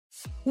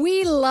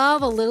We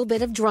love a little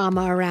bit of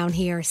drama around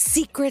here.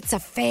 Secrets,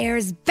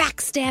 affairs,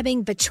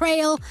 backstabbing,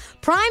 betrayal.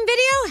 Prime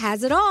Video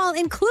has it all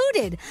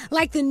included,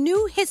 like the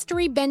new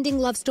history-bending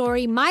love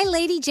story, My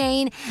Lady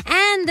Jane,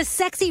 and the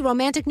sexy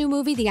romantic new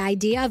movie, The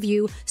Idea of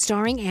You,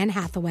 starring Anne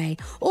Hathaway.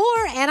 Or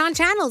add-on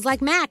channels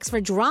like Max for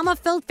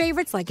drama-filled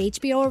favorites like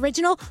HBO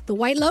original, The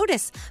White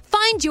Lotus.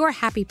 Find your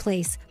happy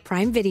place.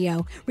 Prime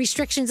Video.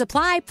 Restrictions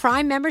apply.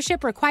 Prime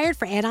membership required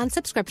for add-on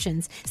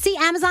subscriptions. See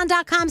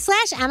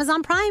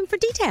Amazon.com/Amazon Prime for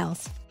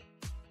details.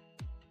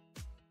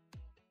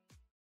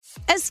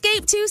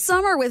 Escape to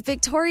summer with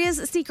Victoria's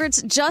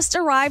Secret's just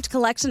arrived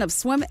collection of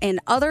swim and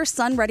other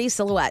sun-ready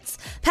silhouettes.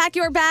 Pack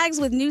your bags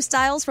with new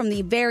styles from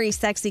the Very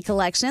Sexy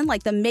collection,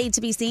 like the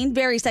made-to-be-seen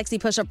Very Sexy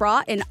push-up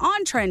bra in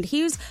on-trend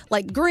hues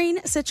like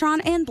green, citron,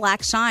 and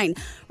black shine.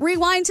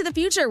 Rewind to the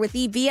future with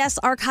the VS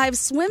Archive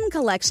swim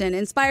collection,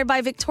 inspired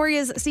by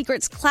Victoria's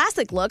Secret's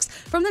classic looks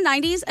from the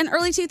 90s and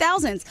early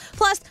 2000s.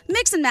 Plus,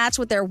 mix and match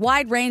with their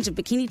wide range of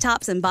bikini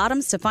tops and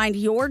bottoms to find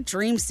your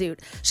dream suit.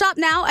 Shop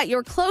now at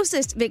your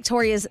closest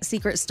Victoria's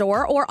Secret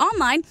store or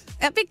online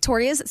at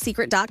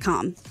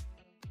victoriassecret.com.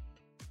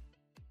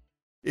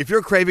 If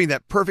you're craving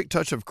that perfect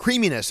touch of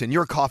creaminess in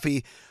your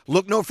coffee,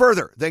 look no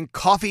further than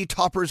Coffee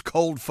Topper's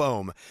Cold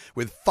Foam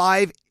with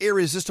 5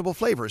 irresistible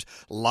flavors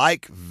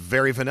like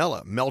very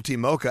vanilla, melty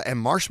mocha, and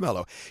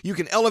marshmallow. You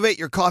can elevate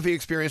your coffee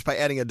experience by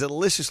adding a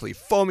deliciously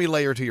foamy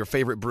layer to your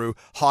favorite brew,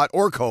 hot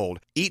or cold.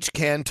 Each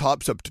can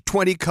tops up to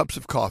 20 cups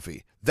of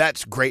coffee.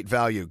 That's great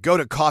value. Go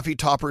to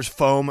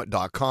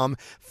coffeetoppersfoam.com,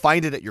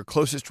 find it at your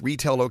closest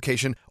retail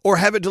location, or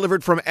have it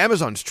delivered from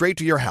Amazon straight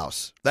to your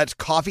house. That's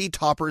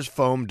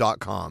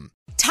coffeetoppersfoam.com.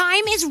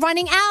 Time is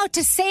running out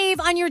to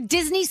save on your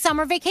Disney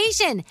summer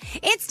vacation.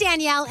 It's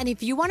Danielle, and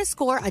if you want to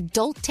score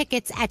adult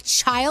tickets at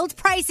child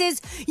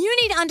prices, you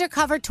need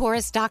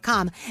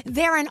UndercoverTourist.com.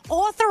 They're an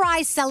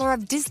authorized seller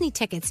of Disney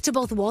tickets to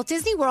both Walt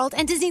Disney World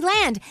and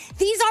Disneyland.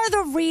 These are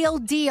the real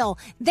deal.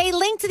 They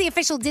link to the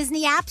official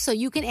Disney app so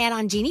you can add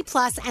on Genie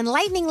Plus and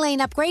Lightning Lane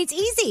upgrades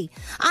easy.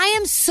 I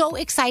am so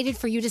excited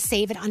for you to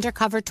save at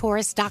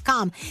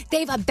UndercoverTourist.com.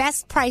 They've a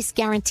best price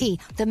guarantee.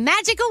 The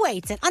magic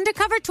awaits at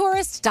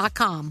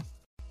UndercoverTourist.com.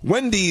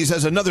 Wendy's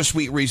has another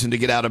sweet reason to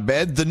get out of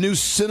bed, the new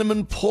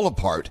Cinnamon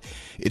Pull-Apart.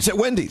 It's at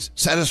Wendy's,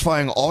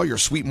 satisfying all your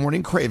sweet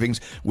morning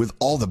cravings with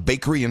all the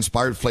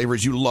bakery-inspired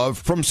flavors you love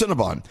from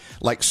Cinnabon,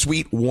 like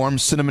sweet, warm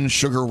cinnamon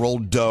sugar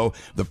rolled dough,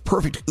 the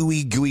perfect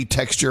ooey gooey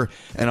texture,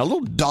 and a little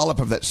dollop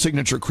of that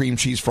signature cream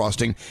cheese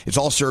frosting. It's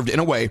all served in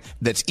a way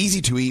that's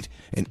easy to eat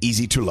and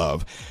easy to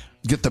love.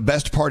 Get the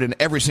best part in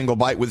every single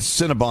bite with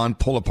Cinnabon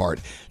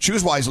Pull-Apart.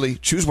 Choose wisely,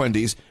 choose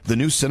Wendy's, the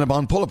new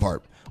Cinnabon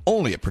Pull-Apart.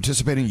 Only at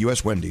participating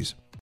U.S. Wendy's.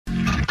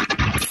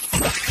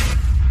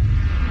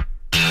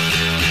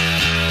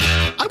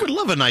 I would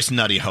love a nice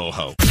nutty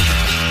ho-ho.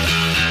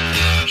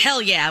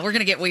 Hell yeah, we're going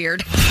to get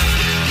weird.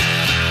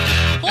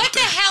 What the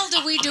hell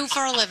do we do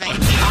for a living?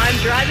 I'm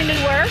driving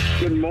to work.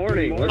 Good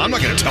morning. I'm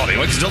not going to tell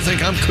anyone because they'll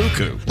think I'm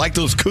cuckoo, like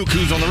those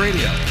cuckoos on the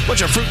radio.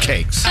 Bunch of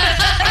fruitcakes.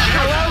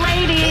 Hello,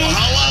 lady. Well,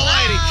 hello,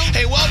 lady.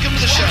 Hey, welcome to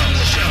the show.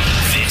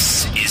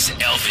 This is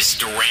Elvis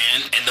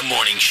Duran and the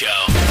Morning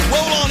Show.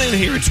 Roll on in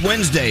here. It's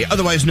Wednesday,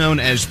 otherwise known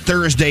as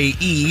Thursday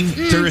Eve.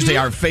 Mm-hmm. Thursday,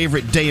 our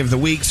favorite day of the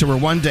week, so we're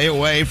one day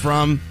away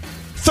from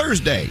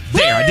Thursday.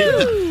 There,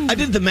 I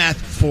did the math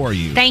for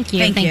you. Thank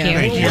you.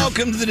 Thank you.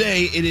 Welcome to the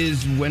day. It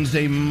is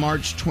Wednesday,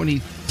 March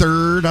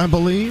 23rd, I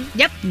believe.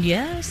 Yep.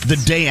 Yes. The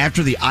day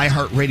after the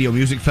iHeartRadio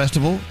Music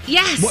Festival.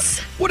 Yes.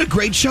 What a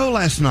great show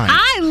last night.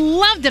 I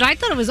loved it. I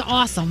thought it was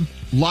awesome.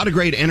 A lot of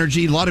great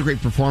energy, a lot of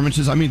great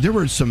performances. I mean, there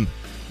were some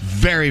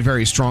very,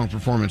 very strong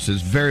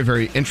performances. Very,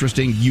 very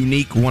interesting,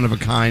 unique,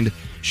 one-of-a-kind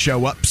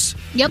show-ups.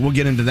 Yep. We'll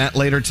get into that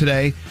later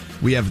today.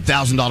 We have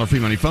 $1,000 free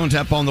money phone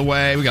tap on the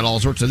way. We got all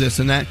sorts of this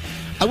and that.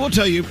 I will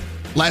tell you,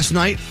 last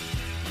night,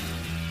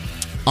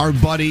 our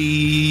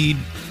buddy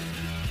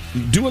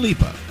Dua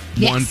Lipa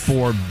won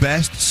for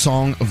Best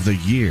Song of the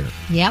Year.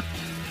 Yep.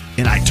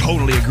 And I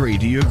totally agree.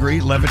 Do you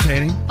agree?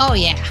 Levitating? Oh,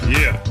 yeah.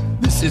 Yeah.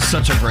 This is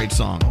such a great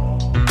song.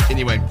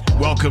 Anyway,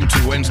 welcome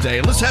to Wednesday.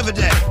 Let's have a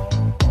day.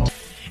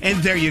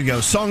 And there you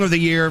go. Song of the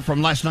Year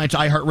from last night's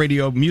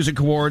iHeartRadio Music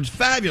Awards.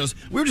 Fabulous.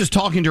 We were just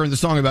talking during the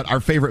song about our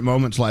favorite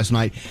moments last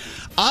night.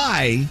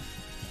 I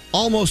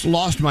almost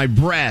lost my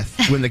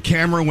breath when the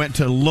camera went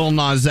to Lil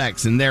Nas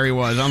X, and there he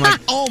was. I'm like,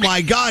 oh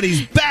my God,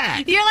 he's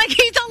back. You're like,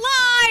 he's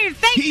alive.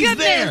 Thank goodness.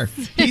 There.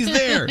 He's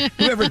there.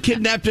 Whoever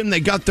kidnapped him, they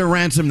got their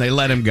ransom, they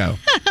let him go.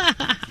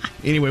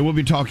 Anyway, we'll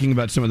be talking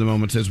about some of the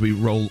moments as we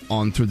roll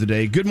on through the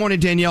day. Good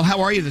morning, Danielle.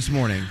 How are you this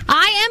morning?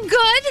 I am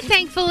good,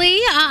 thankfully.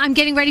 I'm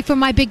getting ready for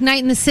my big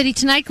night in the city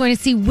tonight, going to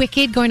see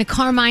Wicked, going to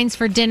Carmine's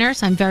for dinner,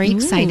 so I'm very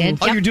excited.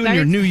 Oh, you're doing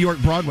your New York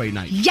Broadway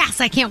night.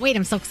 Yes, I can't wait.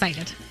 I'm so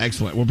excited.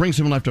 Excellent. We'll bring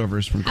some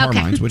leftovers from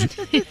Carmine's.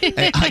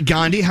 Okay. Hi,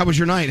 Gandhi. How was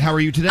your night? How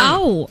are you today?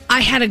 Oh, I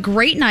had a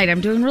great night.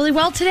 I'm doing really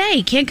well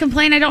today. Can't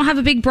complain. I don't have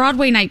a big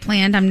Broadway night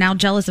planned. I'm now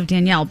jealous of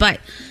Danielle, but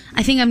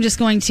I think I'm just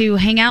going to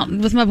hang out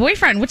with my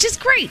boyfriend, which is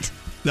great.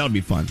 That'll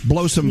be fun.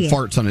 Blow some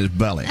farts on his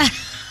belly.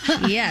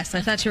 Yes,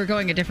 I thought you were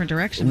going a different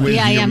direction. With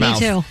Yeah, your me mouth.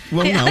 too.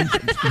 Well, no.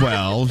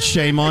 Well,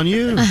 shame on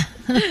you.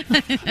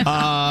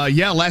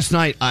 Last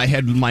night I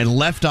had my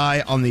left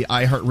eye on the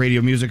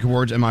iHeartRadio Music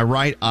Awards, and my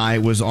right eye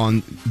was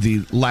on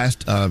the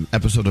last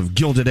episode of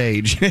Gilded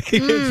Age.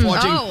 It's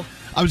watching. Oh.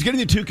 I was getting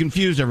the two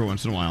confused every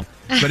once in a while.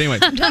 But anyway,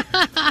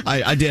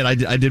 I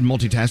did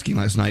multitasking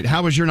last night.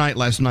 How was your night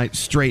last night,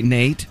 Straight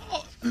Nate?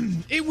 Oh,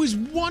 it was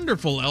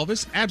wonderful,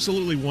 Elvis.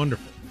 Absolutely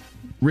wonderful.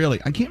 Really?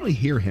 I can't really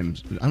hear him.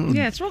 I don't know.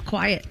 Yeah, it's real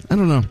quiet. I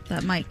don't know.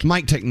 That mic.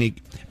 Mic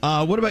technique.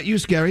 What about you,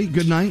 Scary?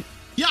 Good night?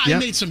 Yeah, I Yep.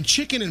 made some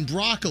chicken and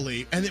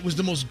broccoli, and it was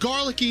the most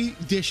garlicky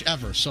dish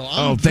ever.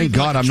 So Thank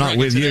God I'm not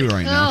with you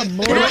right now. Oh, boy.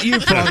 What about you,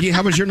 Froggy?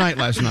 How was your night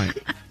last night?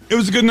 It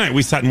was a good night.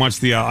 We sat and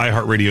watched the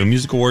iHeartRadio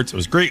Music Awards. It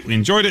was great. We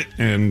enjoyed it,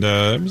 and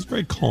it was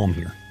very calm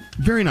here.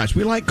 Very nice.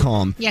 We like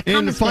calm. Yeah, calm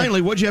and is good.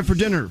 finally, what'd you have for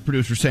dinner,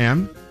 Producer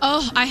Sam?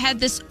 Oh, I had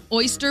this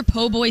oyster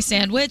po' boy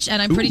sandwich, and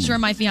I'm pretty Ooh. sure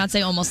my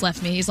fiance almost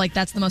left me. He's like,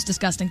 that's the most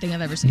disgusting thing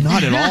I've ever seen.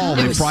 Not at all. It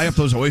They was- fry up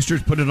those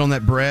oysters, put it on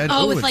that bread.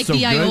 Oh, with it's like so the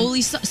good.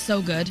 aioli.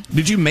 So good.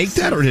 Did you make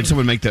that, or did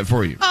someone make that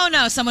for you? Oh,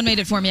 no, someone made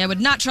it for me. I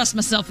would not trust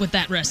myself with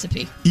that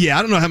recipe. Yeah,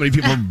 I don't know how many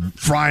people are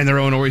frying their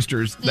own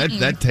oysters.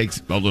 That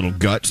takes a little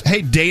guts.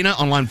 Hey, Dana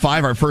on line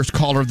 5, our first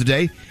caller of the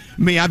day.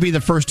 May I be the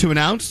first to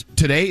announce?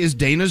 Today is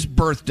Dana's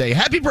birthday.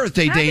 Happy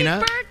birthday, Dana.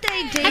 Happy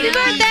birthday, Dana.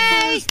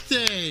 Happy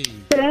birthday.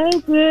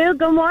 Thank you.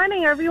 Good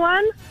morning,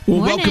 everyone. Well,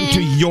 Morning. welcome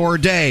to your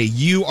day.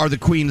 You are the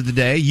queen of the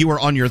day. You are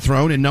on your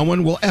throne, and no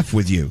one will F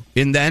with you.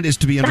 And that is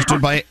to be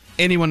understood by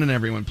anyone and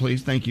everyone,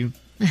 please. Thank you.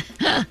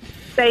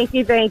 Thank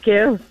you. Thank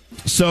you.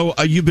 So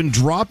you've been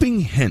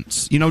dropping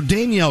hints. You know,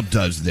 Danielle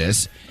does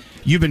this.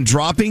 You've been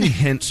dropping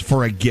hints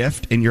for a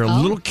gift, and you're a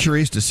little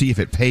curious to see if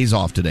it pays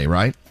off today,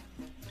 right?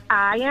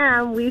 I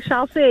am. We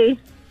shall see.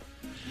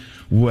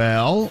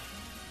 Well,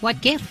 What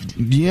gift?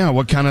 yeah,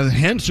 what kind of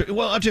hints? I'll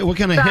tell you, what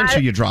kind of hints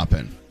are you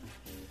dropping?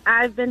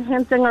 I've been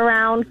hinting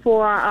around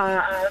for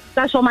a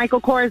special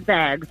Michael Kors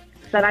bag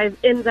that I've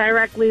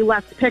indirectly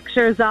left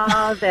pictures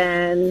of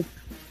and,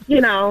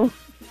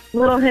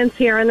 little hints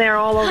here and there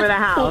all over the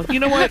house. You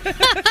know what?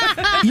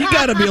 You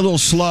got to be a little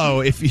slow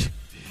if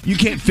you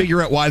can't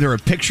figure out why there are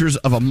pictures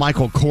of a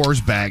Michael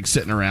Kors bag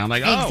sitting around.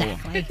 Like,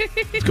 Exactly.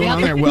 what's going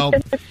on there?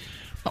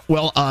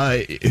 Well,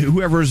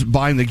 whoever's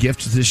buying the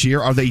gifts this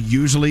year, are they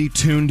usually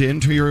tuned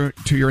in to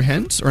your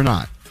hints or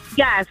not?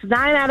 Yes,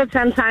 9 out of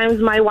 10 times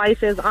my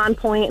wife is on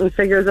point and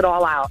figures it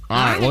all out. All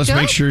right, well, let's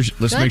make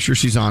sure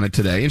she's on it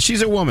today. And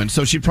she's a woman,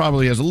 so she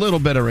probably has a little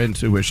better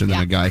intuition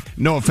than a guy.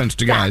 No offense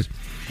to guys.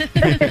 All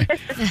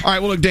right,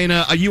 well, look,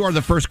 Dana, you are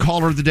the first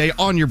caller of the day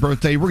on your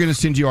birthday. We're going to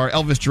send you our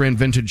Elvis Duran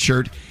vintage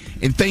shirt.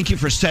 And thank you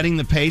for setting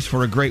the pace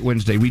for a great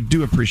Wednesday. We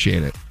do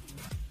appreciate it.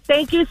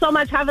 Thank you so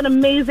much. Have an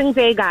amazing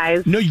day,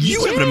 guys. No,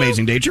 you have an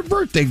amazing day. It's your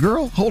birthday,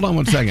 girl. Hold on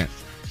one second.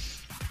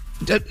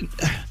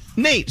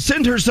 Nate,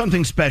 send her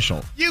something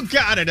special. You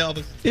got it,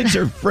 Elvis. It's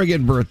her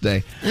friggin'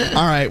 birthday.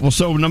 All right. Well,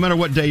 so no matter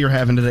what day you're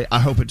having today, I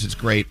hope it's as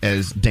great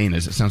as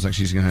Dana's. It sounds like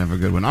she's going to have a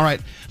good one. All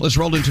right. Let's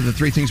roll into the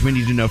 3 things we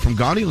need to know from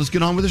Gandhi. Let's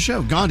get on with the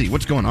show. Gandhi,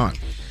 what's going on?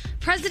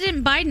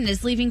 President Biden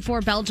is leaving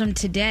for Belgium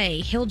today.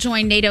 He'll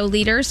join NATO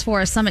leaders for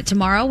a summit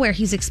tomorrow where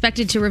he's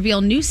expected to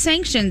reveal new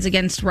sanctions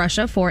against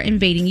Russia for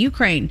invading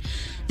Ukraine.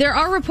 There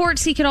are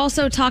reports he could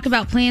also talk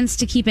about plans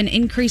to keep an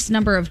increased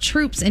number of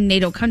troops in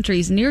NATO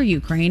countries near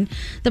Ukraine.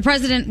 The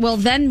president will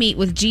then meet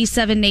with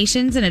G7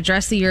 nations and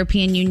address the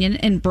European Union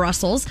in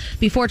Brussels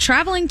before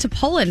traveling to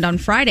Poland on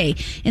Friday.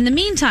 In the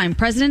meantime,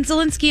 President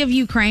Zelensky of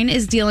Ukraine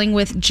is dealing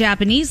with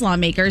Japanese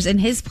lawmakers in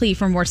his plea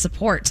for more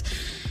support.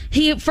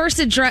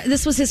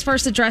 This was his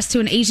first address to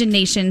an Asian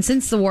nation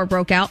since the war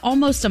broke out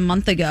almost a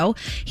month ago.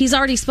 He's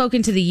already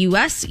spoken to the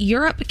U.S.,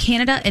 Europe,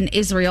 Canada, and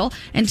Israel.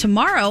 And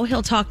tomorrow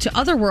he'll talk to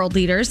other world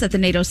leaders at the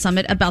NATO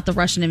summit about the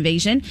Russian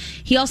invasion.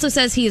 He also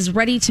says he is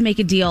ready to make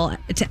a deal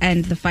to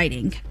end the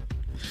fighting.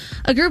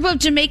 A group of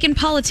Jamaican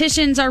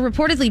politicians are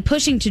reportedly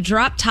pushing to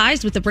drop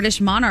ties with the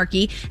British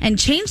monarchy and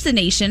change the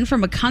nation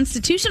from a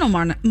constitutional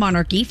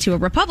monarchy to a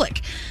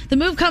republic. The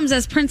move comes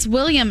as Prince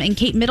William and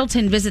Kate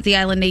Middleton visit the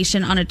island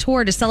nation on a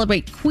tour to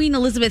celebrate Queen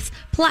Elizabeth's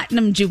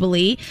Platinum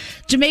Jubilee.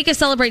 Jamaica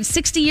celebrates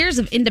 60 years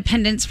of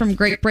independence from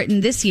Great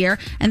Britain this year,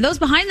 and those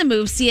behind the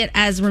move see it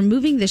as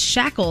removing the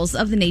shackles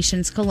of the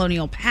nation's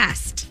colonial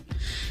past.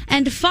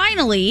 And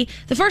finally,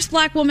 the first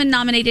black woman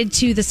nominated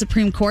to the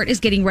Supreme Court is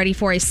getting ready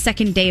for a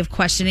second day of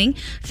questioning.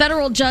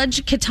 Federal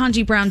Judge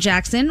Ketanji Brown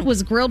Jackson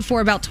was grilled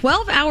for about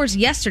 12 hours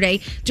yesterday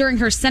during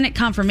her Senate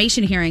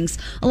confirmation hearings.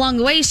 Along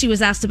the way, she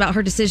was asked about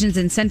her decisions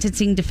in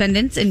sentencing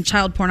defendants in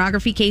child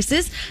pornography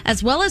cases,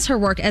 as well as her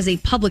work as a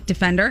public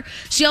defender.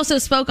 She also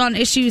spoke on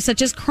issues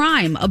such as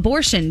crime,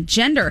 abortion,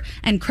 gender,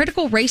 and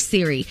critical race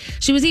theory.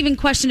 She was even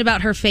questioned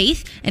about her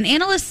faith, and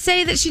analysts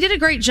say that she did a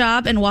great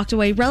job and walked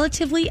away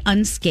relatively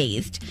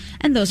unscathed.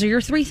 And those are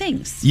your 3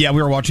 things. Yeah,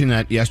 we were watching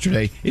that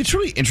yesterday. It's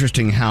really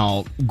interesting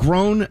how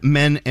grown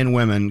men and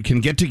women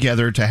can get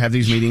together to have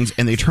these meetings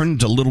and they turn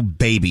into little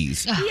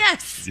babies.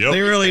 Yes. Yep.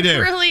 They really do. It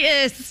really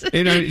is.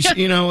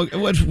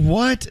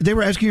 What? They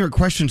were asking her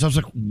questions. I was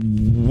like,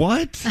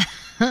 what?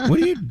 What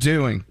are you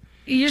doing?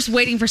 You're just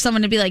waiting for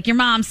someone to be like, your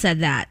mom said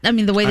that. I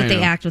mean, the way that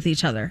they act with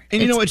each other.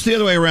 And it's the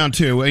other way around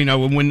too. When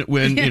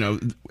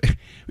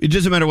it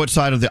doesn't matter what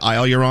side of the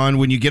aisle you're on.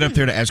 When you get up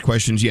there to ask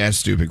questions, you ask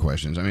stupid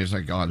questions. I mean, it's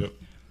like, God. Yep.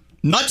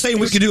 Not saying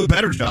we could do a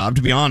better job,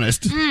 to be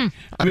honest.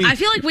 I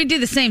feel like we do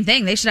the same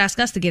thing. They should ask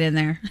us to get in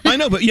there. I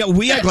know, but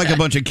we act like a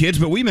bunch of kids,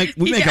 but we make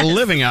a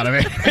living out of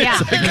it. Yeah.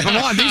 It's like, come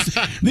on,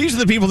 these are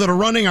the people that are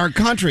running our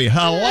country.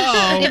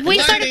 Hello. If we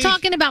started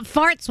talking about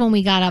farts when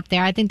we got up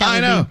there, I think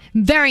that would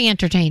be very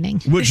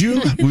entertaining. Would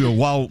you,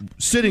 while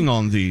sitting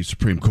on the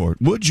Supreme Court,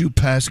 would you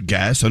pass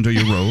gas under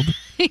your robe?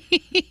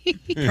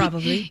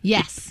 Probably.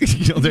 Yes.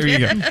 There you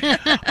go.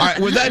 All right,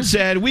 with that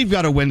said, we've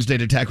got a Wednesday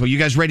to tackle. You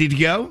guys ready to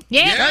go?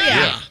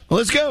 Yeah. Well,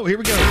 let's go. Here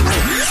we go.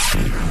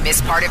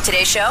 Miss part of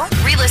today's show?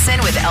 Re-listen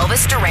with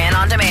Elvis Duran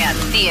on demand.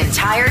 The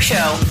entire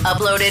show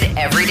uploaded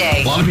every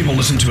day. A lot of people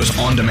listen to us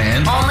on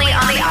demand. Only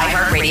on the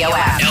iHeartRadio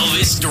app.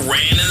 Elvis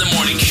Duran in the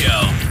Morning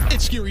Show.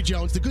 It's Scary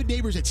Jones. The good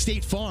neighbors at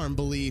State Farm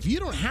believe you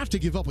don't have to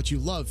give up what you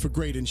love for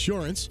great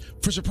insurance.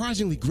 For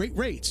surprisingly great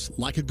rates,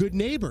 like a good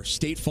neighbor,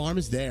 State Farm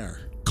is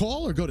there.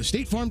 Call or go to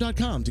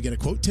statefarm.com to get a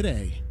quote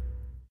today.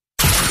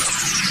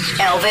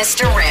 Elvis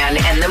Duran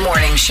and the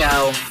Morning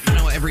Show.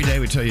 Every day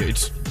we tell you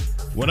it's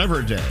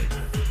whatever day.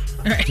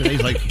 Right.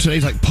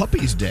 Today's like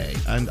Puppies Day.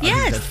 And I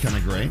think that's kind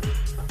of great.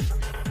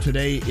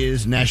 Today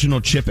is National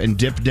Chip and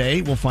Dip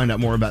Day. We'll find out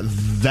more about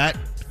that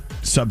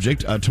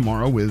subject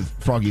tomorrow with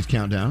Froggy's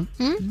Countdown.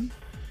 Mm-hmm.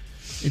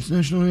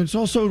 It's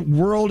also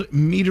World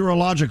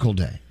Meteorological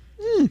Day.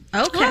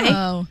 Okay.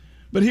 Oh.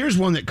 But here's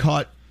one that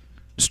caught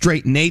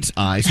straight Nate's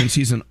eye since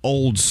he's an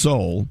old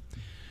soul.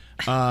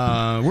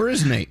 Where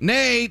is Nate?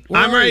 Nate,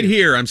 I'm right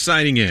here. I'm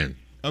signing in.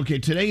 Okay,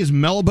 today is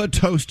Melba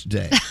Toast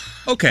Day.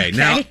 Okay,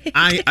 now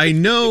I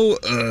know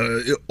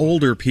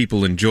older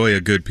people enjoy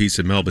a good piece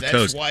of Melba That's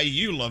toast. why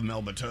you love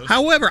Melba Toast.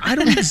 However, I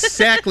don't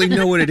exactly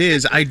know what it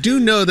is. I do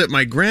know that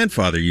my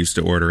grandfather used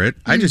to order it.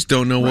 I just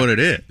don't know what it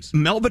is.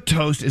 Melba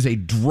Toast is a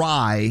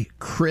dry,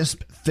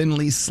 crisp,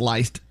 thinly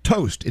sliced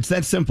toast. It's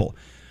that simple.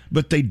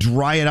 But they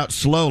dry it out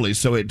slowly,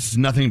 so it's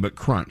nothing but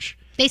crunch.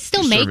 They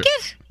still make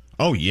it?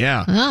 Oh,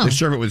 yeah. Oh. They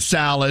serve it with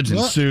salads and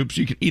soups.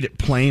 You can eat it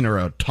plain or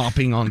a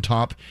topping on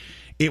top.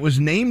 It was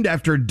named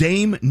after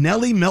Dame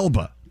Nellie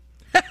Melba,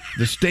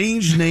 the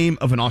stage name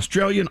of an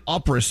Australian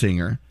opera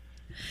singer.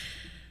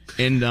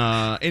 And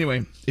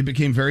anyway, it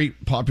became very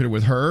popular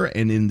with her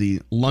and in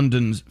the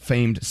London's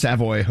famed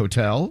Savoy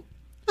Hotel.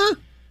 Huh.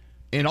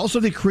 And also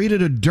they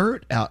created a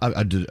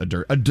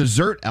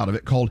dessert out of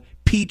it called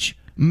Peach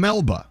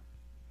Melba.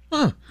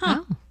 Huh.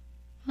 Oh.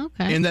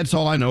 Okay. And that's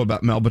all I know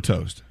about Melba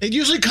Toast. It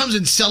usually comes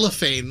in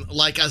cellophane,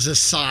 like as a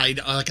side,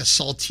 like a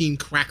saltine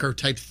cracker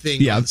type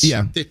thing. Yeah,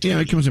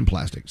 it comes in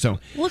plastic. So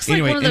Looks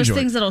anyway, like one of those enjoy.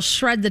 things that'll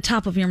shred the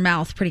top of your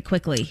mouth pretty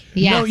quickly.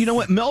 Yes. No, you know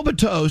what? Melba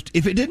Toast,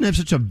 if it didn't have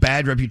such a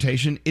bad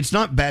reputation, it's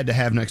not bad to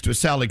have next to a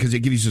salad because it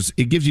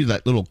gives you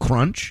that little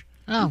crunch.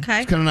 Oh,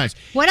 okay. It's kind of nice.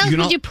 What else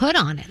would you put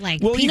on it? Like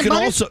peanut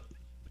butter?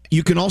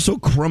 You can also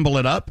crumble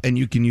it up and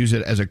you can use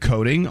it as a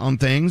coating on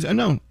things. And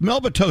no,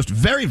 Melba Toast,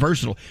 very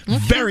versatile.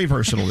 Very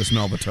versatile, this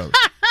Melba Toast.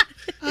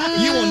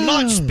 You will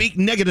not speak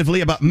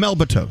negatively about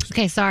Melba Toast.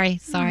 Okay,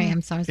 sorry.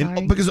 I'm sorry.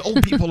 Because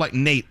old people like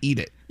Nate eat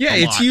it. Yeah,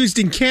 it's used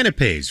in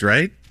canapes,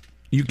 right?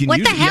 You can what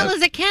use the hell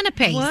is a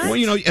canapé?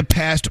 Well, a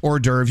past hors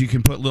d'oeuvre. You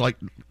can put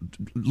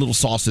little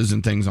sauces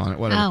and things on it.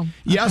 Whatever. Oh,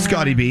 yeah,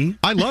 Scotty B.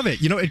 I love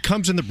it. It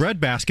comes in the bread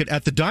basket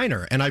at the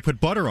diner, and I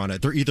put butter on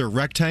it. They're either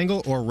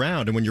rectangle or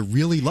round, and when you're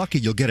really lucky,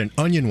 you'll get an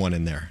onion one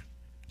in there.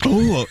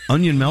 Oh,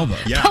 onion Melba.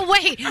 Yeah. Oh,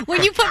 wait.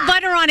 When you put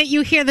butter on it,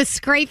 you hear the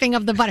scraping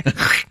of the butter.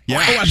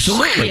 Yeah. Oh,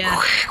 absolutely. Yeah.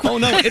 Oh,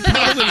 no, it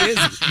probably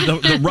is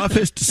the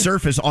roughest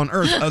surface on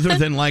earth other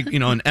than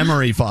an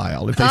emery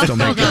file, if they still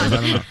make those.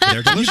 I don't know.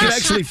 They're delicious. You could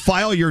actually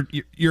file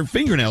your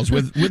fingernails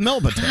with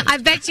Melba Toast. I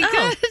bet you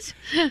could.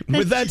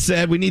 With that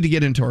said, we need to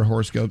get into our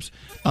horoscopes.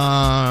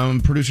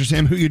 Producer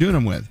Sam, who are you doing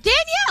them with?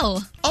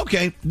 Danielle.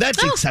 Okay,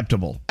 that's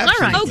acceptable.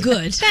 Absolutely. All right. Oh,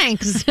 good.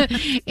 Thanks.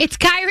 It's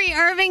Kyrie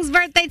Irving's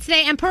birthday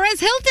today and Perez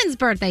Hilton's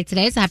birthday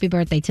today, so happy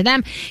birthday to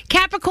them.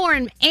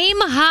 Capricorn, aim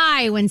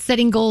high when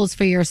setting goals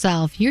for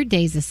yourself. Your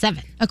day's a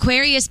 7.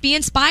 Aquarius, be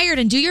inspired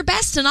and do your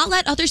best to not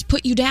let others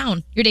put you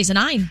down. Your day's a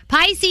 9.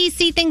 Pisces,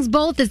 see things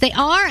both as they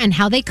are and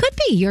how they could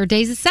be. Your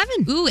day's a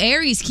 7. Ooh,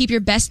 Aries, keep your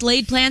best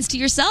laid plans to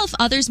yourself.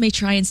 Others may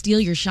try and steal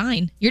your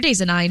shine. Your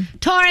day's a 9.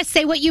 Taurus,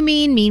 say what you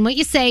mean what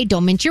you say,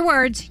 don't mince your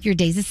words. Your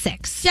day's a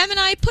 6.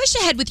 Gemini, push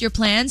ahead with your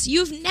plans.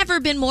 You've never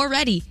been more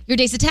ready. Your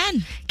day's a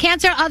 10.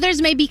 Cancer,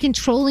 others may be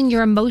controlling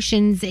your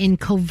emotions in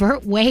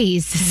covert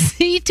ways.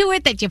 See to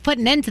it that you put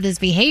an end to this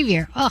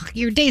behavior. Ugh,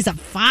 your day's a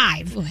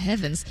 5. Oh,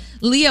 heavens.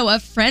 Leo, a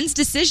friend's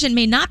decision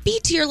may not be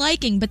to your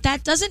liking, but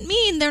that doesn't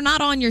mean they're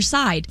not on your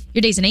side.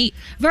 Your day's an 8.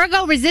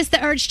 Virgo, resist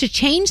the urge to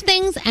change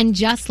things and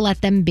just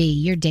let them be.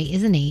 Your day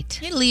is an 8.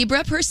 Hey,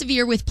 Libra,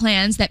 persevere with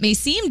plans that may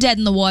seem dead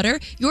in the water.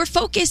 Your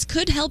focus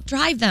could help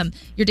drive them.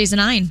 Your day's a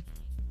 9.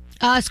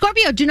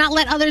 Scorpio, do not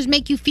let others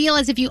make you feel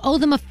as if you owe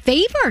them a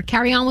favor.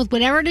 Carry on with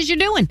whatever it is you're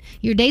doing.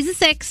 Your day's a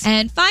 6.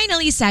 And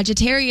finally,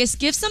 Sagittarius,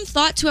 give some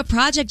thought to a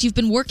project you've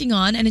been working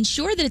on and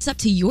ensure that it's up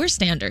to your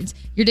standards.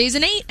 Your day's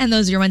an 8, and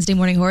those are your Wednesday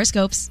morning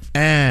horoscopes.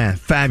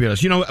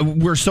 Fabulous. You know,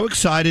 we're so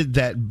excited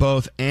that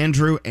both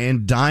Andrew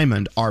and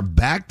Diamond are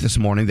back this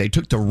morning. They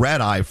took the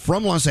red eye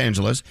from Los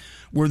Angeles,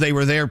 where they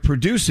were there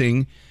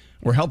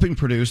helping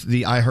produce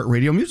the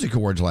iHeartRadio Music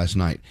Awards last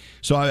night.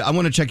 So I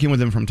want to check in with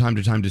them from time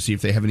to time to see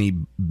if they have any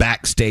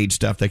backstage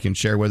stuff they can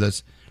share with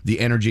us, the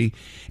energy.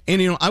 And,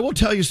 you know, I will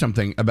tell you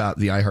something about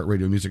the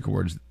iHeartRadio Music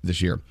Awards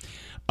this year.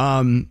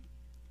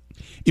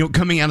 You know,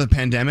 coming out of the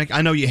pandemic,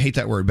 I know you hate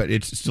that word, but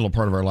it's still a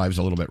part of our lives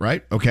a little bit,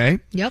 right? Okay?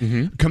 Yep.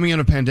 Mm-hmm. Coming out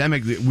of the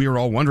pandemic, we were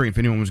all wondering if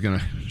anyone was going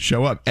to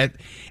show up.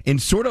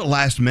 And sort of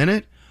last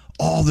minute,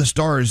 all the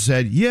stars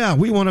said, yeah,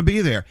 we want to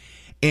be there.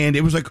 And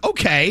it was like,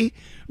 okay,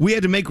 we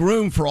had to make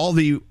room for all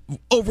the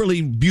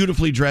overly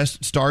beautifully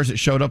dressed stars that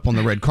showed up on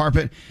the red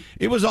carpet.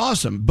 It was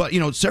awesome. But, you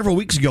know, several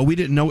weeks ago, we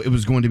didn't know it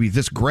was going to be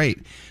this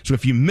great. So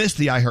if you missed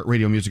the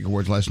iHeartRadio Music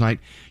Awards last night,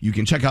 you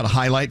can check out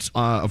highlights,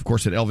 of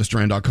course, at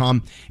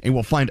ElvisDuran.com. And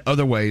we'll find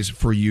other ways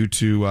for you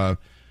to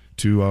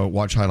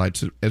watch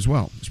highlights as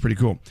well. It's pretty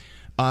cool.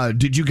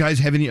 Did you guys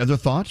have any other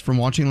thoughts from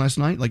watching last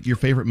night? Like your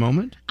favorite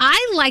moment?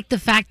 I like the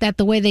fact that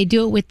the way they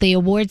do it with the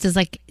awards is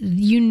like,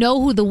 you know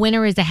who the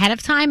winner is ahead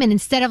of time. And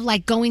instead of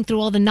like going through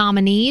all the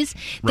nominees,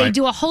 they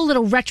do a whole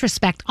little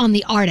retrospect on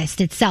the artist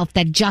itself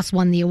that just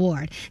won the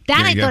award.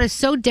 That I thought is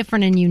so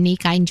different and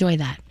unique. I enjoy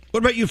that.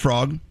 What about you,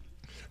 Frog?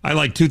 I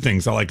like two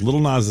things. I like Lil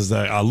Nas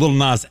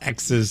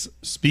X's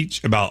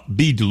speech about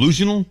be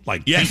delusional,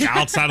 like think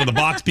outside of the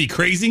box, be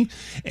crazy.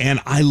 And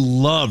I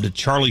loved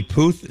Charlie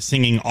Puth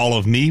singing All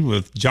of Me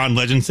with John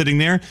Legend sitting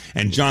there,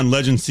 and John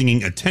Legend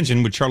singing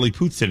Attention with Charlie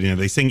Puth sitting there.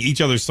 They sing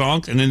each other's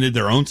songs and then did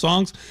their own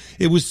songs.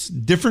 It was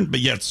different,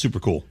 but yet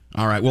super cool.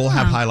 All right, we'll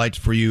have highlights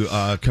for you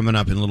coming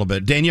up in a little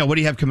bit. Danielle, what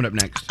do you have coming up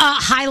next?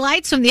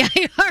 Highlights from the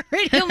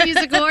iHeartRadio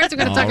Music Awards. We're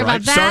going to talk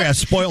about that. Sorry, I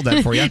spoiled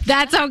that for you.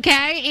 That's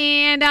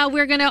okay. And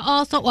we're going to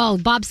also,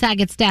 Bob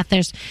Saget's death.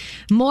 There's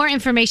more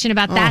information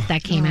about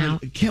that came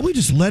out. Can't we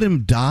just let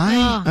him die?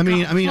 Oh, I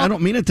mean, I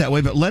don't mean it that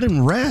way, but let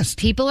him rest.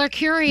 People are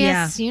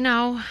curious, you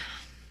know.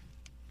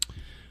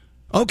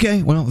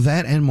 Okay, well,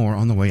 that and more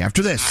on the way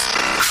after this.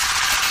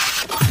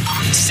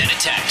 Send a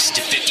text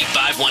to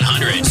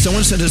 55100.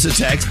 Someone sent us a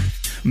text.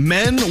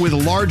 Men with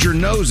larger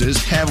noses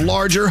have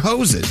larger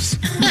hoses.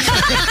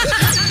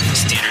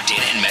 Standard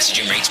data and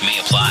messaging rates may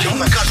apply. Oh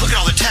my God, look at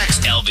all the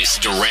text. Elvis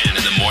Duran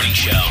in the morning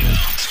show.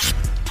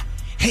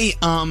 Hey,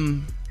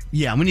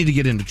 yeah, we need to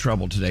get into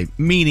trouble today.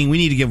 Meaning we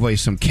need to give away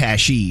some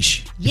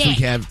cashish. Yeah.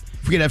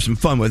 If we could have some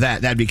fun with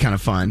that, that'd be kind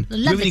of fun. Do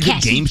you have any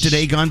good games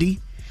today,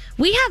 Gandhi?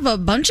 We have a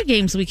bunch of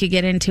games we could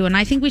get into, and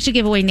I think we should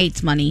give away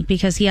Nate's money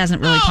because he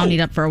hasn't really ponied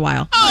up for a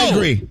while. I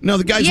agree. No,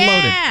 the guy's loaded.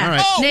 All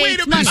right.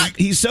 Nate's money.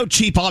 He's so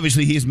cheap,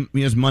 obviously, he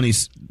has money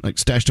like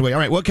stashed away. All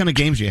right, what kind of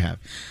games do you have?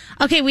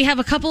 Okay, we have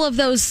a couple of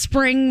those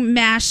spring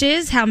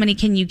mashes. How many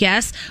can you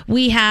guess?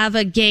 We have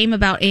a game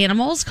about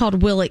animals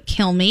called Will It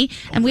Kill Me?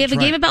 And we have a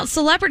game about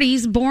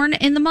celebrities born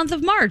in the month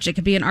of March. It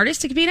could be an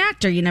artist, it could be an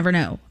actor. You never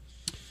know.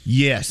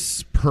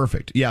 Yes,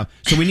 perfect. Yeah,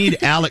 so we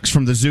need Alex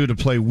from the zoo to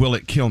play Will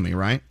It Kill Me,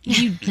 right?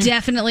 You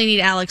definitely need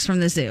Alex from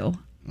the zoo.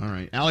 All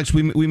right. Alex,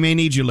 we may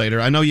need you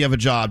later. I know you have a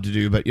job to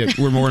do, but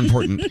we're more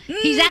important.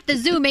 He's at the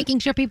zoo making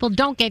sure people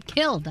don't get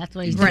killed. That's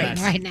what he's doing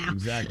right now.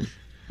 Exactly.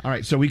 All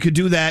right, so we could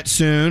do that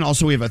soon.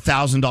 Also, we have a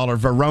 $1,000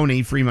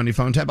 Veroni free money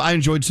phone tap. I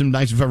enjoyed some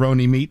nice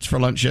Veroni meats for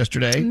lunch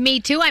yesterday.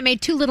 Me too. I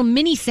made 2 little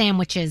mini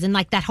sandwiches and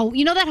like that whole,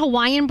 you know that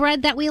Hawaiian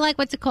bread that we like?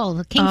 What's it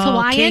called? King's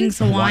Hawaiian? King's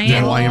Hawaiian. The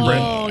Hawaiian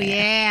bread. Oh,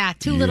 yeah.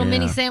 2 little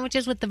mini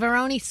sandwiches with the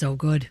Veroni. So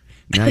good.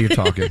 Now you're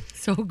talking.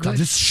 So good. God,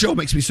 this show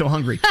makes me so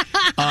hungry.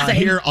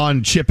 Here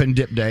on Chip and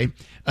Dip Day.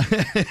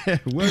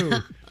 Whoa.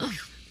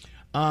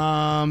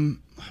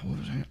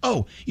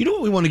 Oh, you know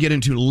what we want to get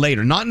into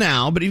later? Not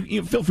now, but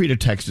you feel free to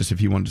text us if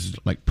you want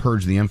to like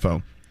purge the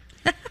info.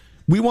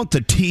 We want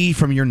the tea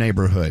from your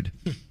neighborhood.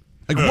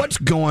 Like what's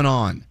going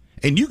on?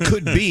 And you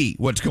could be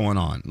what's going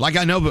on. Like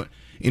I know, but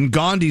in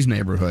Gandhi's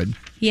neighborhood,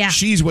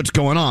 she's what's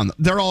going on.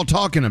 They're all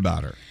talking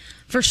about her.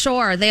 For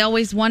sure. They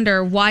always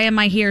wonder, why am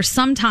I here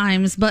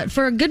sometimes? But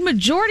for a good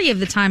majority of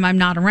the time I'm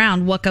not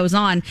around, what goes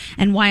on?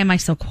 And why am I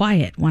so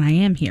quiet when I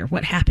am here?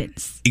 What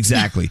happens?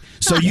 Exactly.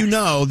 So you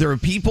know there are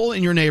people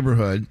in your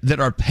neighborhood that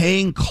are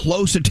paying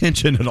close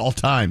attention at all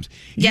times.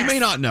 You may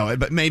not know it,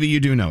 but maybe you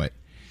do know it.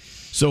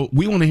 So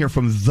we want to hear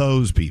from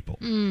those people,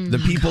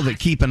 the people that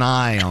keep an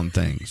eye on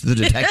things, the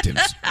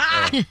detectives.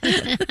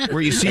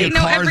 Where you see a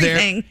car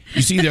there,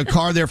 you see the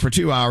car there for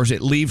 2 hours,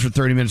 it leaves for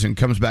 30 minutes and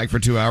comes back for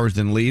 2 hours,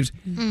 then leaves.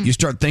 You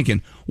start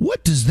thinking,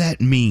 what does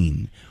that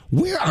mean?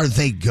 Where are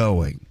they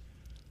going?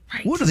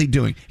 Right. What are they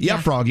doing?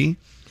 Yeah, Froggy.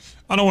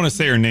 I don't want to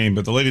say her name,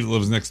 but the lady that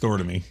lives next door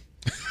to me.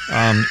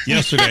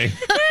 Yesterday,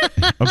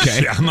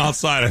 I'm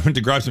outside. I went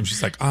to grab some.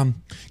 She's like, can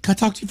I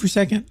talk to you for a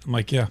second? I'm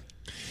like, yeah.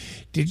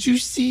 Did you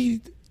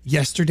see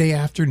yesterday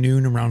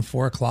afternoon around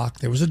 4 o'clock,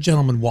 there was a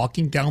gentleman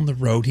walking down the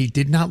road. He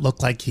did not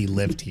look like he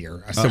lived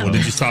here. I said, well,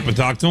 did you stop and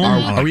talk to him?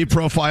 Are we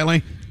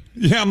profiling?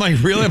 Yeah, I'm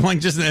like, really? I'm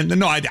like,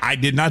 no, I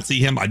did not see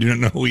him. I do not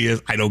know who he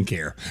is. I don't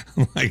care.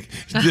 I'm like,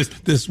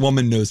 this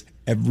woman knows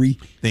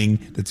everything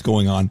that's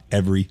going on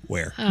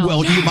everywhere.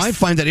 Well, you might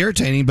find that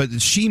irritating,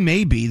 but she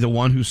may be the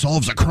one who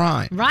solves a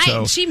crime. Right,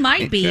 So- she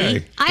might be.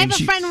 Okay. I have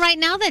And a friend right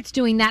now that's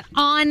doing that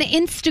on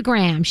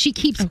Instagram. She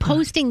keeps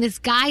posting this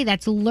guy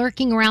that's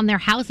lurking around their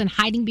house and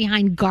hiding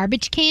behind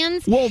garbage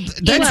cans. Well,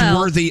 that's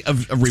worthy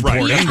of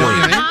reporting.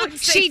 Yeah.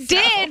 She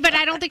did, but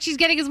I don't think she's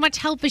getting as much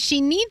help as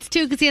she needs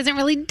to because he hasn't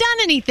really done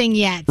anything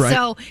yet. Right.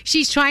 So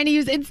she's trying to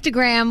use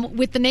Instagram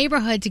with the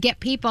neighborhood to get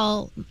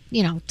people,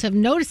 to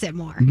notice it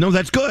more. No,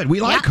 that's good. We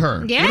like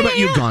her. Yeah, what about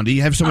you, yeah. Gandhi?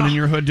 You have someone in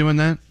your hood doing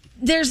that?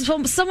 There's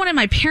someone in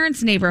my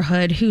parents'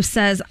 neighborhood who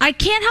says, I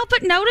can't help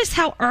but notice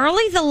how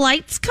early the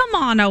lights come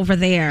on over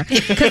there.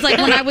 Because, like,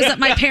 when I was at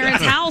my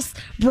parents' house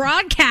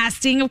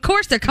broadcasting, of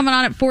course, they're coming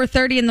on at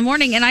 4:30 in the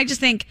morning. And I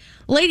just think,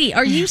 lady,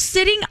 are you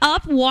sitting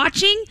up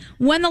watching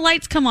when the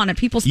lights come on at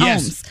people's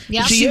homes?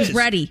 Yep. She's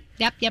ready.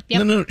 Yep.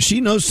 No. She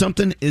knows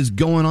something is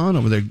going on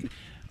over there.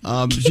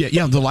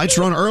 The lights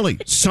are on early.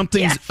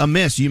 Something's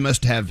amiss. You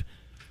must have,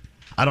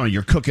 I don't know,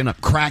 you're cooking up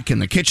crack in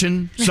the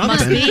kitchen. Something.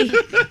 Must be.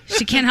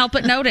 She can't help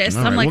but notice.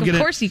 All I'm right, like, we'll of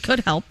get course you could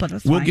help, but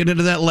it's We'll fine. get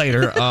into that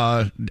later.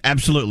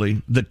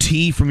 Absolutely. The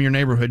tea from your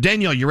neighborhood.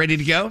 Danielle, you ready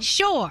to go?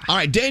 Sure. All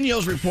right,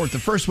 Danielle's report, the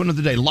first one of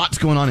the day. Lots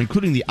going on,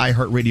 including the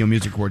iHeartRadio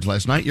Music Awards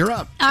last night. You're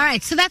up. All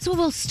right, so that's where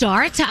we'll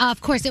start.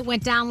 Of course, it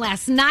went down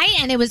last night,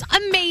 and it was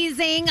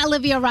amazing.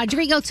 Olivia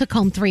Rodrigo took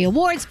home 3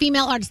 awards: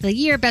 Female Artist of the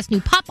Year, Best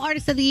New Pop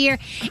Artist of the Year,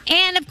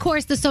 and, of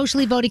course, the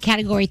socially voted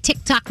category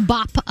TikTok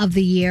Bop of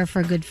the Year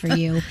for Good For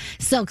You.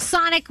 Silk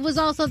Sonic was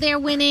also there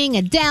winning.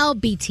 Adele,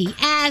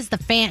 BTS, the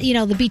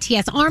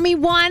BTS Army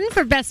won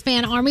for Best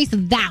Fan Army, so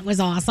that was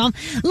awesome.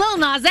 Lil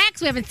Nas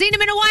X, we haven't seen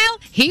him in a while.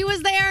 He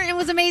was there. It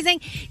was amazing.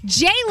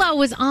 J-Lo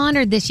was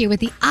honored this year with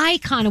the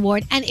Icon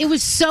Award, and it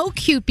was so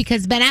cute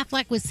because Ben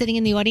Affleck was sitting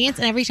in the audience,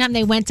 and every time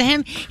they went to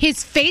him,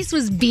 his face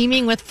was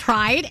beaming with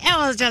pride. It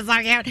was just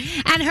so cute.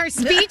 And her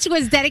speech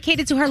was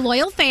dedicated to her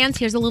loyal fans.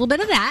 Here's a little bit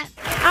of that.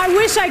 I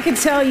wish I could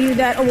tell you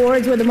that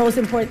awards were the most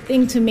important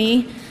thing to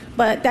me,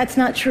 but that's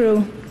not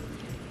true.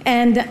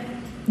 And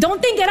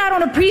don't think that I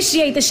don't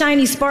appreciate the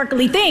shiny,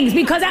 sparkly things,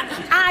 because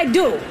I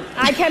do.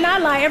 I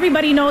cannot lie.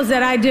 Everybody knows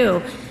that I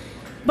do.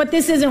 But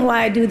this isn't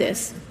why I do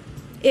this.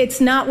 It's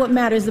not what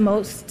matters the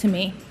most to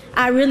me.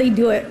 I really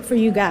do it for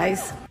you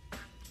guys.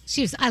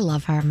 I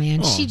love her,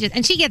 man. Oh.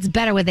 She gets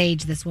better with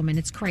age, this woman.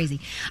 It's crazy.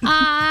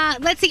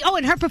 Let's see. Oh,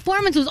 and her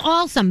performance was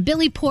awesome.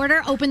 Billy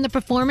Porter opened the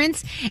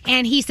performance,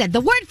 and he said,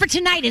 the word for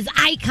tonight is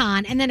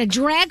icon, and then a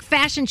drag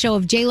fashion show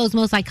of J-Lo's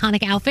most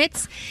iconic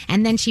outfits,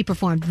 and then she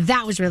performed.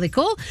 That was really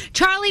cool.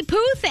 Charlie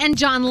Puth and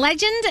John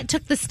Legend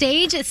took the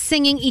stage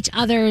singing each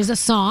other's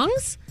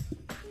songs.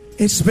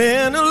 It's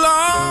been a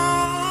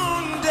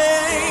long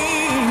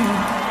day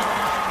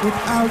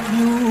without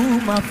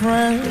you, my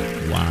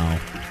friend. Wow.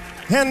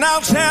 And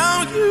I'll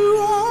tell you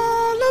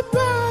all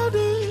about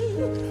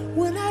it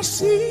when I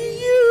see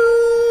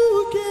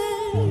you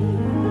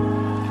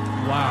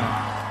again.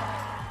 Wow.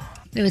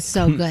 It was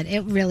so good.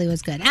 It really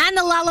was good. And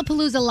the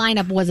Lollapalooza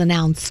lineup was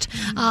announced.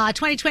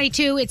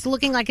 2022, it's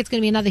looking like it's going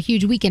to be another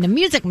huge weekend of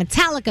music.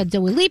 Metallica,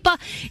 Dua Lipa,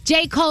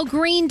 J. Cole,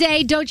 Green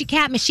Day, Doja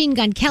Cat, Machine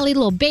Gun Kelly,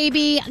 Lil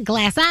Baby,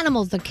 Glass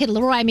Animals, The Kid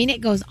Laroi. I mean,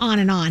 it goes on.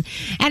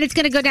 And it's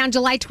going to go down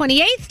July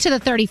 28th to the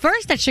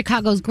 31st at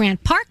Chicago's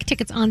Grant Park.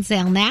 Tickets on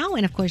sale now.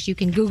 And, of course, you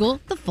can Google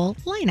the full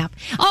lineup.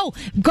 Oh,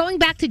 going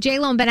back to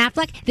J-Lo and Ben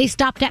Affleck, they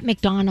stopped at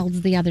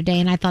McDonald's the other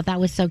day, and I thought that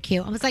was so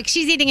cute. I was like,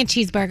 she's eating a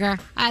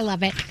cheeseburger. I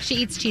love it. She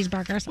eats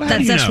cheeseburgers. That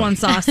Szechuan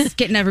sauce,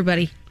 getting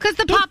everybody. Because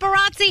the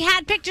paparazzi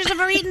had pictures of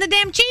her eating the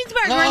damn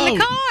cheeseburger in the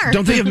car.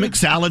 Don't they have mixed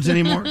salads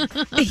anymore?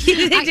 They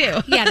do.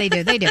 Yeah, they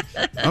do. They do.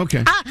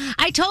 Okay.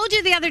 I told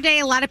you the other day,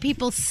 a lot of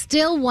people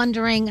still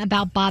wondering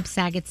about Bob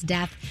Saget's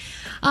death.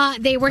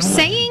 They were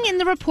saying in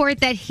the report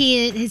that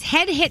his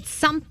head hit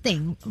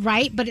something,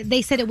 right? But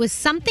they said it was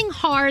something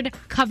hard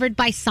covered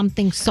by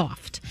something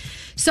soft.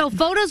 So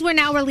photos were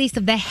now released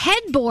of the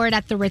headboard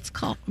at the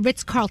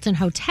Ritz-Carlton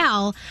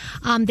Hotel.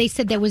 They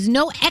said there was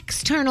no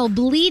external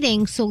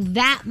bleeding, so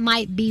that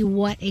might be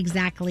what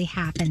exactly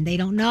happened. They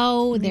don't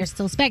know. They're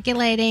still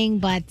speculating,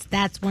 but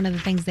that's one of the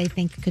things they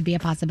think could be a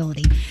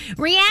possibility.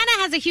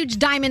 Rihanna has a huge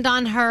diamond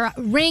on her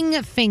ring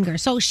finger.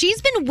 So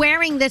she's been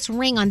wearing this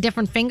ring on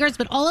different fingers,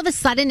 but all of a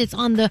sudden it's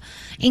on the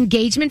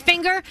engagement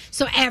finger.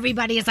 So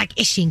everybody is like,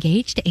 is she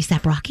engaged to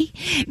A$AP Rocky?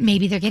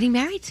 Maybe they're getting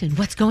married soon.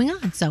 What's going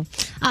on? So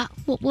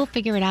we'll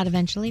figure it out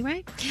eventually,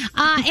 right?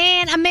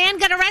 And a man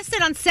got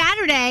arrested on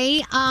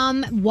Saturday.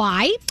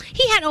 Why?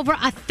 He had over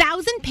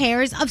 1,000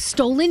 pairs of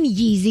stolen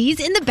Yeezys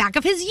in the back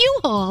of his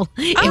U-Haul.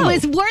 It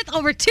was worth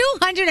over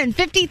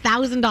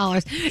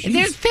 $250,000.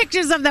 There's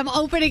pictures of them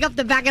opening up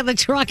the back of the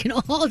truck and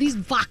all these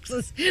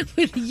boxes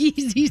with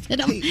Yeezys in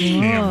them.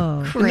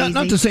 Crazy.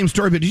 Not the same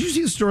story, but did you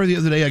see the story the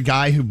other day? A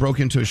guy who broke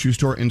into a shoe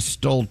store and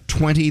stole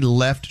 20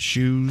 left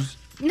shoes.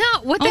 No,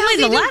 what the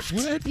Only hell the left?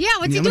 What? Yeah,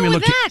 what's he let doing me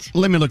with look. that?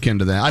 Let me look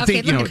into that. I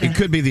Okay, think look at it that.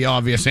 could be the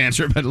obvious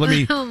answer, but let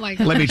me Oh, my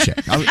God. let me check.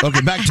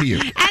 Okay, back to you.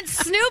 And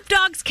Snoop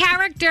Dogg's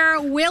character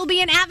will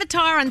be an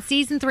avatar on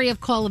season 3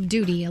 of Call of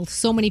Duty.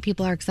 So many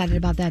people are excited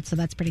about that, so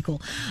that's pretty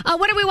cool.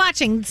 What are we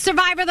watching?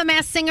 Survivor, The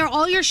Masked Singer.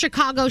 All your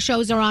Chicago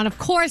shows are on. Of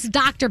course,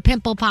 Dr.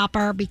 Pimple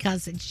Popper,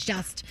 because it's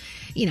just,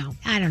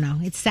 I don't know.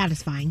 It's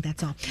satisfying,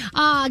 that's all.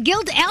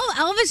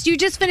 Elvis, you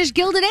just finished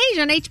Gilded Age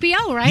on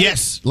HBO, right?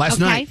 Yes, last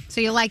night. Okay,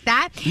 so you like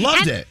that?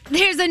 Loved And it.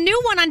 There's a new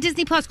one on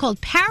Disney Plus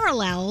called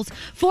Parallels.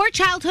 4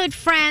 childhood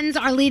friends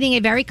are leading a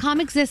very calm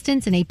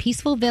existence in a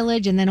peaceful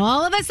village, and then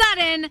all of a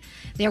sudden,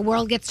 their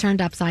world gets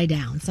turned upside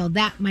down. So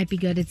that might be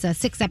good. It's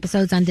 6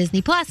 episodes on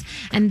Disney Plus,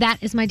 and that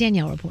is my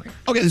Danielle report.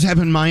 Okay, this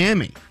happened in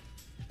Miami.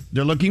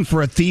 They're looking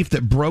for a thief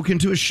that broke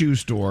into a shoe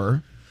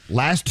store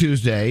last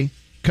Tuesday,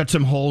 cut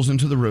some holes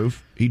into the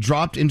roof. He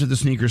dropped into the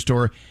sneaker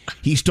store.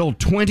 He stole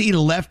 20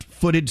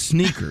 left-footed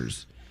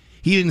sneakers.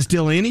 He didn't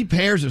steal any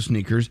pairs of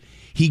sneakers.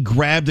 He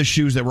grabbed the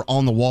shoes that were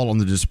on the wall on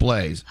the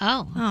displays.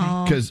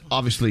 Oh. Because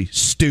obviously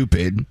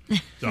stupid.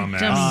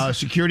 Dumbass.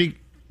 Security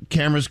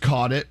cameras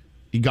caught it.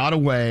 He got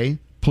away.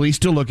 Police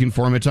still looking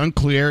for him. It's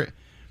unclear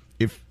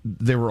if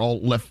they were all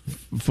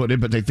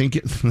left-footed, but they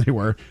think they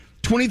were.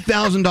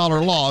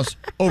 $20,000 loss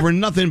over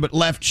nothing but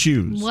left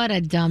shoes. What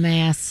a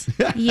dumbass.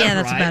 Yeah,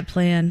 that's Right? a bad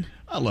plan.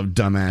 I love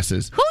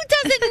dumbasses. Who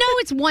doesn't know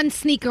it's one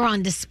sneaker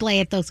on display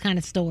at those kind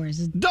of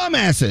stores?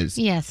 Dumbasses.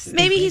 Yes.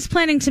 Maybe he's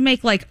planning to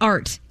make like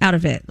art out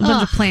of it. A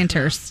bunch of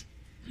planters.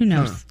 Who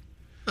knows?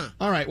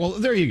 All right. Well,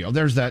 there you go.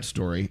 There's that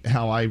story.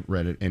 How I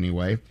read it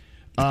anyway.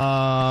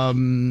 Yeah,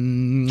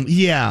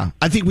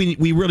 I think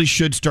we really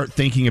should start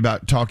thinking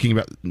about talking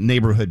about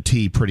neighborhood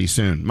tea pretty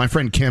soon. My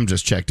friend Kim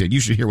just checked in. You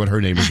should hear what her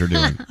neighbors are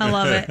doing. I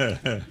love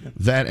it.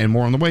 That and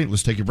more on the way.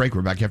 Let's take a break.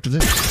 We're back after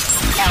this.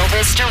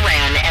 Elvis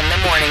Duran and the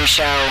Morning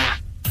Show.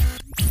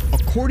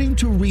 According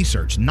to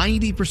research,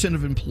 90%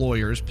 of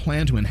employers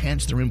plan to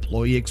enhance their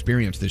employee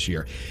experience this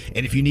year.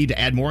 And if you need to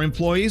add more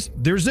employees,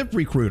 there's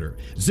ZipRecruiter.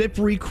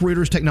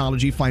 ZipRecruiter's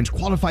technology finds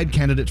qualified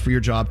candidates for your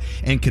job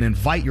and can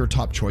invite your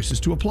top choices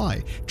to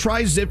apply.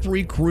 Try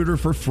ZipRecruiter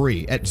for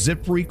free at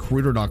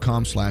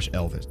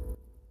ZipRecruiter.com/Elvis.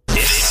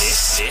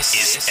 This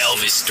is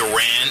Elvis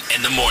Duran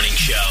and the Morning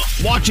Show.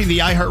 Watching the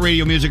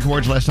iHeartRadio Music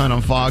Awards last night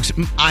on Fox,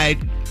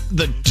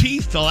 the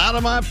teeth fell out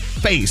of my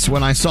face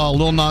when I saw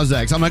Lil Nas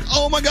X. I'm like,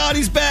 oh my God,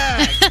 he's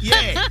back!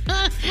 Yay!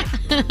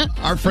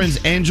 Our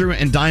friends Andrew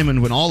and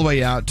Diamond went all the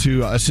way out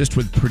to assist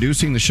with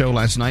producing the show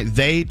last night.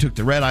 They took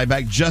the red eye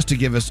back just to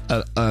give us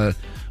a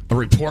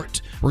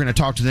report. We're going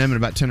to talk to them in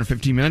about 10 or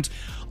 15 minutes.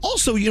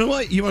 Also, you know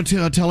what? You want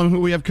to tell them who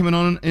we have coming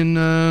on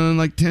in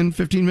like 10,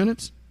 15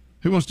 minutes?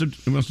 Who wants to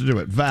do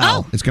it?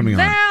 Val is coming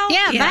on.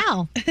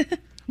 Val.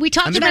 We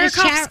talked about his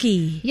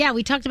charity. Yeah,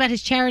 we talked about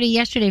his charity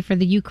yesterday for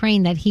the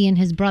Ukraine that he and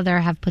his brother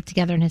have put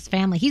together and his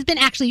family. He's been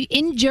actually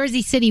in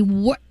Jersey City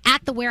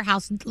at the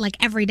warehouse like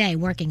every day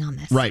working on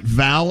this. Right,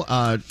 Val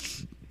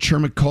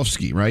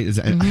Chermakovsky, right?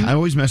 I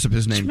always mess up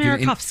his name.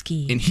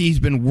 Chermakovsky. And he's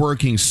been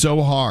working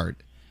so hard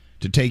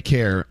to take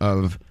care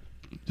of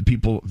the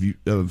people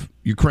of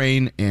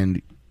Ukraine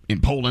and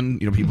in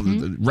Poland. People,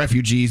 the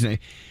refugees.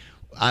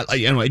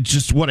 Anyway,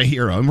 just what a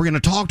hero. And we're going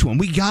to talk to him.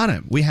 We got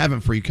him. We have him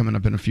for you coming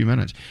up in a few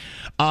minutes.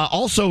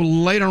 Also,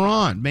 later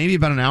on, maybe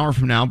about an hour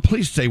from now,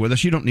 please stay with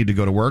us. You don't need to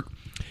go to work.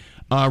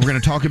 We're going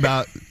to talk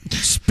about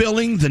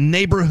spilling the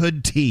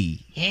neighborhood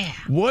tea. Yeah.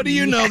 What do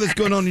you know that's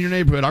going on in your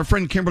neighborhood? Our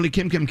friend Kimberly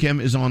Kim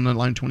is on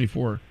line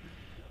 24.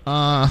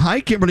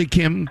 Hi, Kimberly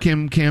Kim.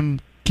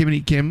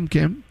 Kimberly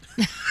Kim.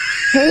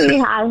 Hey,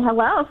 hi,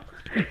 hello.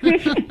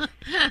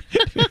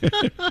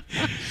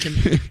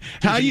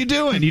 How you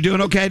doing? You doing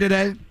okay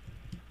today?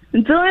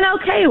 Doing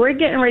okay. We're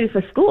getting ready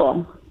for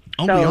school.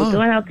 Oh, so we are?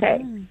 doing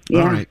okay.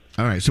 Yeah.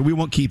 All right. So we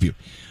won't keep you.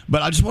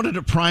 But I just wanted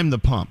to prime the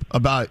pump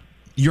about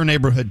your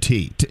neighborhood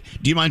tea.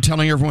 Do you mind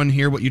telling everyone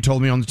here what you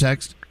told me on the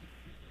text?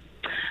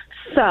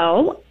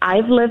 So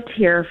I've lived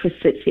here for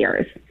 6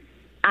 years.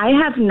 I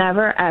have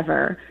never,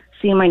 ever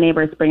seen my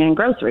neighbors bring in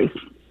groceries.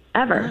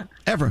 Ever.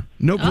 Ever.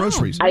 No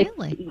groceries.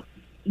 Really?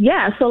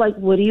 Yeah, so like,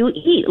 what do you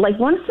eat? Like,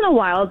 once in a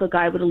while, the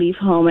guy would leave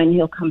home and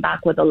he'll come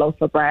back with a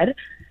loaf of bread.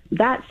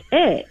 That's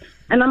it.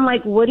 And I'm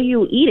like, what are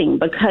you eating?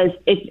 Because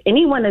if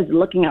anyone is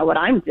looking at what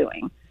I'm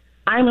doing,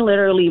 I'm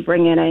literally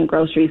bringing in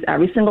groceries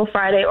every single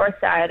Friday or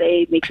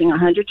Saturday, making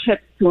 100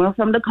 trips to and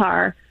from the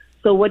car.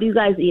 So what are you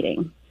guys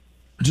eating?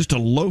 Just a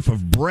loaf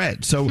of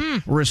bread. So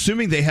we're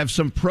assuming they have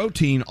some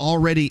protein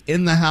already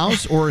in the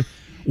house, or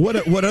what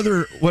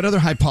other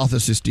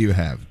hypothesis do you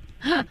have?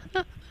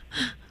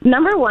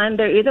 Number one,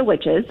 they're either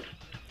witches.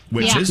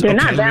 Witches? They're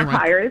Okay, not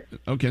vampires.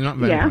 Okay, not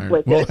Yeah, vampires.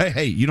 witches. Well,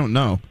 hey, you don't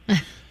know.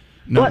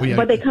 No,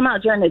 But they come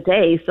out during the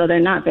day, so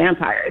they're not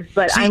vampires.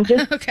 But I'm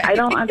just, I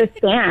don't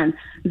understand.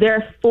 There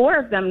are 4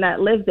 of them that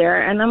live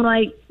there, and I'm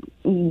like,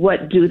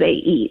 what do they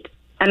eat?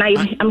 And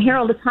I'm here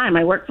all the time.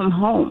 I work from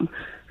home.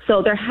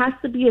 So there has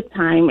to be a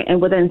time,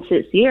 and within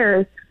 6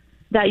 years,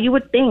 that you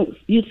would think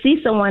you'd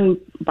see someone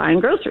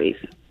buying groceries.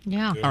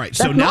 Yeah. All right.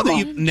 So now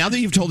that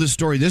you've told this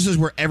story, this is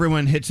where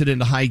everyone hits it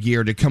into high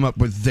gear to come up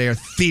with their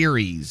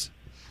theories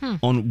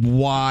on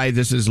why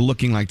this is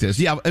looking like this.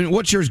 Yeah. And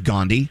what's yours,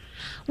 Gandhi?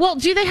 Well,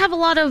 do they have a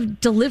lot of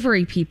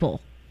delivery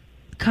people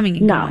coming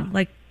and going?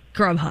 Like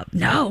Grubhub?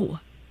 No.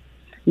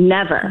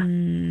 Never.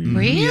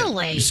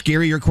 Really?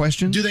 Scary, your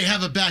question? Do they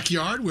have a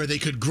backyard where they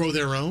could grow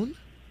their own?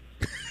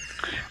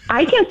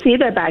 I can see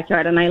their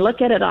backyard, and I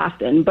look at it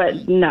often,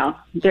 but no,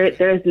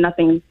 there's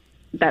nothing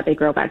that they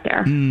grow back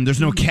there. There's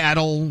no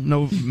cattle,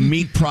 no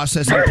meat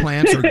processing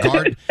plants, or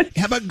garden.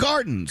 How about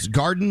gardens?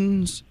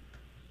 Gardens?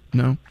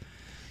 No.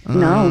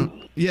 No.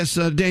 Yes,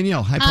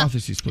 Danielle.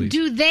 Hypotheses, please.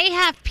 Do they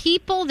have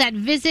people that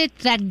visit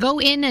that go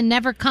in and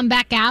never come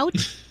back out?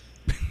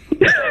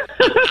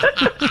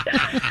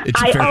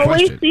 I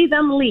always see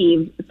them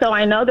leave, so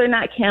I know they're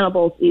not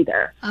cannibals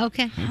either.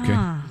 Okay.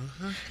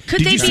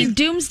 Could they be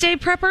doomsday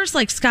preppers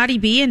like Scotty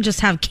B and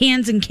just have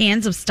cans and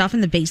cans of stuff in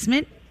the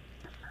basement?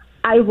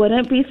 I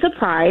wouldn't be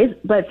surprised,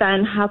 but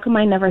then how come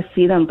I never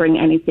see them bring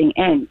anything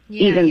in,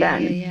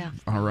 then?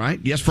 All right.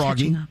 Yes,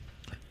 Froggy.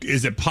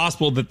 Is it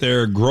possible that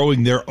they're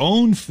growing their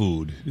own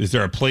food? Is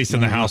there a place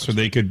in the house where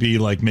they could be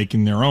like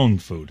making their own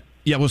food?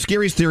 Yeah, well,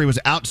 Scary's theory was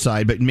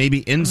outside, but maybe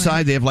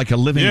inside they have like a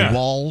living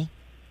wall.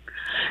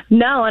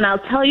 No, and I'll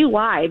tell you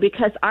why.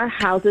 Because our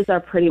houses are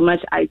pretty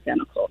much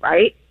identical,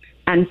 right?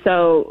 And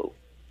so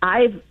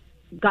I've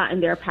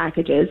gotten their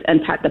packages, and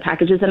the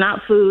packages are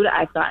not food.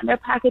 I've gotten their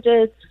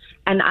packages,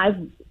 and I've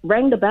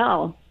rang the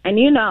bell. And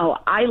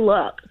I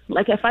look.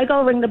 Like if I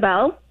go ring the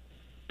bell,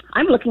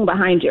 I'm looking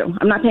behind you.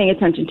 I'm not paying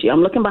attention to you.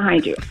 I'm looking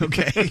behind you.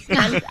 Okay.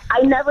 And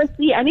I never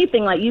see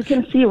anything. Like you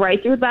can see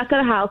right through the back of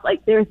the house.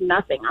 Like there's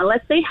nothing unless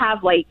they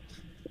have like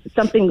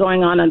something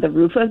going on the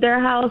roof of their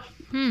house.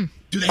 Do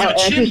they have a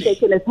chimney? He's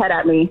shaking his head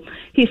at me.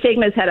 He's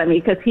shaking his head at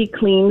me because he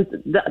cleans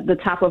the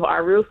top of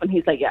our roof, and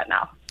he's like, "Yeah,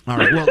 no." All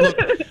right. Well, look.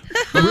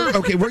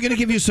 We're going to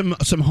give you some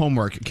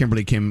homework,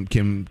 Kimberly, Kim.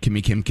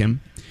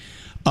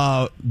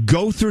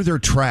 Go through their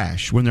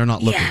trash when they're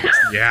not looking. Yes.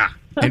 Yeah.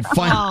 And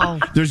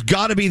find. There's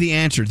got to be the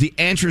answers. The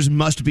answers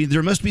must be.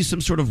 There must be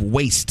some sort of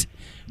waste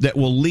that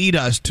will lead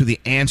us to the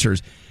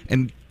answers,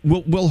 and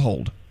we'll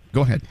hold.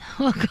 Go ahead.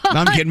 Oh, God.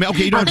 No, I'm kidding.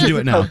 Okay, you don't have to do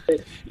it now.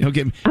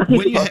 Okay.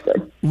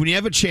 When you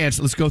have a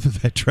chance, let's go through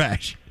that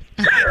trash.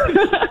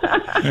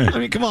 I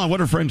mean, come on.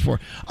 What are friends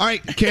for? All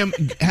right, Kim,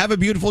 have a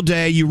beautiful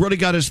day. You really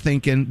got us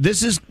thinking.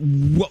 This is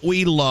what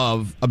we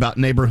love about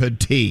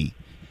Neighborhood Tea.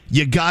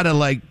 You got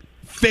to,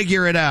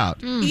 figure it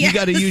out. You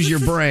got to use your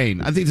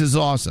brain. I think this is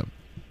awesome.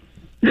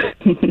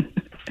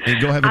 And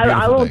go have a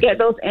beautiful I will day. get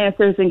those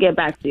answers and get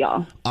back to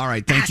y'all. All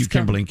right. Thank you,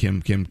 Kimberly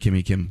and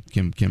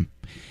Kim.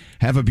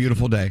 Have a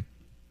beautiful day.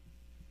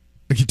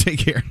 Okay, take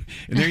care.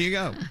 And there you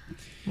go.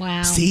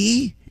 Wow.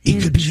 See?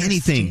 It could be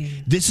anything.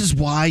 This is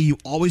why you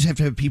always have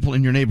to have people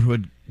in your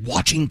neighborhood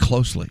watching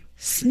closely.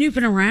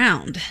 Snooping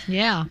around.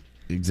 Yeah.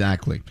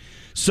 Exactly.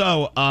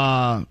 So,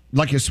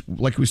 like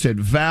we said,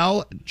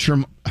 Val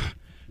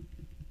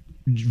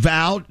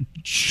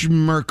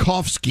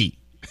Chmerkovsky.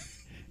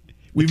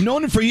 We've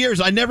known him for years.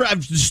 I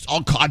just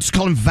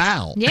call him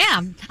Val.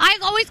 Yeah. I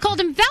always called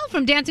him Val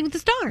from Dancing with the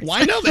Stars. Well,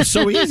 I know, that's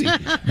so easy.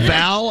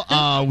 Val,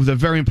 with a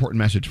very important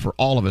message for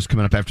all of us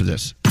coming up after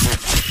this.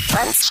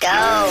 Let's go.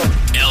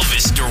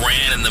 Elvis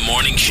Duran in the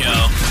Morning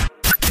Show.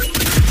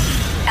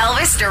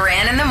 Elvis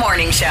Duran in the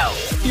Morning Show.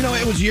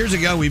 It was years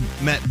ago we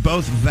met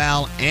both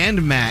Val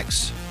and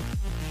Max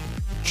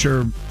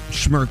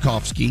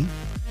Chmerkovsky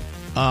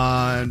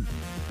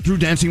through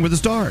Dancing with the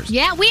Stars.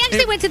 Yeah, we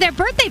actually went to their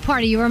birthday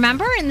party, you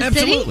remember, in the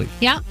absolutely. city?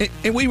 Yeah.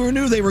 And we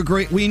knew they were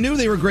great. We knew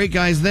they were great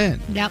guys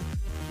then. Yep.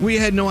 We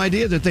had no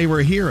idea that they were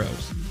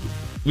heroes.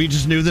 We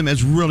just knew them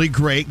as really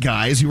great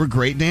guys who were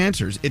great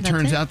dancers. It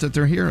turns out that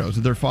they're heroes,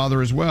 their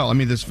father as well. I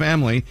mean, this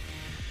family,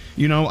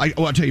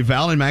 I'll tell you,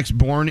 Val and Max,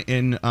 born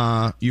in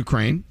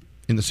Ukraine,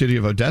 in the city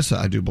of Odessa,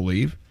 I do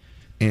believe,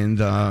 and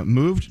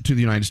moved to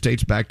the United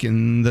States back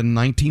in the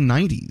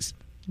 1990s.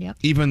 Yep.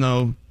 Even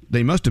though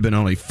they must have been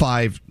only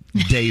 5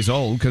 days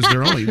old because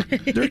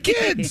they're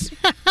kids.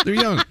 They're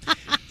young.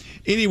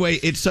 Anyway,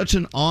 it's such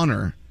an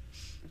honor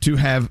to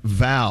have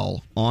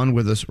Val on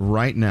with us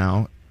right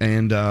now.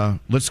 And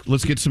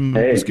let's get some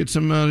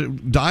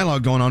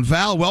dialogue going on.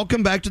 Val,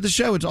 welcome back to the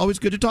show. It's always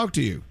good to talk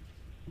to you.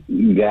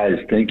 You guys,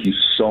 thank you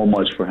so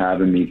much for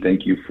having me.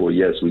 Thank you for,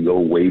 we go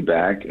way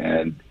back,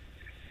 and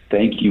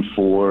thank you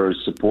for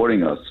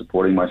supporting us,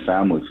 supporting my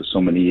family for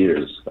so many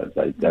years.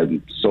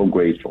 I'm so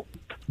grateful.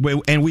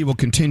 And we will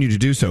continue to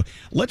do so.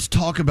 Let's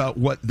talk about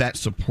what that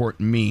support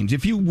means.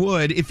 If you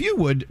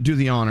would do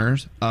the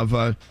honors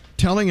of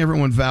telling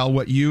everyone, Val,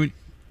 what your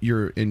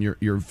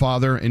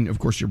father and of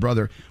course your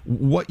brother,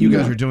 what you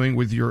guys are doing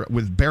with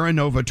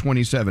Baranova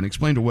 27.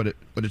 Explain to what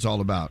it's all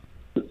about.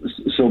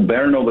 So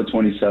Baranova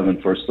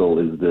 27, first of all,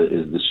 is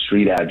the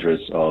street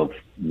address of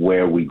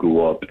where we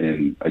grew up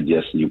in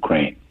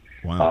Ukraine.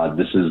 Wow.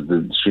 This is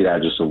the street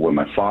address of where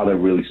my father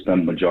really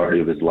spent the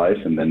majority of his life,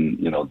 and then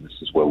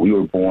this is where we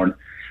were born.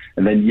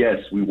 And then, yes,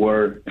 we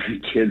were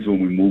kids when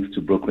we moved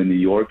to Brooklyn, New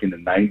York in the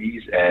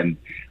 90s, and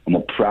I'm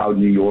a proud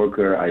New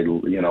Yorker. I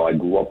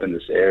grew up in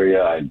this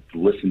area. I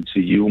listened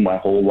to you my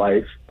whole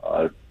life,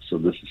 so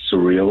this is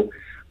surreal.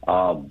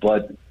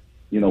 But,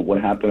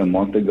 what happened a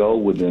month ago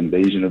with the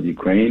invasion of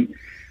Ukraine,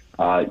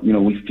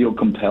 we feel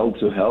compelled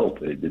to help.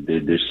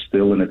 There's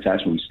still an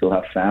attachment. We still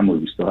have family.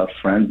 We still have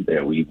friends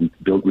there. We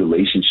built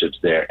relationships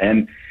there.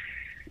 And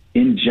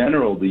in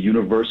general, the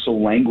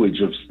universal language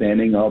of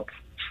standing up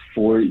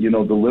for,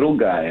 the little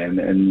guy.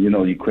 And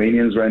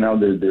Ukrainians right now,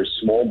 they're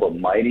small but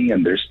mighty,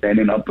 and they're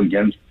standing up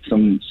against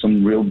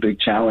some real big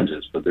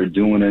challenges, but they're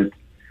doing it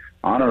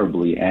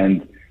honorably.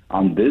 And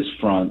on this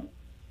front,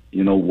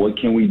 what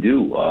can we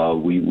do?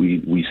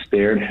 We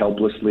stared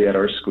helplessly at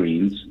our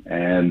screens,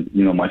 and,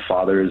 my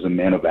father is a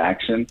man of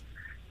action,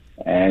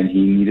 and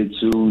he needed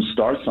to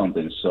start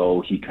something.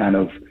 So he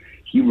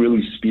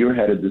really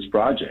spearheaded this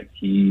project.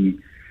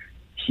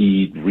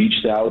 He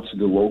reached out to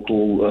the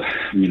local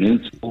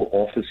municipal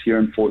office here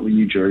in Fort Lee,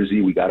 New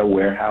Jersey. We got a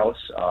warehouse,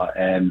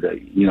 and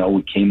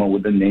we came up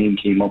with the name,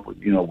 came up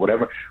with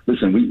whatever.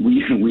 Listen,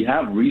 we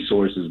have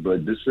resources,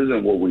 but this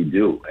isn't what we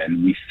do,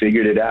 and we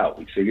figured it out.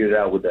 We figured it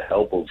out with the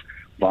help of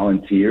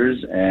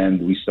volunteers,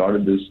 and we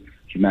started this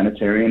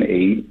humanitarian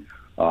aid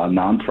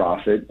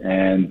nonprofit.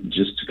 And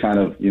just to kind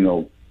of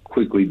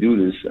quickly do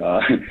this,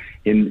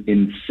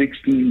 in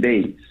 16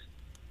 days.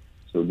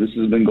 So this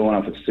has been going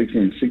on for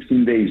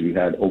 16 days. We've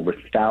had over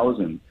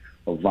 1,000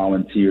 of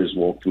volunteers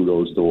walk through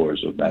those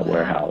doors of that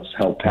warehouse,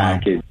 help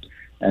package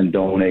and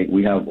donate.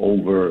 We have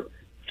over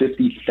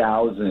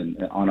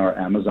 50,000 on our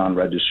Amazon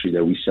registry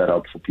that we set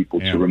up for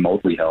people to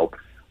remotely help.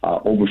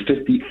 Over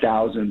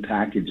 50,000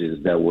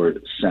 packages that were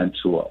sent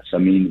to us. I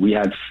mean, we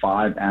had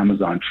 5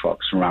 Amazon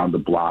trucks around the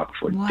block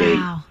for days.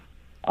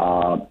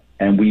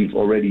 And we've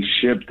already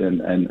shipped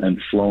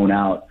and flown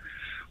out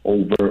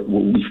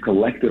we've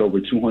collected over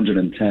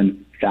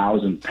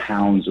 210,000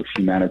 pounds of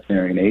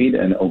humanitarian aid,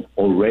 and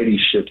already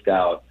shipped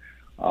out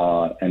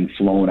and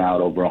flown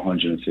out over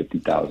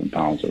 150,000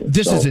 pounds of it.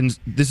 This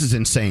is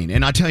insane,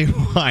 and I tell you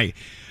why.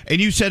 And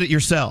you said it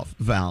yourself,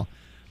 Val.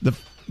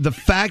 The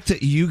fact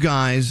that you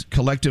guys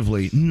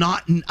collectively,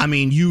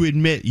 you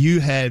admit you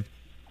had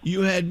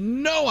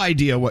no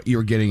idea what you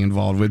were getting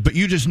involved with, but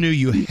you just knew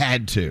you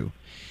had to.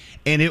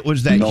 And it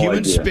was that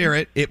human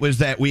spirit. It was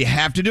that we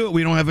have to do it.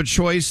 We don't have a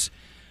choice.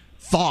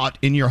 Thought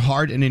in your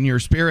heart and in your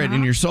spirit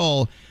and your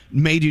soul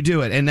made you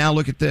do it. And now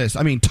look at this.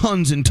 I mean,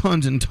 tons and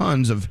tons and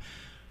tons of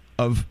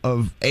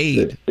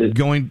aid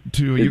going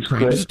to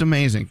Ukraine. It's just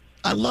amazing.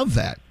 I love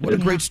that. What a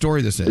great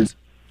story this is.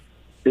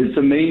 It's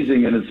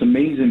amazing, and it's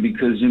amazing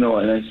because, and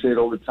I say it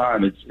all the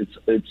time,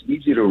 it's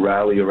easy to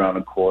rally around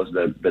a cause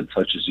that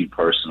touches you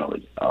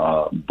personally.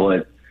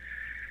 But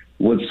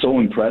what's so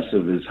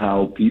impressive is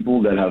how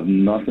people that have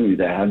nothing,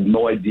 that had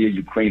no idea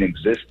Ukraine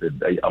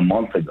existed a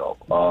month ago,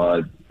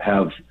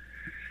 have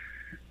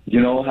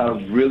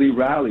really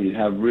rallied,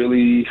 have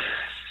really,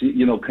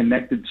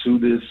 connected to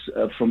this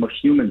from a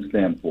human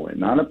standpoint,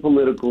 not a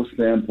political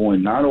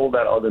standpoint, not all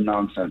that other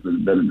nonsense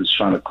that is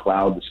trying to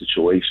cloud the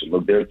situation.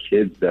 Look, there are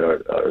kids that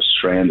are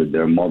stranded.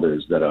 There are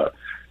mothers that are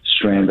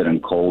stranded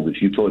and cold.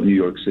 If you thought New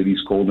York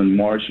City's cold in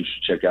March, you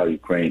should check out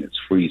Ukraine. It's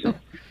freezing.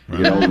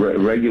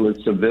 Regular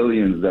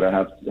civilians that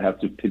have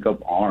to pick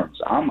up arms.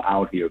 I'm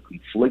out here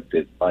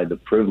conflicted by the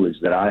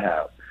privilege that I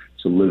have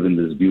to live in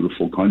this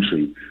beautiful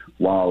country,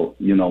 while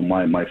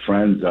my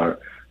friends are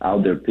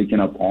out there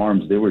picking up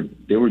arms. They were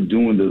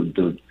doing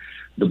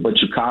the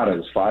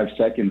bachucadas 5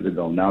 seconds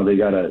ago. Now they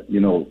gotta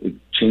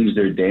change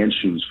their dance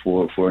shoes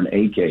for an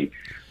AK.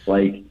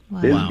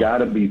 There's got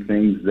to be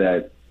things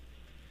that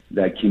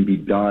can be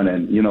done,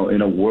 and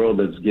in a world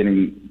that's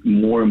getting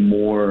more and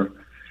more,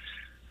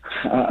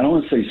 I don't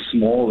want to say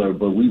smaller,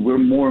 but we're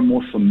more and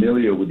more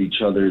familiar with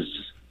each other's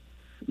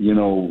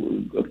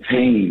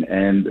pain,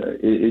 and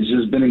it's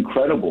just been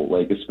incredible.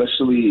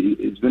 Especially,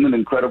 it's been an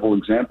incredible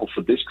example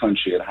for this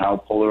country and how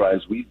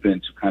polarized we've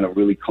been to kind of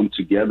really come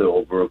together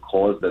over a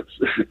cause that's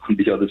on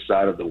the other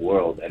side of the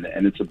world, and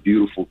it's a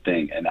beautiful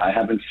thing. And I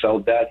haven't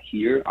felt that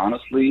here,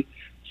 honestly,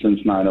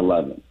 since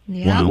 9/11.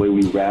 The way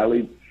we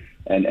rallied,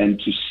 and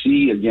to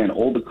see again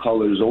all the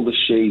colors, all the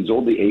shades,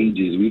 all the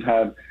ages. We've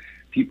had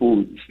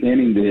people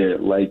standing there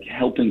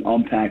helping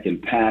unpack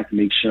and pack,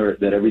 make sure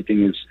that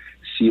everything is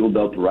sealed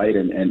up right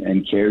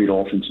and carried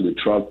off into the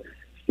truck,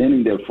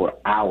 standing there for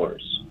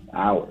hours.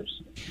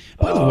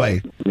 By the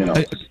way,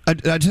 I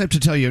just have to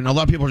tell you, and a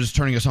lot of people are just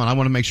turning us on, I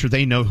want to make sure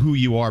they know who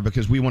you are,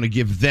 because we want to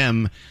give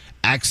them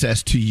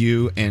access to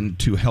you and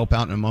to help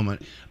out in a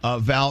moment.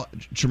 Val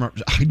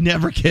Chmerkovskiy, I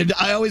never kid.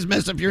 I always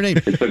mess up your name.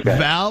 Okay.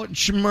 Val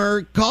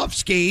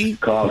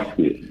Chmerkovskiy.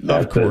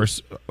 Of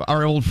course.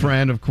 Our old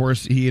friend, of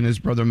course, he and his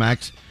brother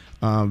Max.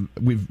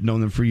 We've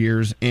known them for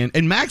years.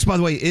 And Max, by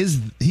the way,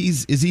 is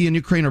he in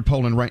Ukraine or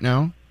Poland right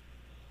now?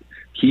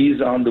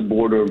 He's on the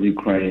border of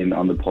Ukraine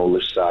on the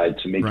Polish side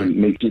to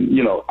making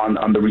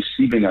on the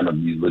receiving end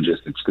of these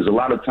logistics. Because a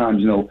lot of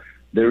times,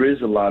 there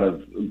is a lot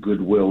of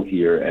goodwill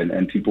here,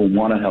 and people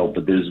want to help,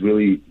 but there's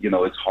really,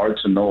 it's hard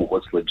to know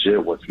what's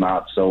legit, what's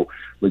not. So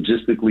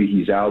logistically,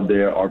 he's out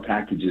there. Our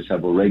packages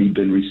have already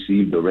been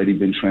received, already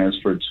been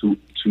transferred to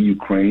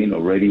Ukraine,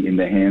 already in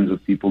the hands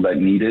of people that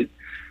need it,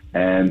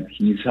 and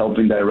he's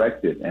helping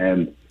direct it.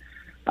 And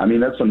I mean,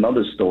 that's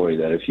another story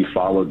that if you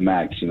followed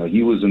Max,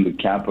 he was in the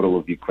capital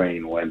of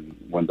Ukraine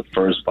when the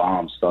first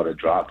bombs started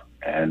dropping,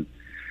 and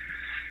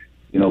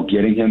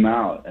getting him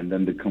out, and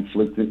then the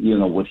conflict,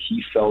 what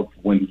he felt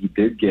when he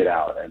did get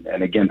out.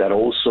 And again, that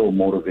also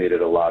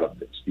motivated a lot of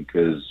this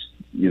because,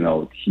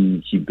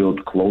 he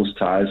built close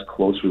ties,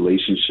 close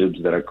relationships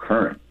that are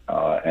current.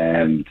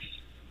 And,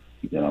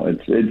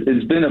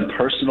 it's been a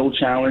personal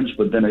challenge,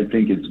 but then I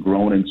think it's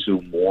grown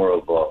into more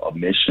of a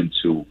mission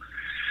to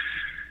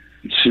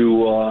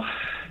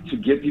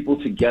get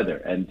people together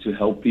and to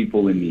help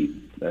people in need.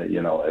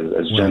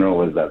 As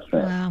general as that's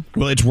fair. Wow.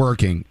 Well, it's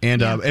working,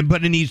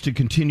 but it needs to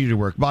continue to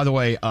work. By the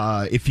way,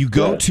 if you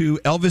go to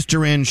Elvis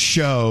Duran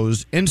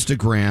Show's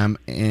Instagram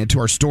and to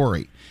our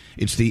story,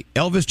 it's the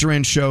Elvis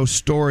Duran Show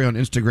story on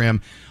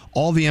Instagram.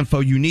 All the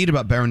info you need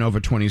about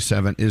Baranova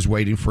 27 is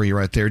waiting for you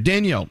right there.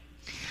 Danielle.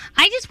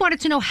 I just wanted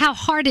to know how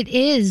hard it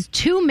is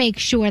to make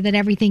sure that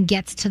everything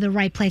gets to the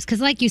right place. Because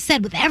like you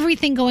said, with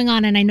everything going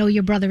on, and I know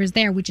your brother is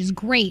there, which is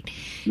great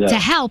to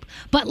help.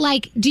 But,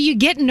 do you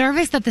get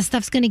nervous that the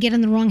stuff's going to get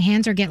in the wrong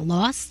hands or get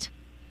lost?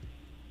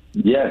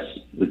 Yes,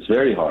 it's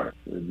very hard.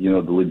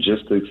 The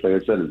logistics,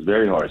 like I said, is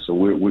very hard. So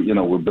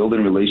we're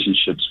building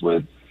relationships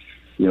with,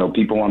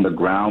 people on the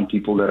ground,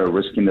 people that are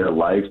risking their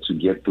life to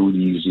get through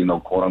these,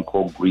 quote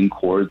unquote green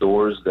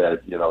corridors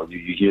that,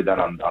 you hear that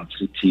on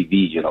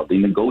TV, they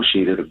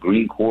negotiated a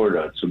green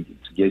corridor to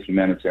get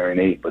humanitarian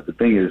aid. But the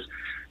thing is,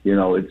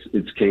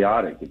 it's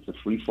chaotic. It's a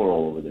free for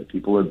all over there.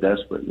 People are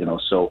desperate,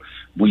 so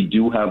we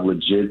do have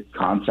legit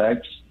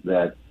contacts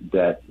that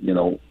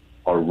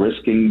are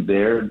risking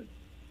their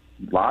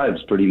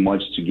lives pretty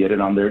much to get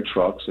it on their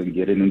trucks and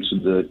get it into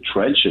the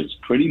trenches,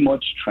 pretty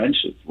much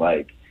trenches.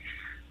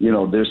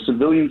 There's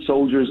civilian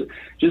soldiers,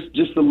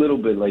 just a little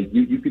bit.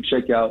 You could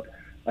check out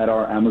at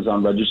our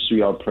Amazon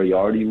registry our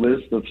priority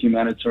list of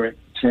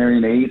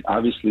humanitarian aid.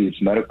 Obviously,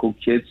 it's medical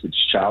kits, it's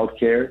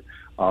childcare,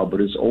 but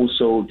it's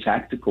also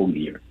tactical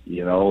gear.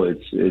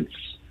 It's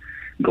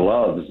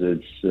gloves,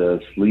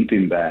 it's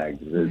sleeping bags,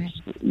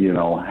 it's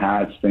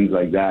hats, things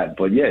like that.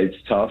 But yeah,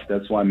 it's tough.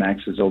 That's why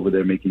Max is over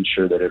there making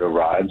sure that it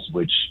arrives,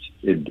 which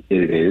it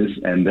is,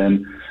 and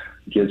then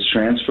gets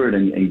transferred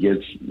and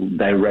gets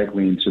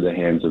directly into the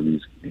hands of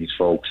these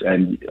folks.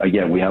 And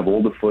again, we have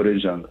all the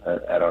footage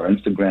at our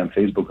Instagram,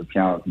 Facebook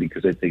account,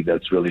 because I think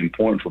that's really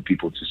important for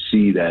people to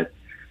see that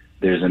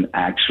there's an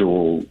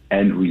actual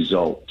end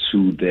result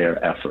to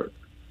their effort.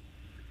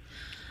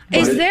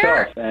 But it's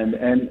tough.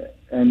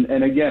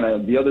 And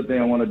again, the other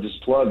thing I want to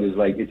just plug is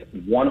it's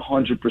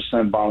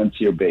 100%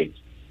 volunteer based.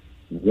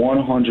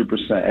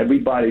 100%.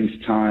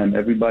 Everybody's time,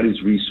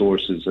 everybody's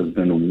resources has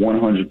been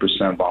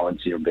 100%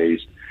 volunteer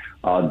based.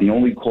 The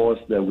only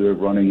cost that we're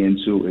running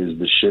into is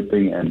the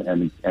shipping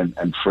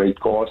and freight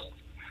costs.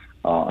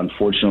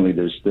 Unfortunately,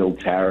 there's still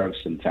tariffs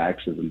and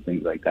taxes and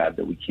things like that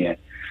we can't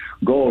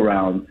go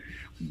around.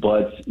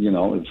 But,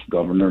 if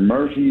Governor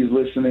Murphy is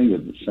listening,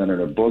 if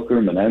Senator Booker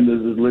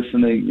Menendez is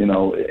listening,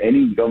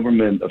 any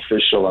government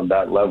official on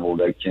that level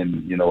that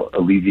can,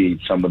 alleviate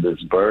some of this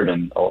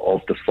burden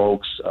of the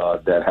folks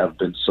that have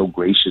been so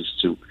gracious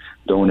to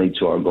donate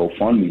to our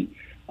GoFundMe,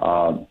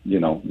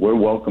 we're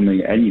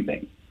welcoming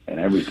anything and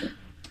everything.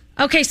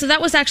 Okay, so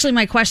that was actually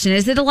my question.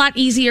 Is it a lot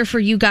easier for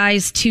you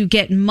guys to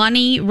get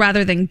money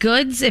rather than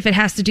goods if it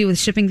has to do with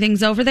shipping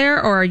things over there,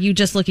 or are you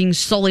just looking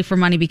solely for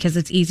money because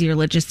it's easier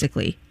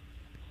logistically?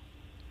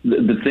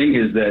 The thing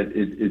is that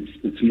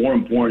it's more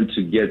important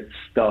to get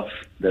stuff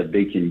that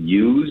they can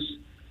use,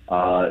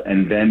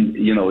 and then,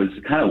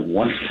 it's kind of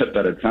one step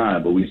at a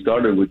time. But we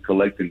started with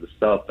collecting the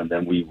stuff, and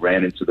then we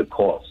ran into the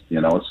cost,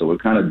 so we're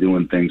kind of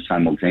doing things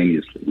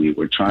simultaneously.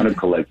 We're trying to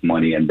collect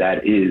money, and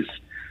that is,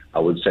 I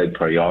would say,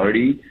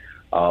 priority.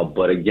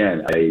 But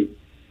again,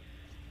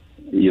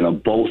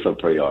 both are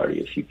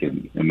priority, if you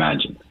can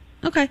imagine.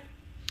 Okay.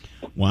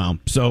 Wow.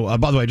 So,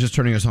 by the way, just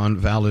turning us on,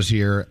 Val is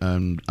here,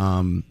 and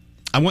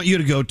I want you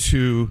to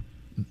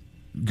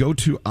go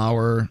to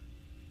our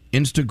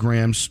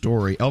Instagram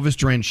story, Elvis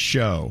Duran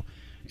Show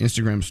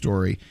Instagram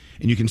story,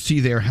 and you can see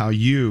there how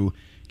you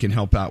can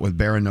help out with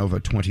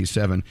Baranova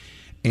 27.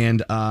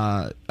 And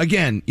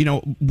again,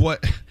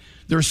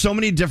 there are so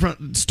many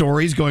different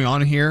stories going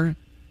on here.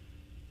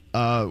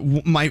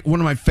 One of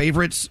my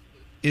favorites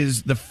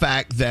is the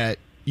fact that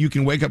you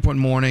can wake up one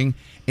morning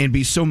and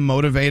be so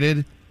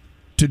motivated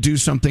to do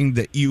something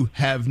that you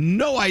have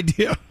no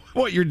idea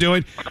what you're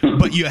doing,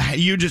 but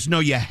you just know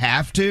you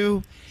have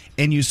to,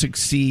 and you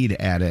succeed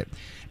at it.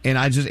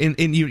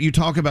 And you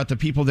talk about the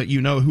people that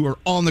who are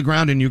on the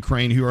ground in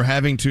Ukraine, who are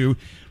having to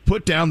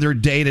put down their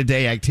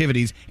day-to-day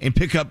activities and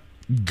pick up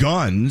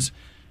guns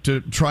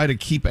to try to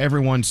keep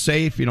everyone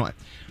safe.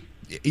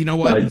 you know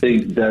what? I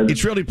think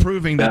it's really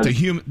proving that the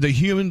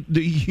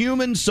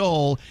human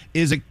soul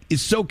is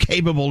so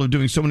capable of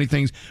doing so many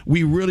things.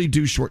 We really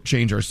do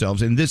shortchange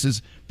ourselves, and this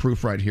is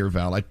proof right here,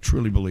 Val. I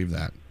truly believe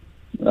that.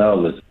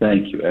 Elvis,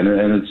 thank you. And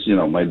it's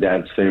my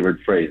dad's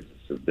favorite phrase.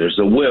 There's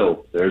a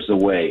will, there's a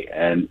way,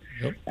 and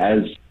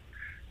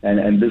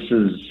and this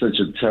is such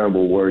a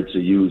terrible word to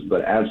use,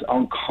 but as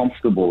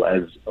uncomfortable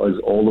as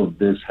all of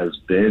this has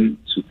been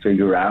to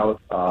figure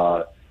out.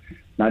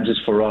 Not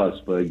just for us,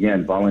 but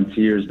again,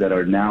 volunteers that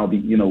are now,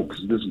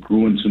 because this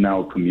grew into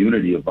now a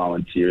community of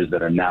volunteers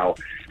that are now,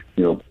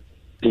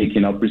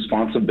 taking up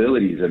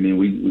responsibilities. I mean,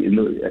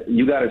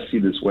 you got to see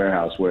this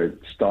warehouse where it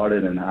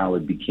started and how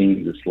it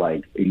became this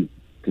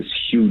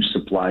huge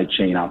supply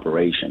chain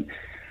operation.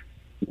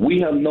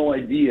 We have no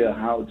idea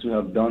how to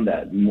have done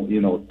that,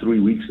 3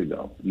 weeks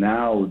ago.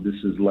 Now this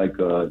is like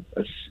a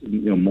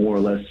more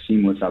or less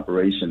seamless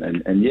operation,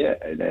 and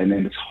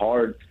it's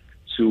hard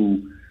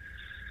to.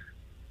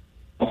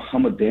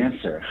 I'm a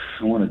dancer.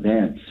 I want to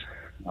dance.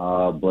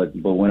 But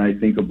when I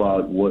think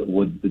about what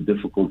the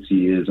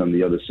difficulty is on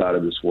the other side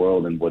of this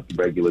world and what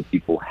regular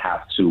people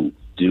have to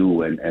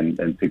do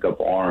and pick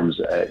up arms,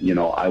 I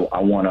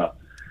want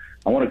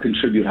to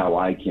contribute how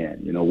I can.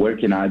 Where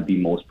can I be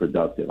most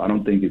productive? I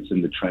don't think it's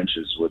in the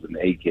trenches with an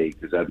AK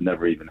because I've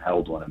never even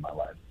held one in my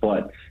life.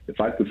 But if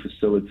I could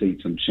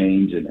facilitate some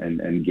change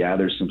and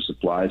gather some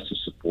supplies to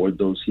support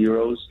those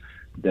heroes,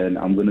 then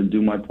I'm going to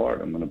do my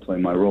part. I'm going to play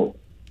my role.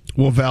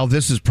 Well, Val,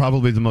 this is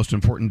probably the most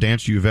important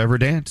dance you've ever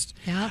danced.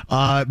 Yeah.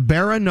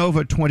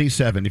 Baranova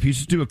 27. If you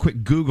just do a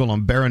quick Google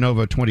on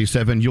Baranova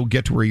 27, you'll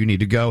get to where you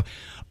need to go.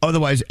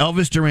 Otherwise,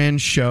 Elvis Duran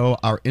Show,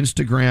 our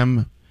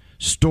Instagram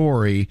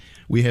story,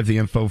 we have the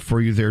info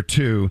for you there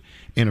too.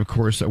 And of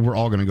course, we're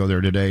all going to go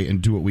there today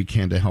and do what we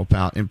can to help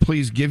out. And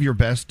please give your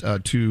best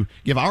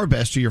give our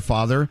best to your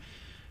father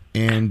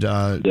and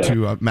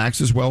to Max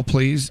as well,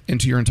 please,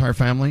 and to your entire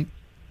family.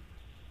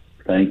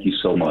 Thank you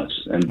so much.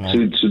 And to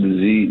the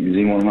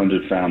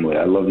Z100 family,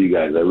 I love you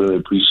guys. I really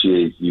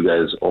appreciate you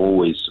guys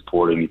always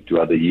supporting me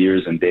throughout the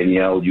years. And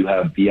Danielle, you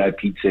have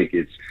VIP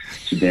tickets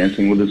to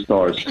Dancing with the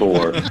Stars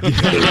tour for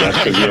the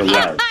rest of your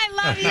life. I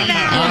love you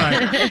now. All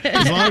right.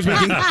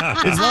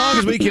 As long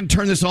as we can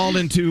turn this all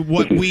into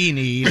what we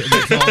need,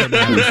 that's all that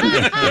matters.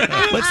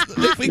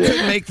 If we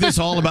could make this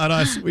all about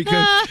us, we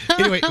could.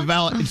 Anyway,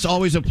 Val, it's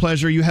always a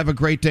pleasure. You have a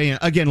great day. And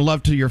again,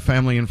 love to your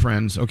family and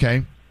friends,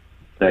 okay?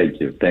 Thank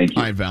you. Thank you.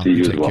 All right, Val. See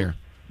you Take as well. care.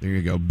 There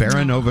you go.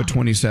 Baranova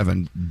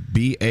 27.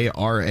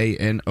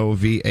 Baranova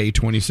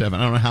 27.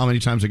 I don't know how many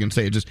times I can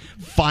say it. Just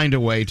find a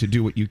way to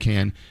do what you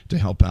can to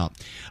help out.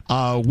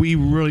 We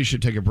really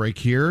should take a break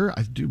here.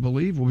 I do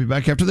believe we'll be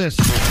back after this.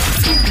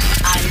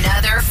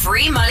 Another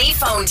free money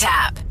phone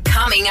tap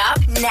coming up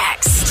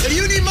next. If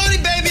you need money,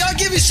 baby, I'll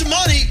give you some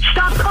money.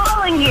 Stop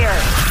calling here.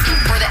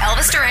 For the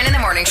Elvis Duran in the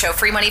Morning Show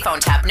free money phone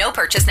tap, no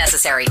purchase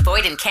necessary.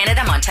 Void in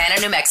Canada, Montana,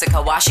 New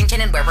Mexico,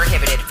 Washington, and where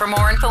prohibited. For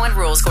more info and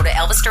rules, go to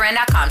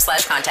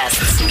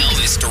elvisduran.com/contests.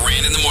 Elvis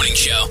Duran in the Morning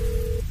Show.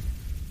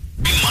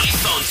 Free money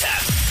phone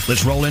tap.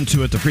 Let's roll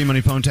into it. The free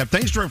money phone tap.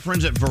 Thanks to our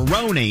friends at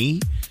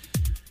Veroni.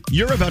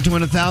 You're about to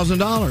win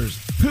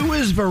 $1,000. Who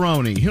is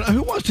Veroni?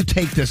 Who wants to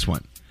take this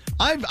one?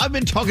 I've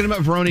been talking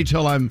about Veroni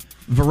till I'm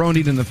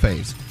Veroni'd in the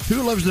face.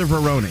 Who loves their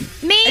Veroni?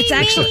 Me, it's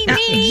actually,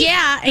 me.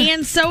 Yeah,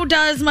 and so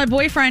does my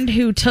boyfriend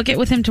who took it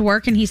with him to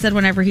work, and he said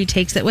whenever he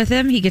takes it with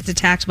him, he gets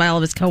attacked by all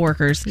of his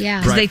coworkers. Yeah.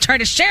 Because they Right. try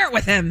to share it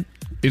with him.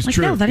 It's like,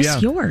 true. No, that is Yeah.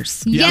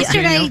 yours. Yeah.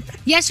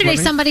 Yesterday,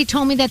 What? somebody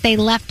told me that they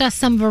left us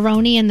some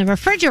Veroni in the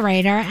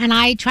refrigerator, and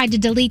I tried to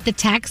delete the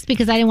text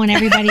because I didn't want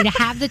everybody to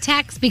have the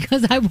text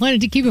because I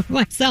wanted to keep it for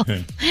myself.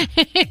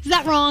 Is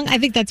that wrong? I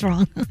think that's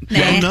wrong.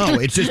 Well, no.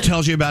 It just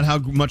tells you about how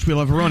much we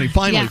love Veroni.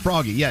 Finally, Yeah.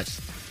 Froggy, yes.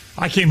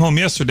 I came home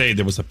yesterday.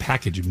 There was a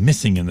package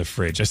missing in the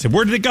fridge. I said,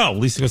 "Where did it go?"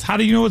 Lisa goes, "How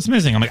do you know it's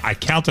missing?" I'm like, "I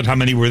counted how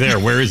many were there.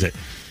 Where is it?"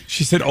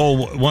 She said,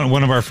 "Oh,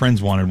 one of our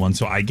friends wanted one,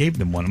 so I gave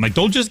them one." I'm like,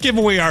 "Don't just give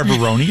away our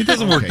Veroni. It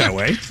doesn't work that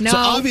way." No. So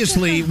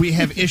obviously we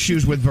have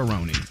issues with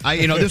Veroni.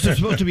 This is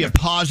supposed to be a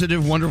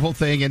positive, wonderful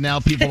thing, and now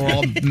people are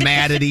all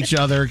mad at each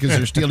other because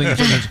they're stealing each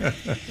other's.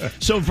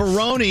 So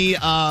Veroni,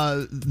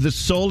 the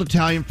sole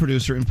Italian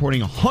producer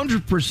importing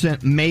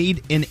 100%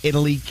 made in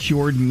Italy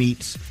cured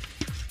meats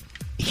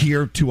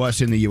here to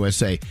us in the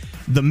USA.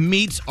 The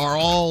meats are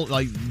all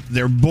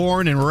they're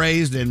born and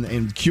raised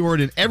and cured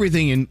and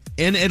everything in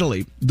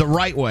Italy the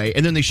right way,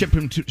 and then they ship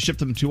them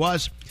to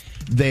us.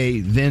 They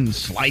then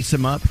slice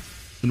them up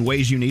in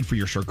ways you need for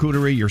your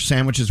charcuterie, your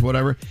sandwiches,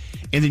 whatever,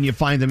 and then you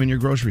find them in your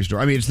grocery store.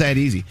 I mean, it's that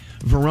easy.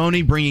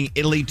 Veroni bringing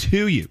Italy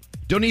to you.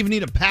 Don't even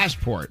need a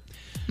passport.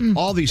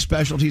 All these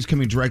specialties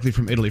coming directly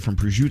from Italy, from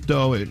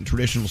prosciutto and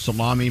traditional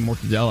salami,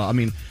 mortadella. I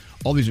mean,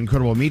 all these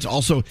incredible meats.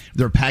 Also,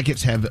 their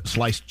packets have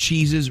sliced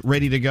cheeses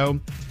ready to go.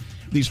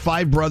 These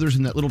five brothers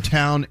in that little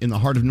town in the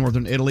heart of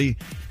northern Italy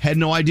had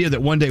no idea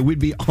that one day we'd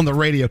be on the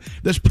radio.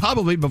 That's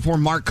probably before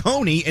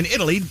Marconi in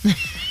Italy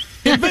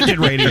invented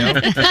radio.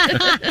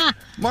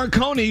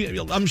 Marconi,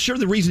 I'm sure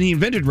the reason he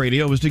invented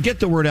radio was to get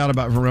the word out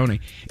about Veroni.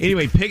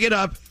 Anyway, pick it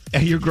up.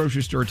 at your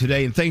grocery store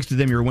today, and thanks to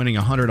them, you're winning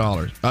 $100,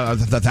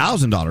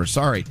 $1,000,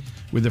 sorry,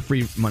 with the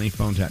free money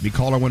phone tap. You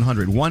call our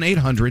 100,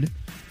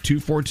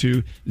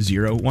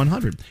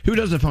 1-800-242-0100. Who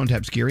does the phone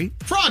tap, Scary?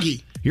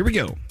 Froggy. Here we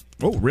go.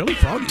 Oh, really,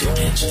 Froggy?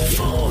 Answer the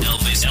phone.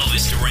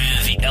 Elvis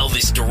Duran, the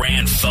Elvis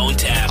Duran phone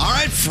tap. All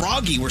right,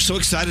 Froggy, we're so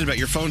excited about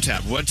your phone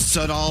tap. What's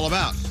it all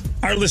about?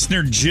 Our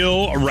listener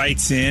Jill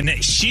writes in.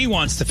 She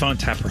wants to phone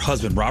tap her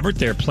husband, Robert.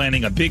 They're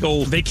planning a big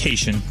old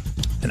vacation.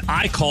 And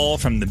I call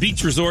from the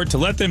beach resort to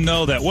let them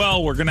know that,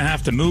 well, we're going to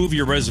have to move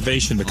your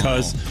reservation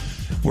because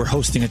we're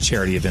hosting a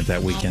charity event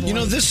that weekend. You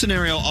know, this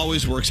scenario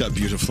always works out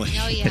beautifully.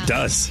 Oh, yeah. It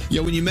does.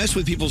 Yeah, when you mess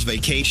with people's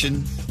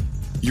vacation,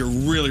 you're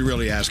really,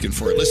 really asking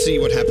for it. Let's see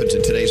what happens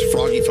in today's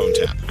Froggy phone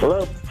tap.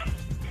 Hello?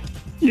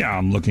 Yeah,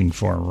 I'm looking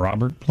for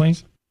Robert,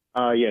 please.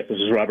 Yes, this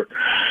is Robert.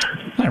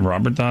 Hi,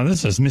 Robert.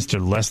 This is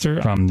Mr.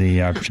 Lester from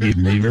the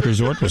Navy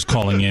Resort. Was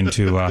calling in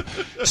to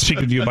speak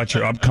with you about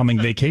your upcoming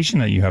vacation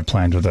that you have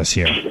planned with us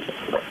here.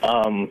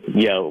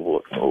 Yeah,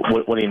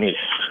 what do you need?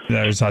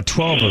 There's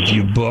 12 of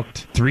you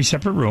booked, 3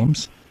 separate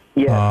rooms.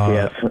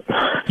 Yes.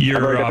 You're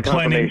I've already got the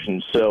planning.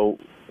 confirmation, so,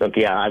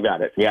 okay, yeah, I've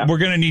got it. Yeah. We're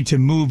going to need to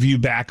move you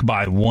back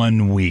by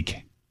 1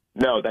 week.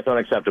 No, that's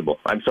unacceptable.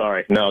 I'm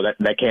sorry. No, that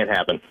can't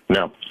happen.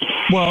 No.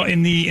 Well,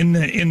 in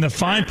the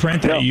fine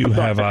print that you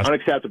have,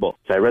 unacceptable.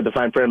 I read the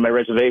fine print of my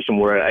reservation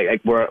where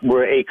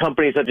a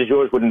company such as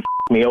yours wouldn't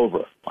me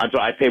over. I'm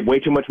sorry. I paid way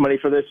too much money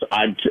for this.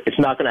 It's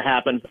not going to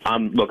happen.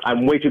 Look,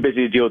 I'm way too busy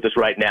to deal with this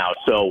right now.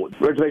 So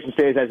reservation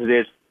stays as it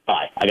is.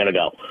 Bye. I gotta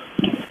go.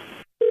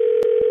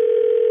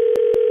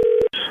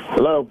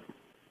 Hello.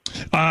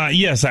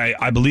 Yes,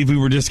 I believe we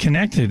were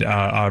disconnected.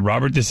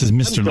 Robert, this is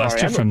Mr.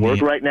 Lester I'm from at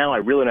work right now. I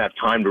really don't have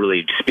time to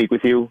really speak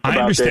with you about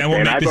I understand. this. We'll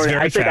and make this very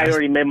I think fast. I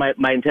already made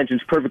my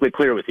intentions perfectly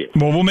clear with you.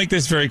 Well, we'll make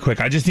this very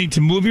quick. I just need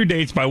to move your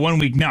dates by 1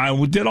 week. Now,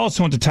 I did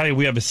also want to tell you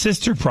we have a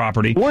sister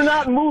property. We're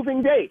not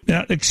moving dates.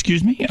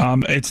 Excuse me?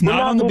 It's not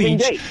on the moving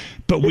beach, dates.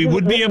 but we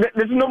would be able...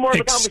 This is no more of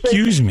a conversation.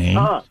 Excuse me.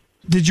 Uh-huh.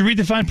 Did you read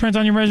the fine print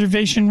on your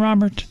reservation,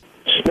 Robert?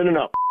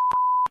 No.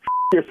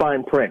 Your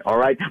fine print, all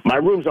right? My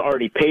rooms are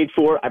already paid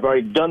for. I've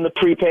already done the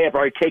prepay. I've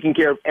already taken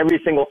care of every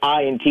single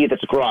I and T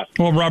that's across.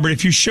 Well, Robert,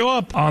 if you show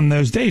up on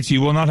those dates,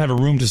 you will not have a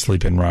room to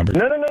sleep in, Robert.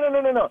 No.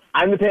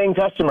 I'm the paying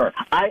customer.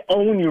 I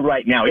own you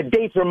right now. The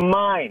dates are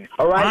mine,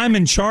 all right? I'm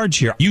in charge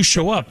here. You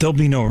show up, there'll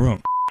be no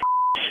room.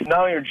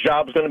 Now your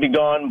job's going to be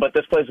gone, but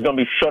this place is going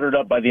to be shuttered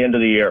up by the end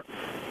of the year.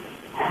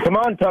 Come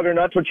on, Tugger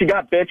Nuts. What you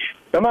got, bitch?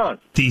 Come on.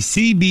 The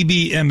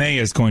CBBMA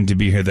is going to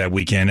be here that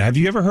weekend. Have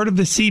you ever heard of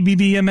the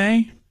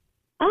CBBMA?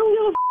 I don't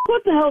give a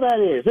what the hell that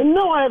is. And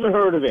no, I haven't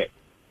heard of it.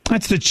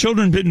 That's the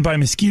Children Bitten by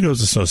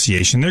Mosquitoes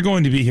Association. They're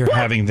going to be here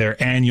having their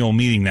annual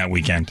meeting that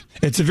weekend.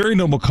 It's a very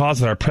noble cause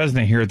that our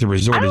president here at the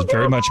resort is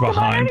very much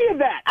behind. Any of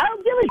that. I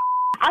don't give a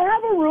I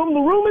have a room. The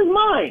room is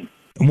mine.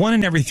 1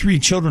 in every 3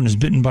 children is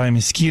bitten by a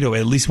mosquito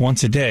at least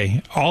once a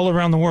day, all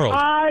around the world.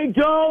 I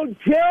don't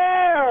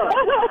care.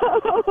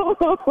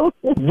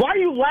 Why are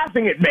you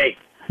laughing at me?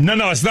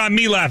 No, it's not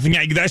me laughing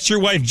at you. That's your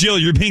wife, Jill.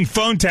 You're being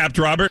phone tapped,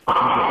 Robert.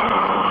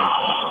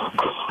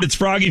 It's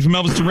Froggy from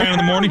Elvis Duran in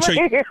the Morning Show.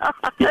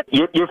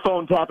 You're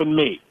phone tapping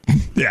me.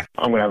 Yeah.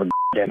 I'm going to have a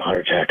damn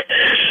heart attack.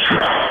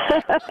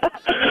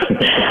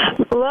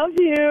 Love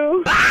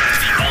you.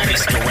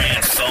 Elvis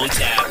Duran phone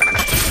tap.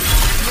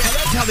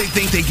 That's how they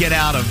think they get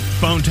out of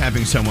phone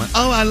tapping someone.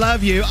 Oh, I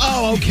love you.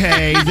 Oh,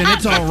 okay. Then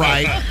it's all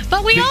right.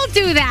 But we all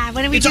do that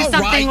when we It's do all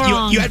something right.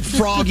 wrong. You had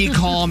Froggy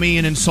call me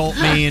and insult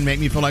me and make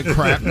me feel like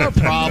crap. No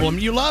problem.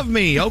 You love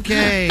me.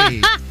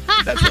 Okay.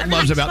 That's what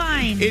love's about.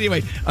 Fine.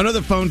 Anyway,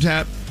 another phone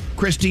tap.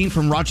 Christine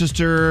from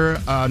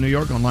Rochester, New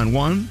York on line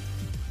 1.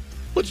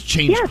 Let's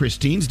change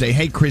Christine's day.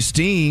 Hey,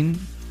 Christine.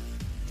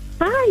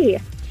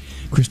 Hi.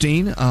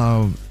 Christine,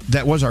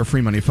 that was our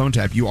free money phone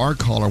tap. You are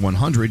caller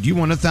 100. You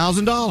won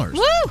 $1,000. Woo!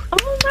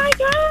 Oh my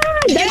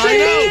God. That's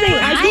amazing.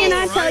 I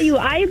cannot tell you.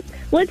 I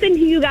listen to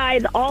you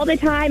guys all the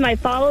time. I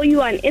follow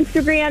you on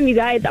Instagram. You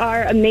guys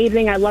are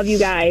amazing. I love you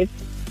guys.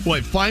 Well,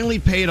 it finally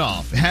paid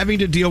off. Having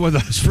to deal with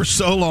us for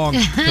so long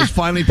has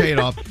finally paid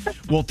off.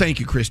 Well, thank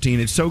you, Christine.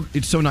 It's so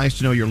nice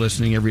to know you're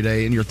listening every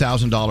day, and your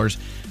 $1,000,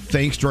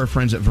 thanks to our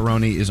friends at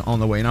Veroni, is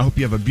on the way. And I hope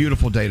you have a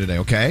beautiful day today,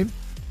 okay?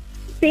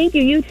 Thank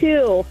you. You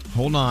too.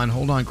 Hold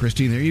on,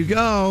 Christine. There you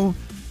go.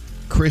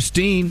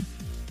 Christine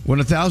won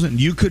 $1,000.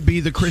 You could be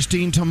the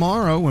Christine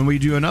tomorrow when we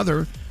do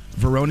another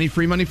Veroni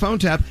free money phone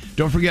tap.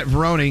 Don't forget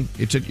Veroni.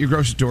 It's at your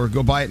grocery store.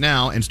 Go buy it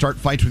now and start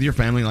fights with your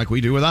family like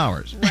we do with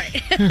ours. Right.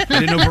 I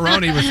didn't know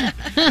Veroni was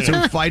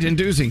so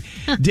fight-inducing.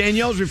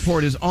 Danielle's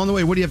report is on the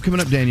way. What do you have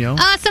coming up, Danielle?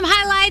 Some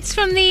highlights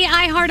from the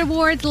iHeart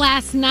Awards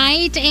last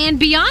night,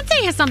 and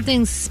Beyonce has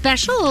something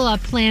special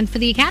planned for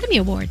the Academy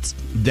Awards.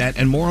 That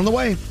and more on the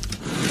way.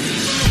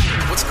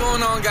 What's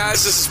going on,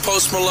 guys? This is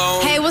Post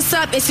Malone. Hey, what's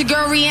up? It's your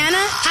girl Rihanna.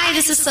 Hi,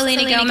 this is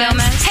Selena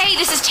Gomez. Hey,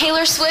 this is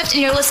Taylor Swift,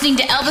 and you're listening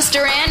to Elvis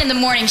Duran in the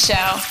Morning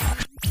Show.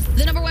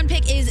 The number one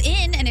pick is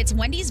in, and it's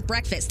Wendy's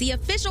Breakfast, the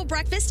official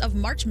breakfast of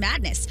March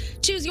Madness.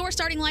 Choose your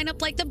starting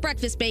lineup like the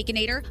Breakfast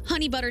Baconator,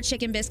 Honey Butter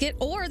Chicken Biscuit,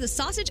 or the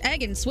Sausage,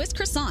 Egg, and Swiss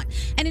Croissant.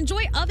 And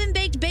enjoy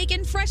oven-baked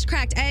bacon, fresh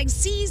cracked eggs,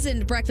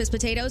 seasoned breakfast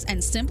potatoes,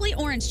 and simply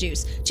orange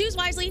juice. Choose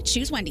wisely,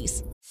 choose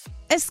Wendy's.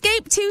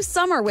 Escape to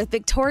summer with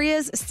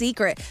Victoria's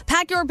Secret.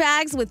 Pack your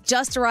bags with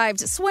just-arrived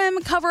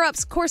swim,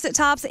 cover-ups, corset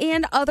tops,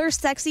 and other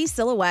sexy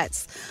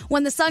silhouettes.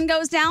 When the sun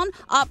goes down,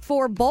 opt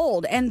for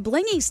bold and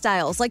blingy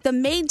styles like the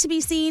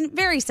made-to-be-seen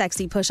Very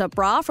Sexy push-up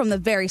bra from the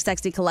Very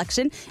Sexy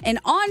collection and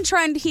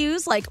on-trend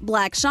hues like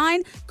Black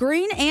Shine,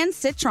 Green, and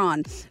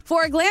Citron.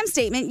 For a glam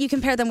statement, you can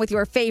pair them with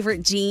your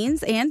favorite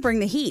jeans and bring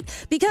the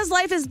heat. Because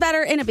life is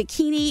better in a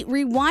bikini,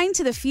 rewind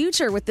to the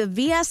future with the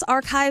VS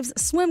Archives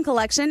swim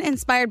collection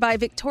inspired by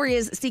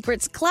Victoria's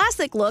Secret's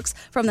classic looks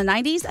from the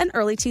 90s and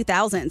early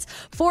 2000s.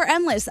 For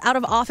endless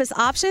out-of-office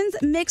options,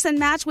 mix and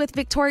match with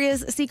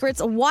Victoria's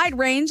Secret's wide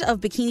range of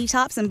bikini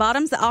tops and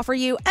bottoms that offer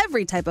you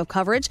every type of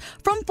coverage,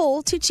 from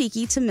full to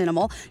cheeky to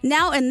minimal,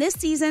 now in this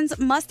season's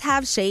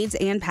must-have shades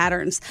and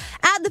patterns.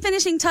 Add the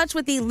finishing touch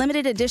with the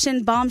limited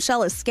edition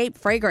Bombshell Escape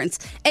fragrance,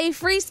 a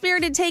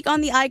free-spirited take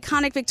on the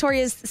iconic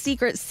Victoria's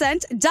Secret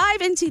scent.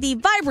 Dive into the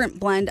vibrant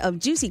blend of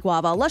juicy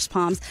guava, lush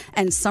palms,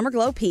 and summer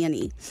glow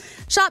peony.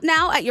 Shop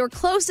now at your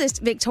closest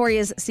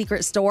Victoria's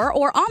Secret store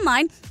or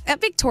online at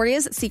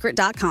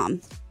victoriassecret.com.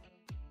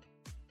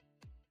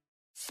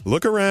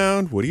 Look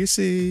around. What do you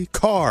see?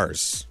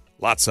 Cars.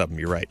 Lots of them,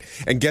 you're right.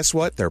 And guess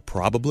what? They're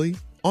probably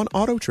on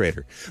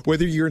AutoTrader.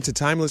 Whether you're into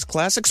timeless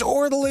classics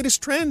or the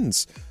latest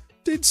trends.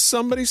 Did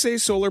somebody say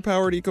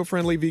solar-powered,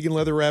 eco-friendly, vegan,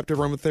 leather-wrapped,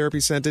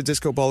 aromatherapy-scented,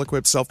 disco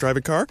ball-equipped,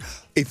 self-driving car?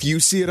 If you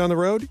see it on the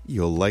road,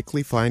 you'll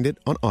likely find it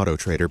on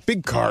AutoTrader.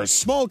 Big cars,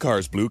 small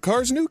cars, blue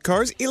cars, new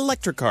cars,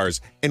 electric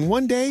cars, and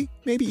one day,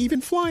 maybe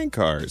even flying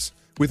cars.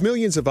 With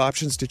millions of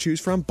options to choose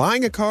from,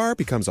 buying a car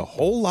becomes a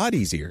whole lot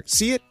easier.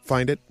 See it,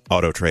 find it,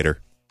 AutoTrader.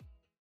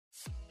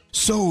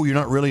 So, you're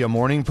not really a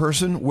morning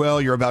person?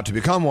 Well, you're about to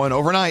become one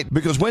overnight,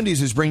 because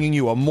Wendy's is bringing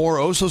you a more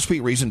oh-so-sweet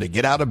reason to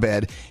get out of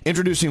bed,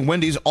 introducing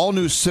Wendy's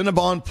all-new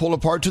Cinnabon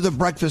Pull-Apart to the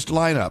breakfast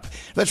lineup.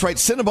 That's right,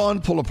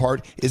 Cinnabon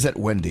Pull-Apart is at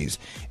Wendy's.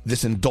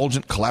 This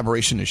indulgent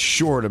collaboration is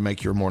sure to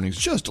make your mornings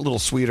just a little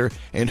sweeter,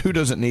 and who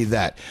doesn't need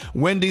that?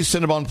 Wendy's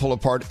Cinnabon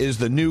Pull-Apart is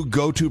the new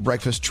go-to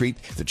breakfast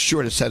treat that's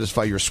sure to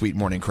satisfy your sweet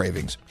morning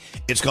cravings.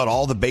 It's got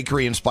all the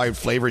bakery-inspired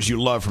flavors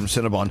you love from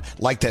Cinnabon,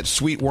 like that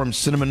sweet, warm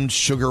cinnamon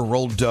sugar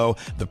rolled dough,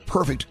 the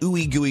perfect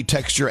ooey gooey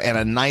texture, and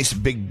a nice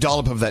big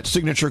dollop of that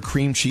signature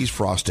cream cheese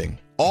frosting.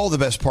 All the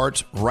best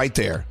parts right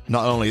there.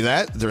 Not only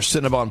that, their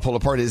Cinnabon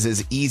Pull-Apart is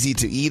as easy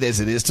to eat as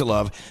it is to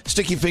love.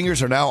 Sticky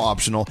fingers are now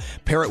optional.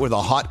 Pair it with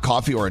a hot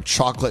coffee or a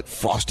chocolate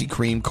frosty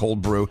cream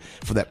cold brew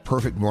for that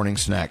perfect morning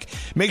snack.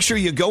 Make sure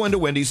you go into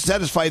Wendy's,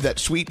 satisfy that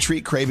sweet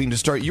treat craving to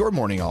start your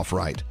morning off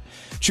right.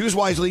 Choose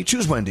wisely,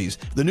 choose Wendy's,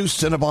 the new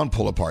Cinnabon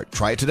Pull-Apart.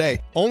 Try it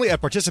today. Only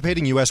at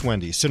participating U.S.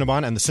 Wendy's.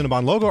 Cinnabon and the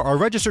Cinnabon logo are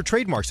registered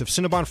trademarks of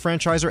Cinnabon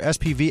Franchisor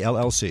SPV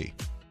LLC.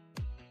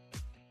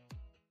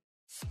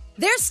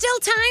 There's still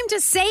time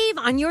to save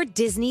on your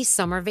Disney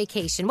summer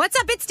vacation. What's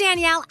up? It's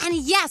Danielle. And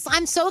yes,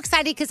 I'm so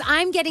excited because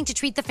I'm getting to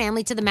treat the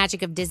family to the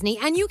magic of Disney,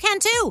 and you can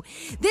too.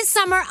 This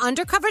summer,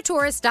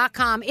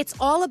 undercovertourist.com, it's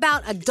all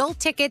about adult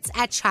tickets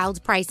at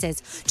child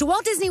prices to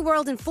Walt Disney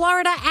World in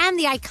Florida and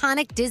the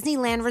iconic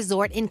Disneyland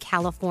Resort in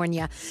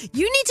California.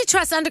 You need to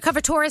trust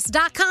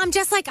undercovertourist.com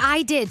just like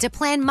I did to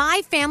plan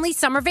my family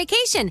summer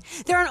vacation.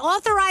 They're an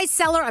authorized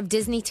seller of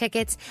Disney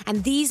tickets,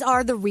 and these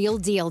are the real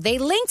deal. They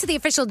link to the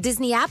official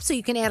Disney app so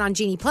you can add on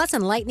Genie Plus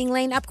and Lightning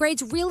Lane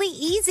upgrades really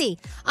easy.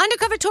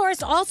 Undercover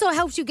Tourist also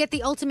helps you get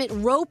the ultimate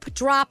rope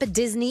drop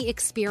Disney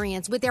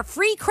experience with their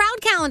free crowd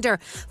calendar.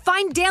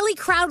 Find daily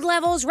crowd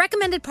levels,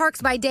 recommended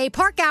parks by day,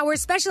 park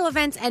hours, special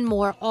events, and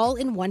more all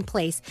in one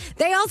place.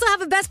 They also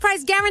have a best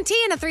price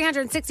guarantee and a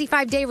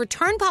 365-day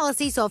return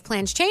policy, so if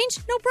plans change,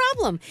 no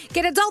problem.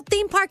 Get adult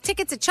theme park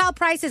tickets at child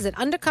prices at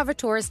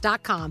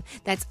undercovertourist.com.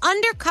 That's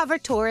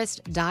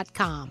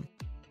undercovertourist.com.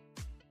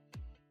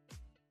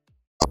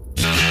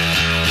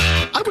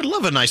 I would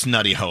love a nice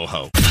nutty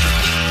ho-ho.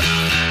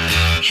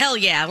 Hell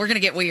yeah, we're going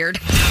to get weird.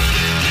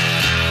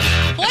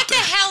 What the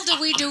hell do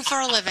we do for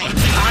a living?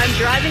 I'm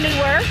driving to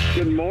work.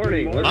 Good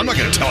morning. I'm not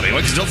going to tell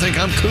anyone because they'll think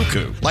I'm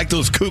cuckoo. Like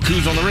those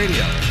cuckoos on the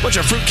radio. Bunch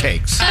of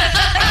fruitcakes.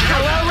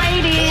 Hello,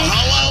 lady. Well,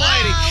 hello,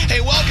 lady. Hey,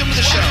 welcome to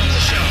the show.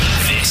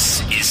 This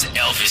is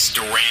Elvis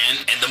Duran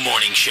and the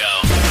Morning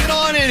Show. Get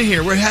on in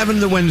here. We're having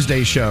the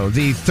Wednesday show,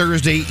 the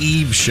Thursday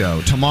Eve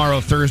show.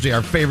 Tomorrow, Thursday,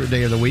 our favorite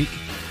day of the week.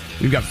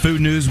 We've got food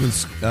news with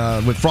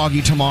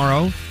Froggy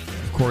tomorrow.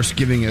 Of course,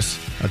 giving us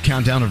a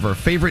countdown of our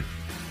favorite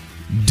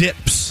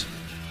dips.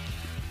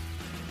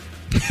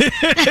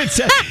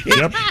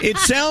 It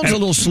sounds a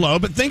little slow,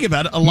 but think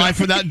about it. A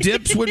life without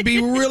dips would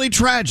be really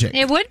tragic.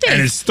 It would be.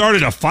 And it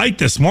started a fight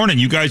this morning.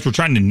 You guys were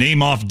trying to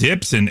name off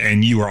dips,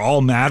 and you were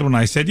all mad when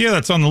I said, yeah,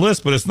 that's on the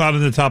list, but it's not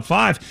in the top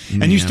 5.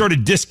 And you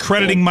started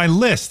discrediting my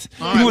list.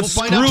 All you know right,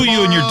 what? Screw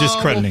you and your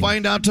discrediting. We'll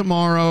find out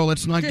tomorrow.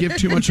 Let's not give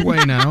too much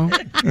away now.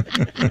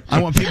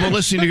 I want people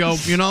listening to go,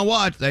 you know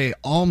what? They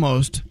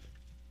almost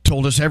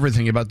told us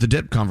everything about the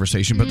dip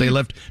conversation, but they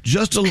left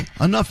just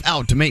enough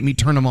out to make me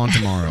turn them on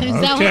tomorrow.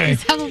 Is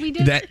that what we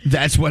do?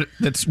 That's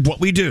what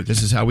we do.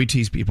 This is how we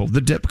tease people.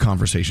 The dip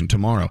conversation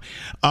tomorrow.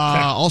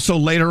 Also,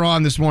 later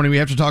on this morning, we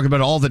have to talk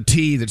about all the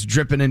tea that's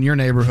dripping in your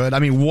neighborhood. I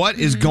mean, what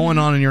is going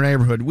on in your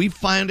neighborhood? We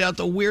find out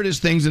the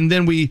weirdest things, and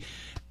then we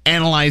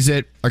analyze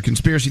it. Our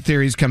conspiracy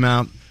theories come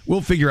out. We'll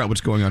figure out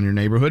what's going on in your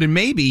neighborhood, and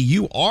maybe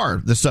you are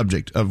the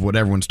subject of what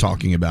everyone's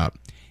talking about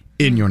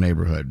in your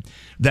neighborhood.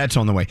 That's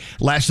on the way.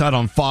 Last night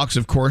on Fox,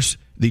 of course,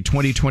 the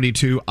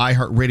 2022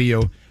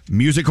 iHeartRadio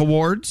Music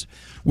Awards,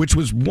 which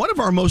was one of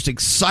our most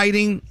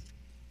exciting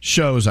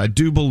shows, I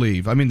do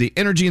believe. I mean, the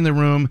energy in the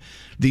room,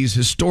 these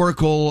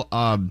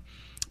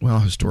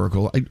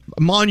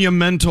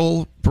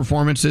monumental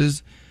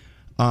performances.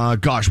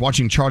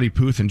 Watching Charlie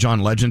Puth and John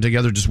Legend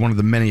together, just one of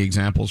the many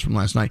examples from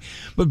last night.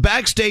 But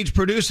backstage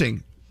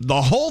producing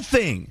the whole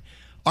thing,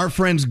 our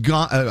friends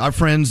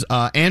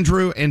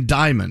Andrew and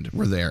Diamond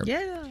were there.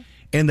 Yeah.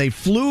 And they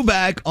flew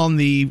back on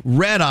the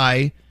red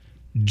eye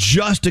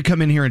just to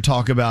come in here and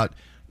talk about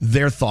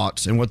their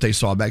thoughts and what they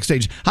saw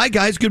backstage. Hi,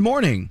 guys. Good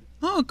morning.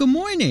 Oh, good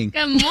morning.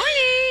 Good morning.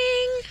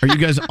 Are you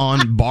guys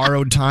on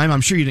borrowed time?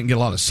 I'm sure you didn't get a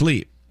lot of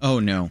sleep. Oh,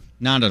 no.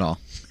 Not at all.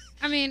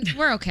 I mean,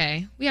 we're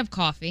okay. We have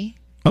coffee.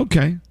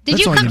 Okay. Did That's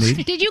you all come? you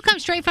need. Did you come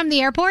straight from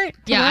the airport?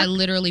 Yeah, I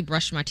literally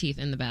brushed my teeth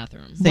in the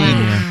bathroom.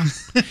 Wow.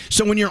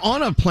 So when you're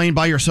on a plane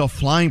by yourself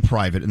flying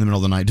private in the middle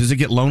of the night, does it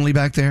get lonely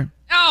back there?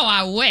 Oh,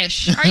 I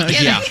wish. Are you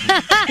kidding?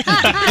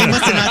 They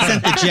must have not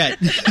sent the jet.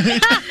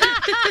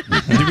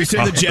 Did we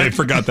say the jet? They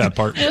forgot that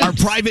part. Our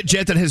private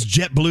jet that has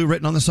JetBlue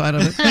written on the side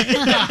of it.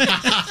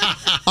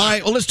 All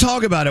right, well, let's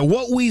talk about it.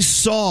 What we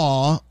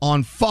saw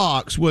on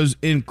Fox was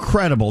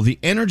incredible. The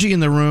energy in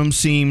the room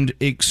seemed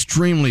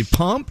extremely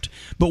pumped.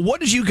 But what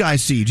did you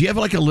guys see? Do you have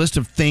like a list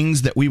of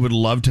things that we would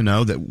love to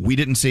know that we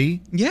didn't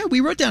see? Yeah,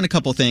 we wrote down a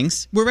couple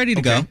things. We're ready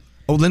to go.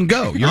 Oh, then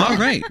go. You're all on.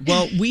 right.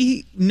 Well,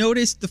 we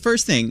noticed the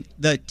first thing.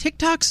 The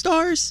TikTok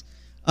stars,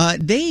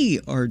 they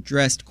are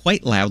dressed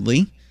quite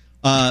loudly,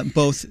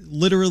 both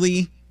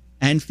literally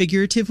and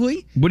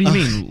figuratively. What do you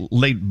mean,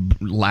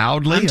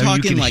 loudly? I'm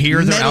talking you can like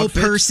hear their metal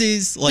outfits?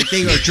 purses, like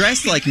they are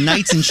dressed like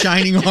knights in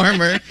shining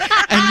armor,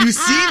 and you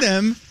see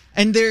them,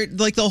 and they're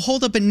like they'll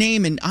hold up a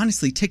name, and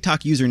honestly,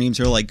 TikTok usernames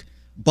are like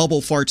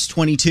Bubble Farts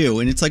 22,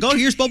 and it's like, oh,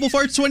 here's Bubble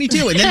Farts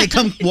 22, and then they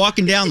come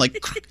walking down like.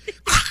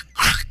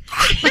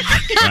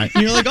 Right.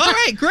 And you're like, all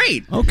right,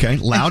 great. Okay,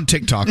 loud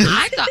TikTokers.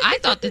 I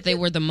thought that they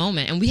were the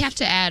moment, and we have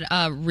to add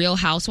Real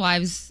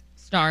Housewives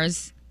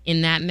stars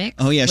in that mix.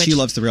 Oh yeah, she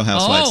loves the Real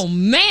Housewives. Oh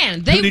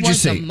man, they Who did were you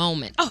see? the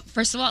moment. Oh,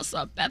 first of all, I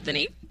saw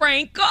Bethany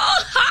Frankel.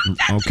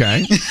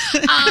 Okay.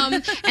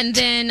 And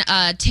then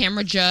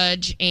Tamra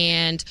Judge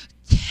and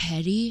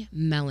Teddy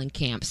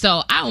Mellencamp.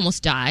 So I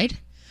almost died.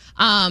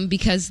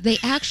 Because they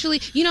actually,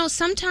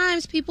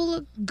 sometimes people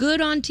look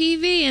good on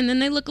TV and then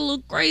they look a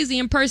little crazy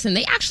in person.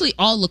 They actually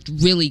all looked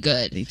really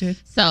good. They did.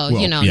 So,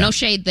 no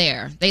shade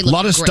there. They A looked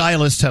lot of great.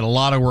 stylists had a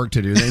lot of work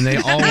to do. And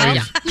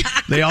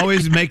they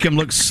always make them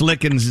look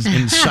slick and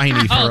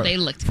shiny they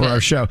looked for good. our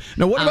show.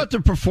 Now, what about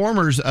the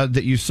performers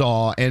that you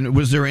saw? And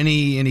was there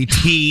any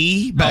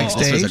tea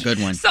backstage? This was a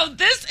good one. So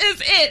this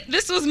is it.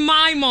 This was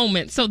my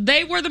moment. So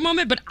they were the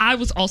moment, but I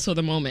was also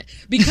the moment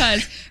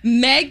because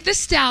Meg the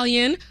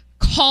Stallion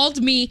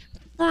called me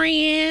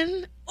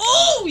friend.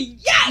 Oh,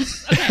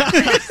 yes.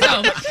 Okay.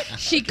 So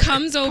she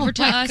comes over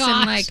to us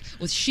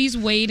and she's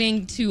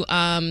waiting to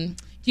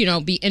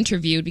be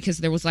interviewed because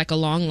there was like a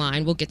long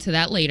line. We'll get to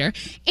that later.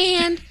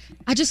 And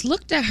I just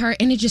looked at her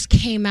and it just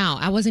came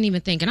out. I wasn't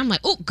even thinking. I'm like,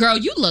 oh, girl,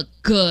 you look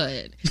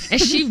good. And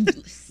she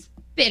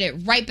spit it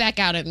right back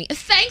out at me.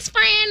 Thanks,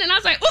 friend. And I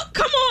was like, oh,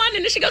 come on.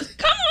 And then she goes,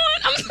 come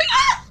on. I was like,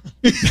 oh.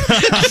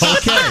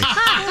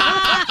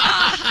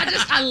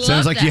 I love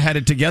Sounds like that. you had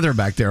it together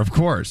back there, of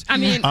course. I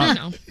mean,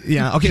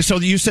 Yeah. Okay. So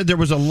you said there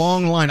was a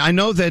long line. I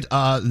know that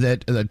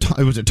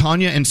was it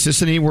Tanya and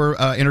Sissany were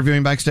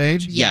interviewing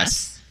backstage.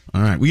 Yes.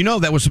 All right. Well,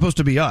 that was supposed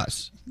to be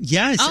us.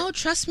 Yes. Oh,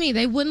 trust me,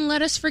 they wouldn't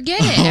let us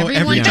forget it. Oh, Everyone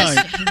every just,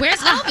 time. where's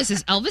Elvis?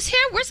 Is Elvis here?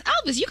 Where's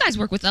Elvis? You guys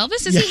work with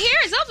Elvis. Is he here?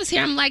 Is Elvis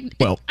here? I'm like,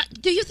 Well,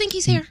 do you think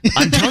he's here?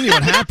 I'm telling you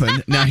what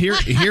happened. Now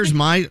here's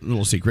my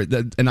little secret.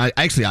 And I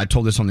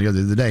told this on the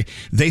other day.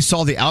 They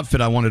saw the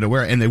outfit I wanted to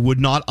wear and they would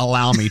not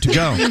allow me to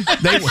go.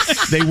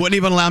 They wouldn't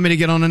even allow me to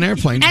get on an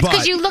airplane. That's but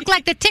because you look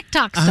like the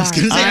TikTok star. I was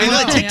going to say, I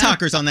let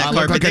TikTokers on that I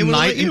carpet. look like They a would've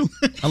knight. let you.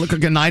 I look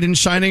like a knight in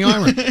shining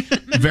armor.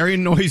 Very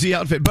noisy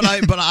outfit. But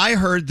I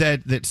heard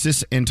that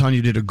Sis and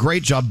Tanya did a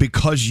great job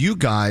because you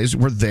guys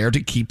were there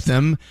to keep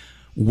them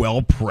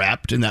well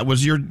prepped, and that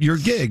was your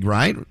gig,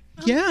 right?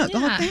 Yeah.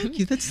 Oh, thank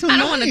you. That's so I nice.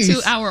 don't want to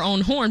toot our own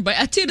horn, but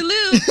a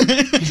toodaloo.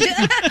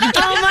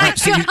 Oh my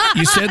So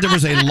you said there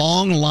was a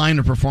long line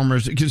of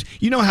performers because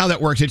you know how that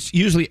works. It's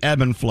usually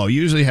ebb and flow.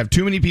 You usually have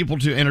too many people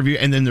to interview,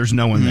 and then there's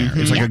no one there.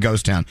 It's like a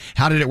ghost town.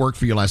 How did it work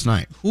for you last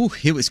night? Ooh,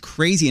 it was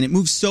crazy, and it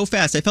moved so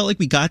fast. I felt like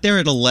we got there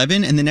at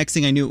 11, and the next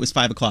thing I knew, it was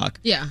 5 o'clock.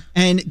 Yeah.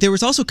 And there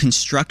was also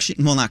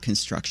construction. Well, not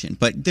construction,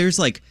 but there's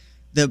like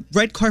the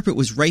red carpet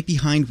was right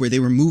behind where they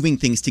were moving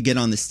things to get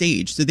on the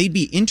stage. So they'd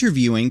be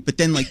interviewing, but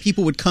then like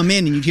people would come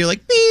in and you'd hear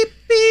like beep,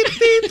 beep,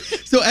 beep.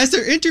 So as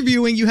they're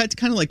interviewing, you had to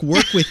kind of like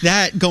work with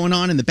that going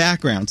on in the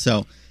background.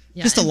 So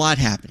just a lot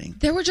happening.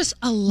 There were just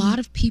a lot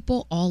of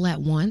people all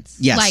at once.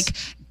 Yes.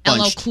 Like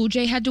LL Cool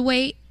J had to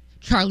wait.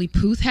 Charlie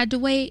Puth had to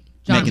wait.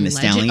 Megan Thee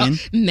Stallion.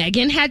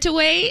 Megan had to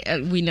wait.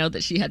 We know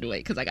that she had to wait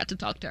because I got to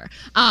talk to her.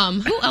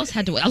 Who else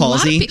had to wait?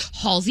 Halsey.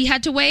 Halsey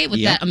had to wait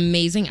with that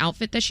amazing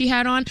outfit that she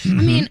had on. Mm-hmm.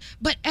 I mean,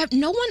 but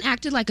no one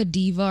acted like a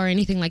diva or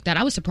anything like that.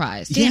 I was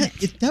surprised. Yeah,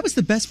 that was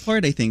the best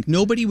part, I think.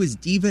 Nobody was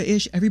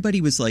diva-ish. Everybody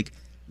was like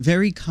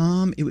very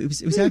calm. It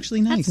was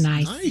actually nice.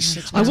 That's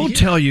nice. I will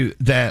tell you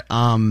that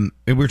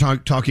we were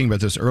talking about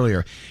this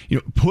earlier.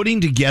 Putting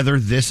together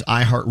this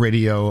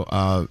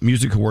iHeartRadio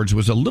Music Awards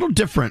was a little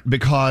different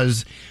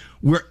because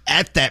we're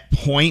at that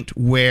point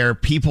where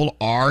people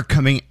are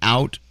coming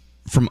out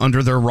from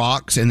under their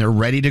rocks and they're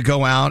ready to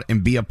go out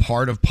and be a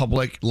part of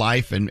public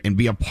life and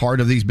be a part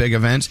of these big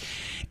events.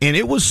 And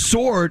it was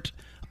sort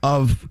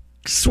of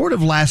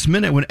last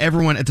minute when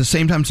everyone at the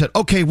same time said,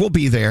 okay, we'll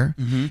be there.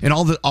 Mm-hmm. And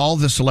all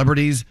the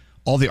celebrities,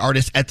 all the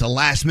artists at the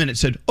last minute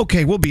said,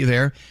 okay, we'll be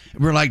there.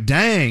 And we're like,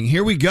 dang,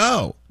 here we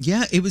go.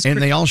 Yeah, it was.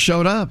 And they all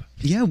showed up.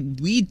 Yeah,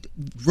 we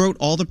wrote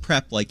all the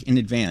prep like in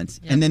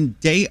advance. Yep. And then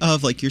day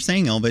of, like you're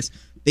saying, Elvis,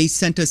 they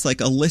sent us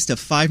like a list of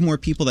 5 more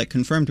people that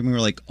confirmed. And we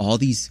were like, all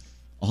these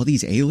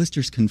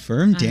A-listers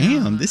confirmed?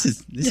 Damn, this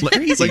is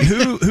crazy. Like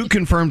who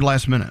confirmed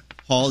last minute?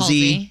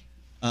 Halsey.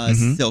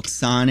 Mm-hmm. Silk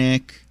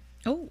Sonic.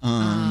 Oh,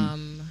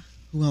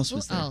 who else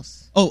was there?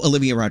 Else? Oh,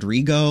 Olivia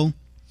Rodrigo.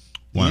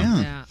 Wow.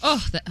 Yeah.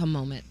 Oh, a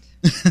moment.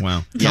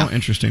 Wow. How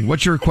interesting.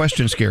 What's your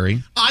question,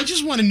 Scary? I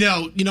just want to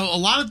know, a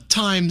lot of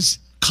times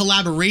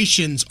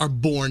collaborations are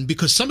born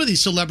because some of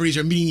these celebrities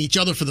are meeting each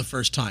other for the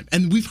first time.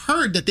 And we've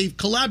heard that they've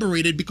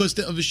collaborated because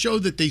of a show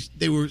that they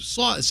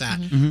saw us at,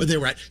 or they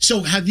were at.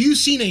 So have you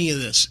seen any of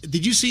this?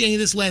 Did you see any of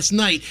this last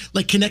night?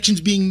 Like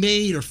connections being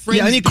made or friends?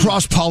 Yeah, any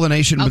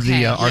cross-pollination with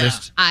the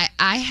artists? I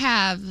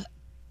have.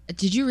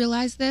 Did you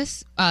realize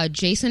this?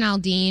 Jason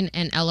Aldean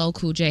and LL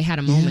Cool J had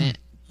a moment.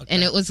 Okay.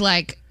 And it was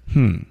like,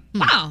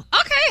 wow,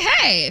 okay,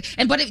 hey.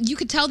 But you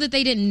could tell that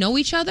they didn't know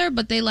each other,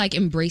 but they like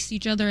embraced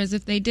each other as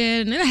if they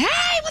did. And they're like,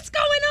 hey, what's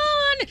going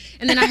on?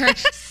 And then I heard,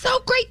 so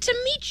great to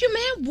meet you,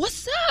 man.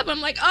 What's up?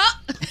 I'm like,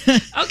 oh,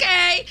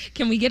 okay.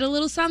 Can we get a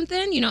little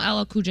something?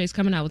 LL Cool J's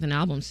coming out with an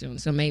album soon,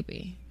 so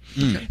maybe.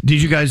 Okay.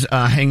 Did you guys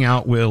hang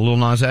out with Lil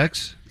Nas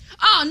X?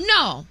 Oh,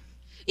 no.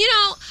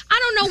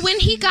 I don't know when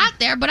he got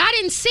there, but I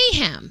didn't see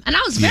him. And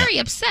I was very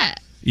upset.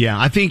 Yeah,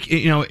 I think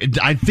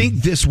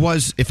this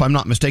was, if I'm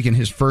not mistaken,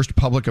 his first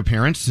public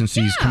appearance since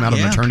he's come out of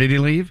maternity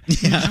leave.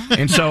 Yeah.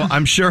 And so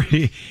I'm sure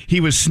he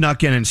was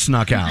snuck in and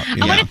snuck out.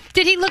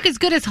 Did he look as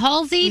good as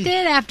Halsey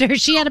did after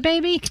she had a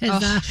baby?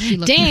 She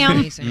looked damn.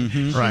 amazing.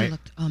 Mm-hmm. Right. She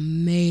looked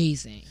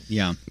amazing.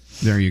 Yeah.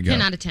 There you go.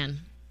 10 out of 10.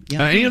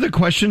 Any other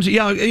questions?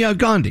 Yeah,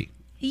 Gandhi.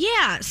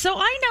 Yeah, so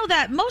I know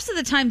that most of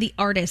the time the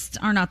artists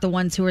are not the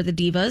ones who are the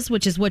divas,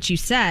 which is what you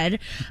said.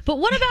 But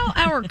what about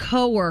our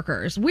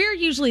coworkers? We're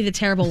usually the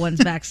terrible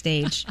ones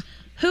backstage.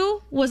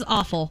 Who was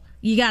awful?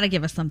 You got to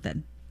give us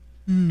something.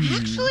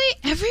 Actually,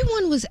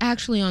 everyone was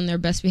actually on their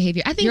best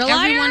behavior. I think You're a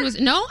liar? everyone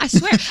was. No, I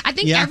swear. I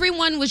think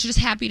everyone was just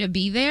happy to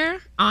be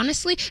there.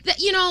 Honestly,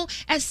 that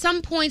at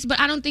some points, but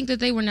I don't think that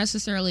they were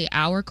necessarily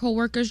our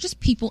coworkers. Just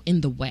people in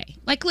the way.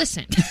 Like,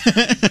 listen.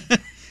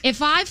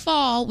 If I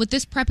fall with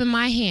this prep in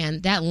my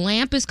hand, that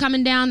lamp is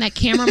coming down, that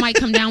camera might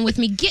come down with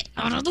me. Get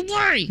out of the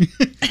way.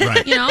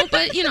 Right.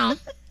 But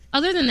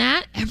other than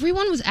that,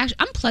 everyone was actually,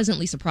 I'm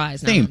pleasantly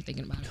surprised now that I'm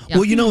thinking about it. Yeah.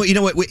 Well, you know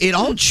what? It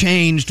all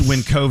changed when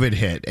COVID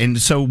hit.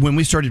 And so when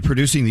we started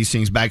producing these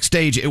things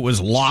backstage, it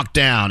was locked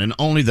down and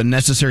only the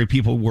necessary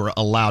people were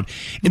allowed.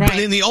 Right. But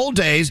in the old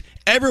days,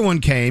 everyone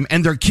came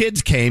and their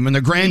kids came and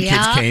their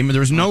grandkids came and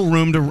there was no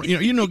room to,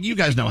 you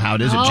guys know how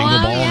it is at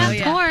Jingle Ball. Yeah,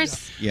 of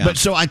course. Yeah. But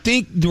so I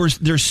think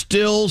they're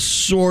still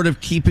sort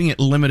of keeping it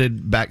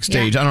limited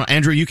backstage. I don't know.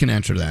 Andrew, you can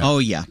answer that. Oh,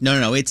 yeah.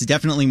 No. It's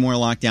definitely more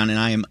locked down and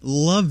I am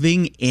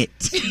loving it.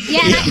 Yeah.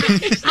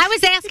 I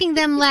was asking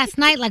them last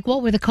night, like,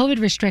 what were the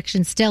COVID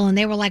restrictions still? And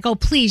they were like, oh,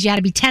 please, you got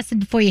to be tested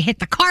before you hit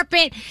the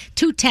carpet.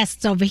 2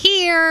 tests over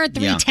here,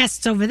 3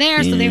 tests over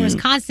there. So there was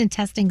constant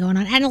testing going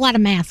on and a lot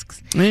of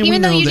masks. And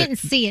even though you didn't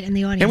see it in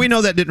the audience. And we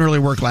know that didn't really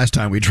work last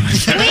time we tried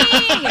that.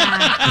 We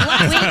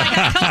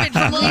got COVID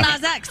from Lil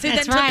Nas X, who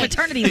then took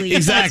maternity leave.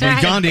 Exactly.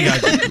 Gandhi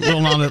got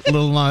Lil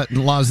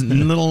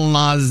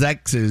Nas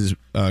X's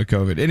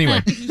COVID.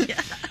 Anyway.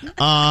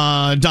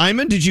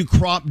 Diamond, did you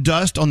crop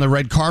dust on the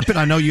red carpet?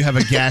 I know you have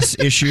a gas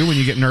issue when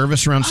you get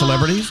nervous around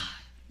celebrities.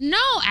 No,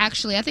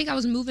 actually. I think I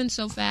was moving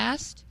so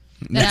fast.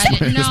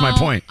 That's my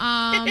point.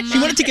 She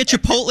wanted to get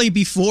Chipotle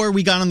before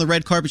we got on the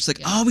red carpet. She's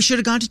like, oh, we should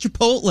have gone to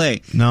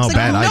Chipotle. No,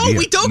 bad idea. No,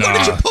 we don't go to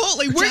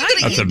Chipotle. Where are you going to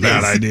eat That's a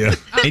bad idea.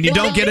 And you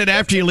don't get it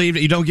after you leave.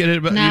 You don't get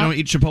it, but you don't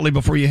eat Chipotle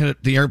before you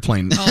hit the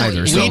airplane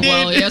either. So.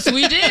 Well, yes,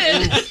 we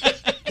did.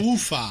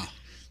 Oofa.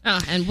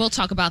 And we'll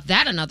talk about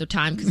that another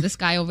time because this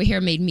guy over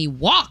here made me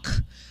walk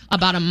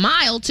about a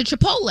mile to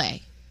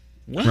Chipotle.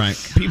 Right.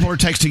 People are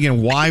texting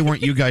in, why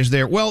weren't you guys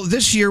there? Well,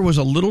 this year was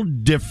a little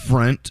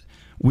different.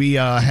 We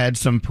had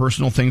some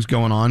personal things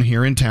going on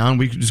here in town.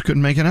 We just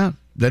couldn't make it out.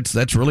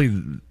 That's really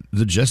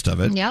the gist of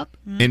it. Yep.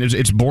 And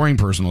it's boring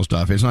personal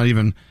stuff. It's not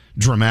even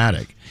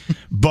dramatic.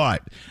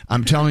 But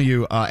I'm telling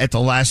you, at the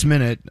last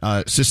minute,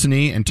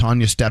 Sissany and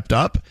Tanya stepped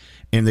up,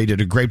 and they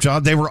did a great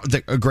job. They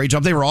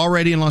were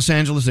already in Los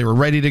Angeles. They were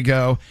ready to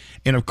go.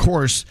 And, of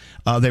course,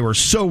 they were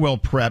so well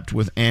prepped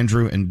with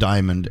Andrew and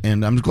Diamond.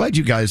 And I'm glad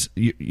you guys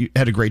you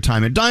had a great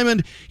time. And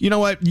Diamond, you know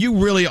what?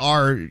 You really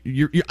are.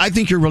 I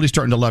think you're really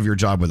starting to love your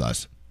job with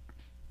us.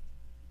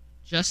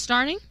 Just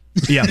starting?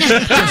 Yeah.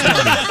 Just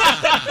starting.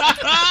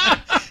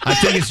 I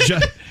think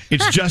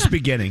it's just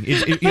beginning.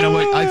 You know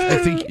what? I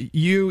think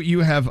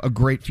you have a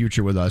great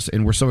future with us,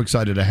 and we're so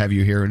excited to have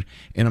you here.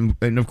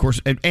 And of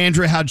course, and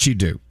Andrea, how'd she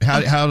do? How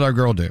did our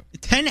girl do?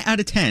 10 out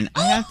of 10.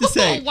 I have to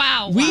say.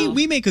 Wow.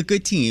 We make a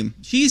good team.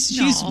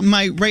 She's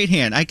my right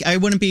hand. I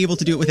wouldn't be able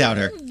to do it without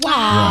her.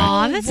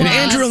 Wow. That's And nice.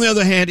 Andrew, on the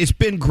other hand, it's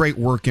been great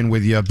working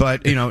with you,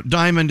 but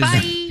Diamond is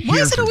Why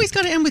is it always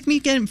got to end with me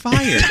getting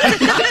fired?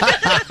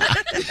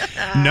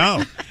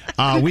 No.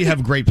 We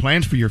have great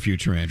plans for your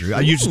future, Andrew.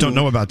 You just don't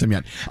know about them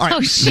yet. All right. Oh,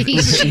 jeez.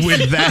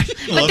 With that,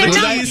 But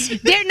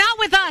they're not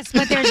with us,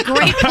 but there's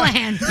great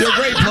plans. they're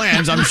great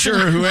plans. I'm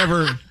sure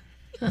whoever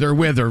they're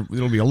with,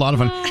 it'll be a lot of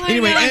fun.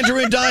 Anyway, Andrew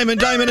and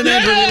Diamond and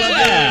Andrew, we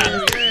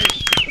love you.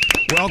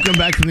 Welcome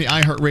back from the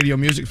iHeartRadio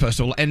Music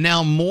Festival. And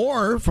now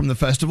more from the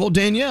festival.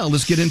 Danielle,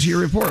 let's get into your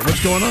report.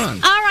 What's going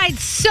on? All right,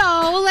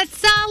 so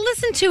let's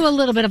listen to a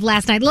little bit of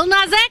last night. Lil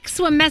Nas X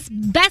won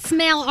Best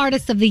Male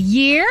Artist of the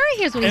Year.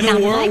 Here's what he in a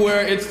sounded world like.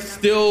 where it's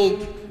still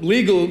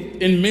legal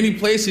in many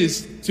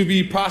places to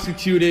be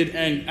prosecuted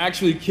and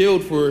actually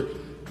killed for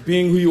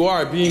being who you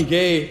are, being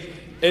gay,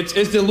 it's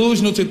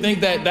delusional to think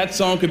that that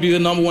song could be the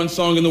 #1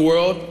 song in the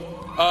world.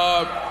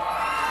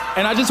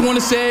 And I just want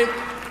to say,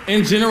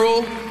 in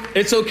general,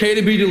 it's okay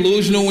to be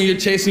delusional when you're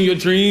chasing your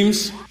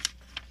dreams.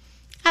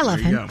 I love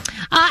him.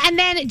 And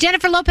then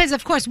Jennifer Lopez,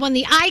 of course, won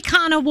the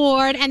Icon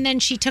Award, and then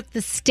she took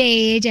the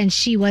stage, and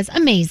she was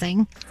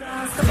amazing.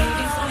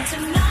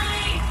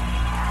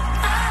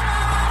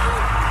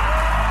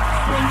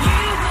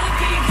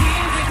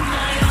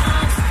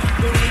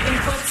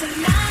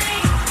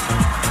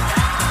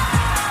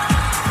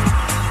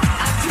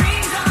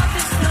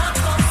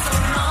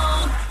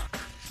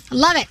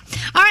 Love it.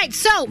 All right,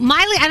 so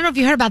Miley, I don't know if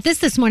you heard about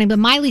this morning, but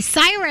Miley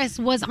Cyrus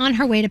was on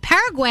her way to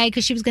Paraguay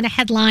because she was going to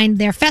headline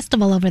their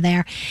festival over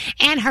there.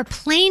 And her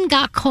plane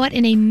got caught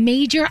in a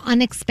major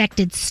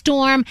unexpected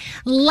storm,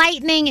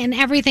 lightning and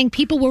everything.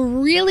 People were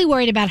really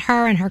worried about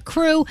her and her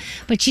crew.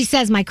 But she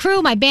says, my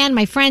crew, my band,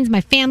 my friends,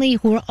 my family,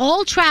 who are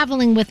all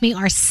traveling with me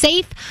are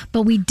safe.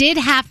 But we did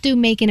have to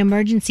make an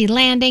emergency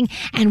landing,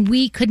 and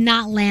we could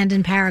not land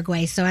in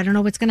Paraguay. So I don't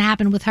know what's going to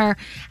happen with her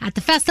at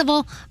the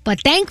festival.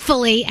 But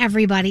thankfully,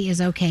 everybody is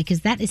okay,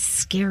 because that is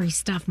scary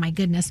stuff. My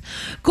goodness.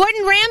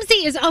 Gordon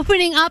Ramsay is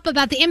opening up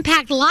about the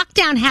impact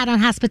lockdown had on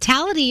the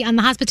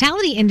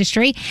hospitality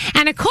industry.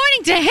 And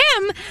according to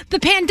him, the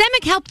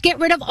pandemic helped get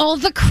rid of all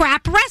the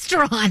crap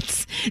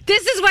restaurants.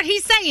 This is what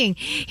he's saying.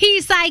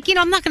 He's like,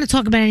 I'm not going to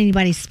talk about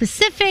anybody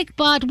specific,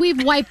 but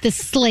we've wiped the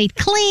slate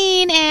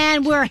clean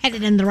and we're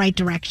headed in the right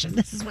direction.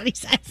 This is what he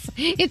says.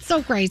 It's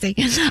so crazy.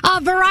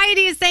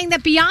 Variety is saying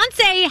that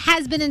Beyonce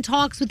has been in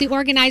talks with the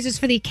organizers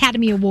for the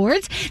Academy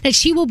Awards, that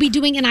she will be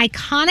doing an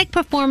iconic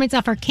performance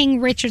of her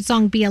King Richard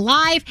song Be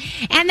Alive,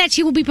 and that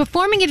she will be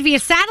performing it via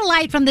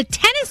satellite from the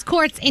tennis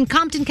courts in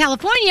Compton,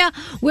 California,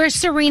 where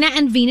Serena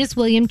and Venus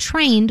Williams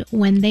trained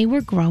when they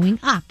were growing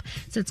up.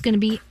 So it's going to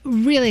be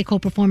really a cool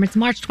performance.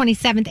 March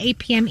 27th, 8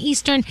 p.m.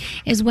 Eastern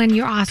is when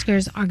your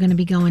Oscars are going to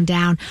be going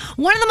down.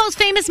 One of the most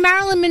famous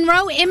Marilyn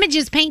Monroe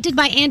images painted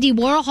by Andy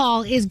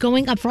Warhol is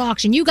going up for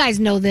auction. You guys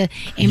know the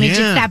image.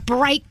 Yeah. It's that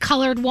bright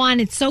colored one.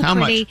 It's so How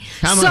pretty. much?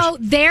 How So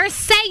much? they're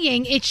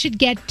saying it should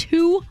get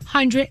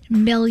 $200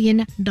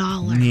 million.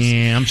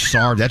 Yeah, I'm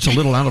sorry. That's a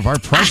little out of our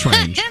price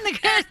range.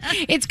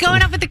 It's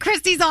going up at the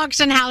Christie's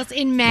auction house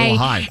in May. Oh,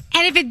 high.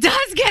 And if it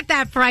does get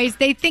that price,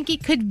 they think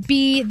it could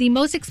be the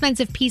most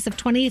expensive piece of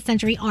 20th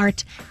century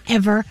art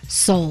ever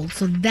sold.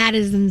 So that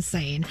is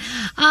insane.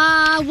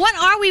 What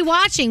are we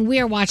watching? We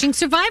are watching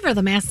Survivor,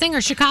 The Masked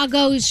Singer,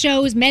 Chicago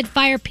shows,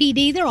 Medfire,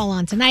 PD. They're all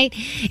on tonight.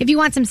 If you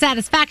want some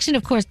satisfaction,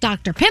 of course,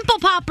 Dr. Pimple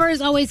Popper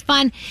is always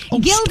fun.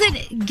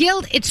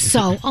 It's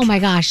so, oh my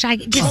gosh.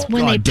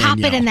 When they pop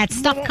it and that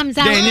stuff comes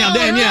out. Danielle.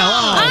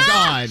 Oh,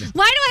 God.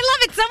 Why do I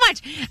love it so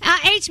much?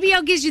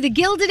 HBO gives you The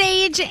Gilded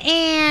Age,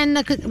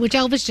 which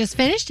Elvis just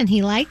finished and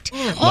he liked.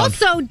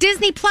 Also,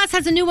 Disney Plus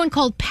has a new one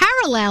called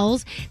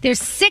Parallels. There's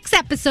 6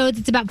 episodes.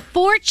 It's about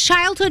 4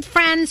 childhood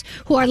friends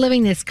who are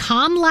living this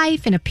calm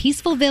life in a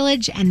peaceful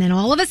village, and then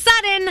all of a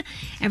sudden,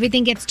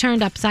 everything gets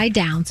turned upside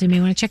down. So you may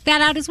want to check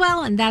that out as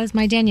well. And that is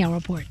my Danielle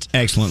report.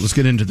 Excellent. Let's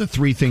get into the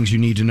 3 things you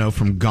need to know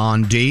from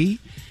Gandhi.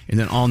 And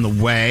then on the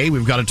way,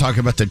 we've got to talk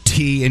about the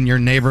tea in your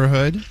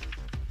neighborhood.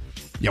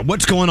 Yeah,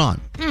 what's going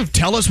on?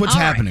 Tell us what's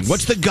All happening. right.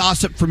 What's the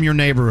gossip from your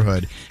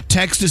neighborhood?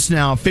 Text us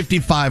now,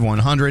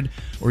 55100,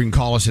 or you can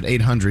call us at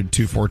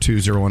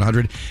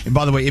 800-242-0100. And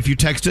by the way, if you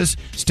text us,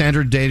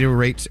 standard data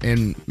rates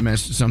and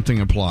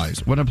something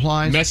applies. What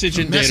applies? Message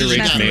and data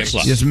rates may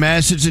apply. Yes,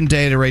 message and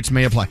data rates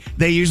may apply.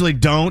 They usually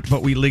don't,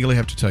 but we legally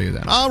have to tell you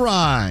that. All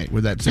right.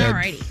 With that said,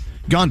 Alrighty.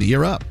 Gandhi,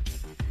 you're up.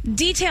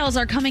 Details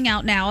are coming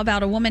out now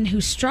about a woman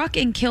who struck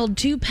and killed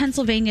 2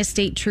 Pennsylvania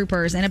state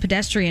troopers and a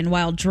pedestrian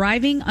while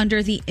driving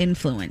under the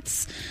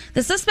influence.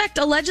 The suspect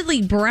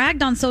allegedly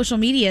bragged on social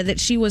media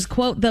that she was,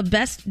 quote, the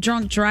best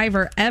drunk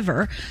driver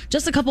ever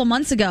just a couple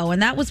months ago,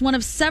 and that was one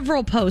of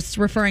several posts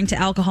referring to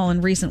alcohol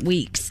in recent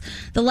weeks.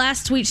 The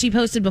last tweet she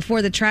posted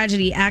before the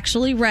tragedy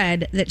actually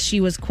read that she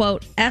was,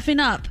 quote,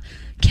 effing up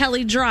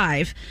Kelly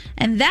Drive,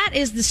 and that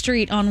is the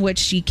street on which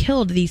she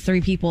killed these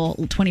 3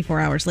 people 24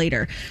 hours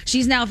later.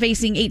 She's now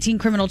facing 18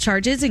 criminal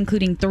charges,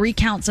 including 3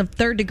 counts of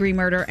third-degree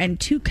murder and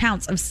 2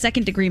 counts of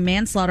second-degree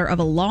manslaughter of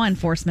a law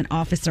enforcement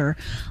officer.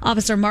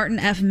 Officer Martin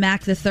F.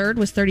 Mack III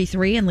was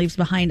 33 and leaves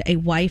behind a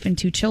wife and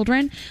 2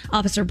 children.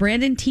 Officer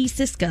Brandon T.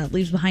 Siska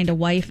leaves behind a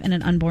wife and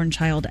an unborn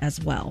child as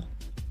well.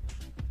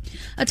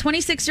 A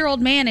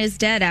 26-year-old man is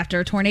dead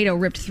after a tornado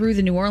ripped through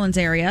the New Orleans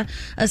area.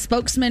 A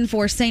spokesman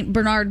for St.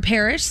 Bernard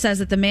Parish says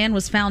that the man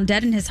was found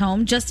dead in his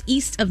home just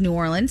east of New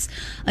Orleans.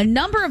 A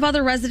number of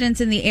other residents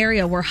in the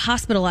area were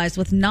hospitalized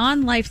with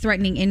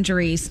non-life-threatening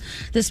injuries.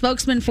 The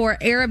spokesman for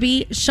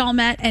Arabi,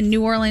 Chalmette, and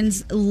New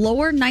Orleans'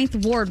 lower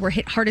 9th Ward were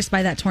hit hardest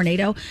by that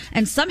tornado,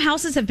 and some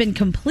houses have been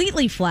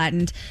completely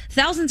flattened.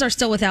 Thousands are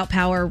still without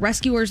power.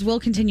 Rescuers will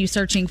continue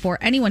searching for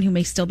anyone who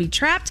may still be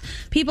trapped.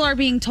 People are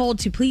being told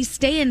to please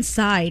stay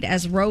inside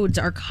as roads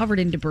are covered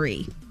in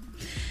debris.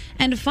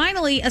 And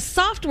finally, a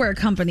software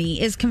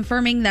company is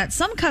confirming that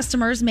some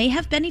customers may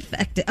have been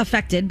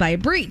affected by a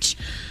breach.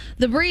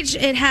 The breach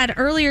it had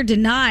earlier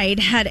denied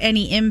had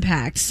any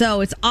impact.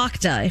 So it's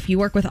Okta. If you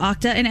work with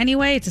Okta in any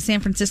way, it's a San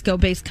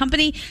Francisco-based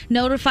company,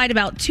 notified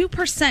about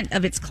 2%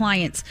 of its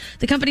clients.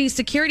 The company's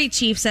security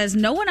chief says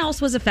no one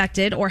else was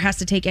affected or has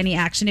to take any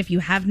action if you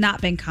have not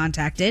been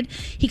contacted.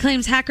 He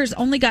claims hackers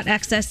only got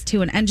access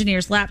to an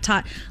engineer's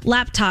laptop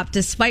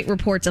despite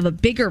reports of a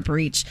bigger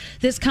breach.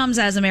 This comes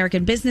as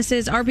American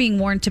businesses are being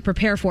warned to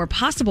prepare for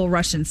possible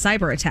Russian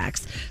cyber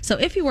attacks. So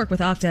if you work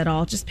with Okta at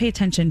all, just pay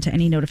attention to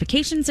any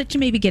notifications that you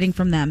may be getting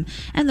from them.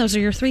 And those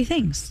are your 3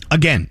 things.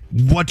 Again,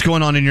 what's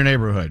going on in your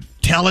neighborhood?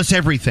 Tell us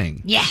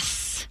everything.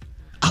 Yes.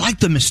 I like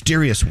the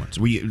mysterious ones.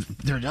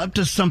 They're up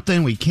to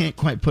something. We can't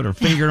quite put our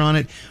finger on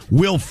it.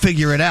 We'll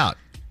figure it out.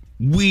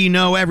 We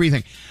know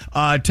everything.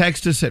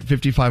 Text us at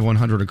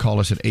 55100 or call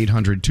us at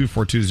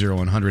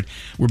 800-242-0100.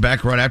 We're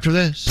back right after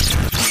this.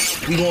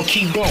 We're going to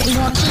keep going. We're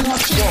going to keep going.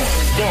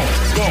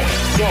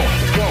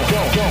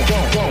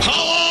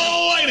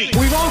 Hello, lady.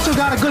 We've also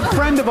got a good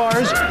friend of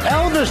ours,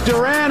 Elvis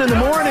Duran in the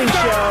morning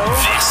show.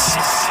 This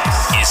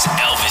is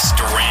Elvis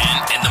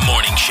Duran in the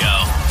morning show.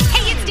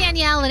 Hey, it's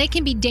Danielle, and it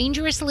can be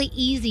dangerously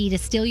easy to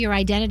steal your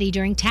identity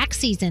during tax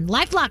season.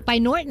 LifeLock by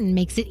Norton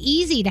makes it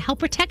easy to help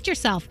protect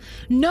yourself.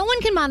 No one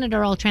can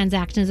monitor all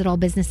transactions at all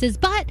businesses,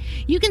 but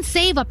you can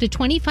save up to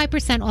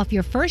 25% off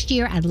your first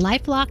year at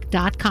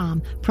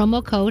LifeLock.com.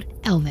 Promo code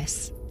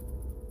Elvis.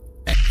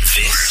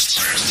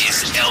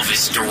 This is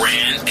Elvis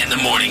Duran in the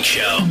morning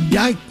show.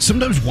 Yeah, I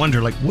sometimes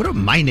wonder, like, what do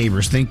my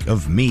neighbors think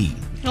of me?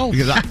 Oh.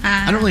 Because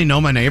I don't really know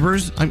my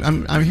neighbors.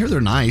 I hear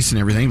they're nice and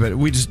everything, but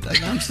I'm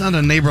just not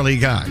a neighborly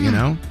guy, you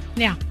know?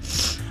 Yeah.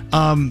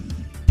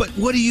 But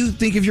what do you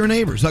think of your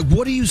neighbors? Like,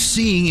 what are you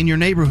seeing in your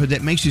neighborhood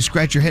that makes you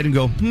scratch your head and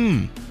go,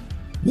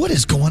 what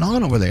is going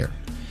on over there?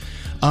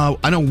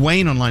 I know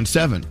Wayne on line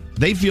 7.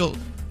 They feel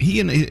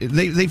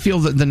they feel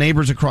that the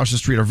neighbors across the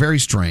street are very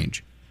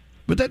strange.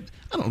 But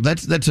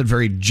that's a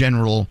very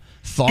general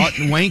thought.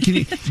 Wayne, can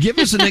you give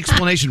us an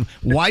explanation?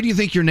 Why do you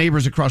think your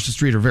neighbors across the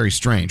street are very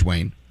strange,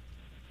 Wayne?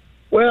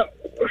 Well,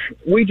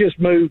 we just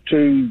moved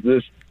to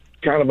this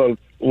kind of a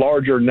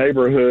larger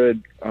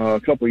neighborhood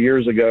a couple of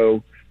years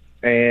ago,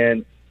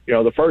 and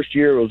the first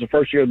year was the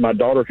first year that my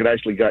daughter could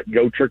actually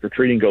go trick or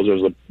treating because there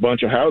was a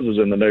bunch of houses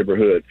in the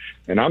neighborhood,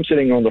 and I'm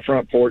sitting on the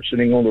front porch,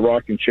 sitting on the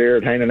rocking chair,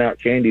 and handing out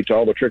candy to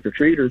all the trick or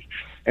treaters,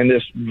 and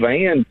this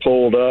van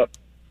pulled up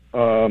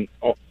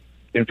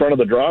in front of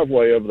the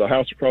driveway of the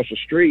house across the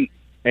street,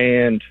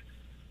 and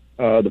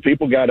the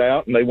people got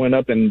out and they went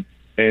up and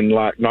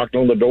like knocked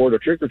on the door to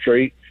trick or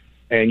treat.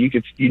 And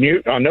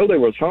I know they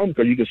was home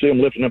because you could see them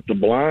lifting up the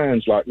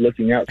blinds, like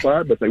looking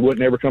outside, but they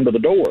wouldn't ever come to the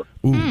door.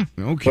 Ooh,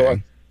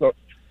 okay.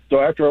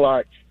 So after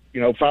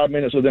 5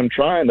 minutes of them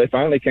trying, they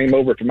finally came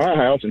over to my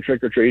house and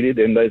trick or treated.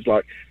 And they was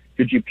like,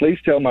 "Could you please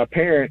tell my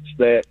parents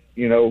that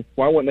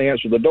why wouldn't they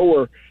answer the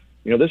door?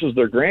 This is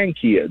their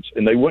grandkids,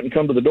 and they wouldn't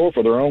come to the door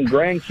for their own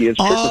grandkids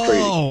trick or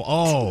treating."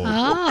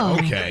 Oh,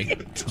 okay.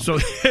 So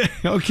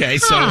okay,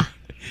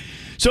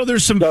 so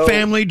there's some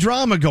family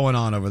drama going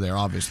on over there,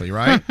 obviously,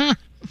 right?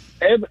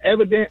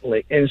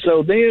 Evidently. And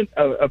so then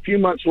a few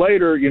months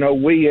later,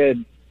 we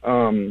had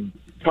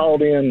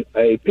called in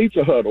a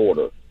Pizza Hut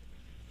order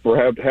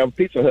to have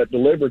Pizza Hut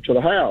delivered to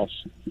the house,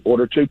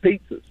 order 2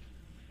 pizzas.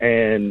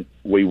 And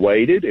we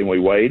waited and we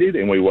waited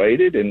and we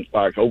waited, and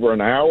like over an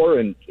hour,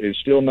 and there's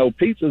still no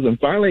pizzas. And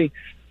finally,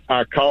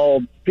 I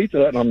called Pizza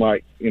Hut, and I'm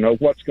like,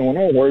 what's going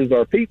on? Where's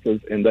our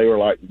pizzas? And they were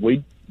like,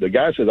 the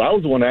guy says, I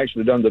was the one that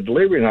actually done the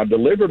delivery, and I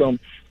delivered them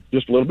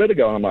just a little bit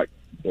ago. And I'm like,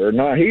 they're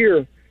not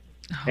here.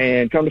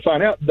 And come to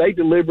find out, they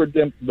delivered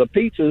the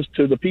pizzas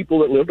to the people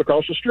that lived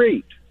across the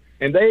street.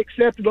 And they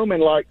accepted them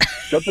and,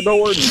 shut the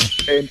door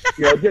and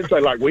didn't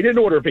say, we didn't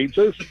order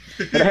pizzas.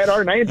 And it had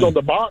our names on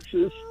the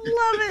boxes.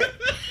 Love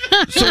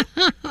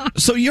it.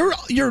 So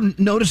you're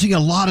noticing a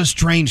lot of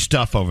strange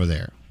stuff over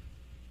there.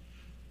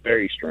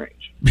 Very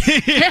strange.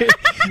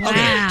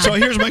 Okay, so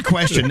here's my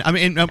question. I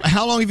mean,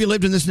 how long have you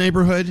lived in this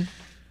neighborhood?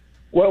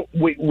 Well,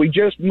 we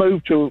just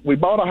we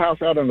bought a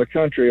house out in the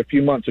country a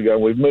few months ago.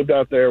 We've moved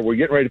out there. We're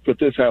getting ready to put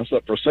this house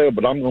up for sale,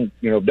 but I'm going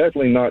to,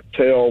 definitely not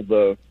tell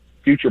the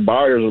future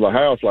buyers of the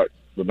house,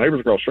 the neighbors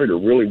across the street are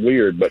really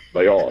weird, but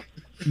they are.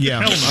 Yeah.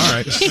 All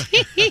right.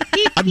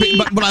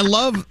 But I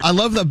love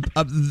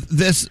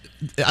this.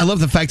 I love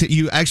the fact that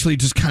you actually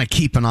just kind of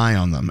keep an eye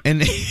on them.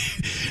 And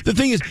the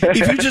thing is,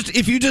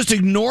 if you just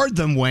ignored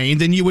them, Wayne,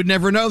 then you would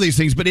never know these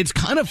things. But it's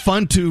kind of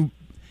fun to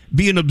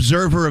be an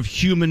observer of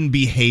human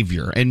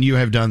behavior, and you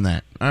have done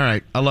that. All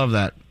right. I love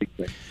that.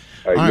 Exactly.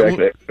 Right,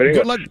 well,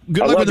 good luck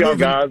I love with the y'all, moving.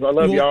 guys. I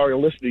love y'all. I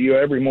listen to you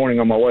every morning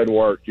on my way to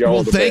work. Y'all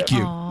Well, are the thank best.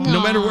 you.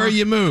 No matter where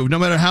you move, no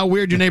matter how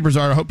weird your neighbors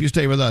are, I hope you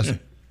stay with us.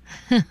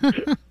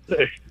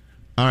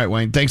 All right,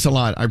 Wayne. Thanks a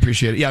lot. I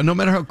appreciate it. Yeah, no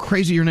matter how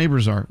crazy your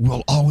neighbors are,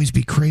 we'll always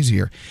be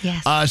crazier.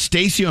 Yes.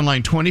 Stacy on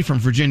line 20 from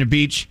Virginia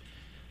Beach.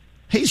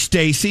 Hey,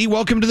 Stacy.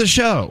 Welcome to the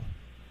show.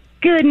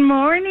 Good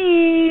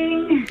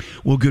morning.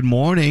 Well, good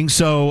morning.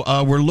 So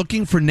we're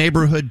looking for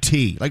neighborhood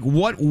tea.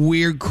 What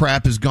weird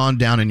crap has gone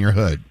down in your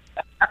hood?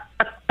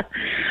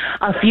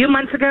 A few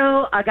months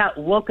ago, I got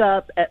woke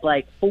up at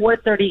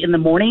 4:30 in the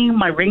morning.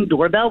 My Ring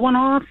doorbell went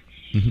off,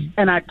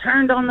 and I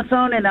turned on the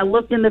phone, and I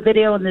looked in the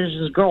video, and there's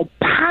this girl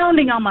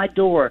pounding on my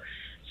door,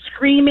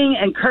 screaming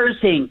and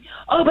cursing.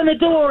 Open the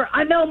door.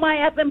 I know my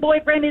effing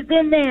boyfriend is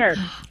in there.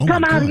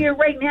 Come out here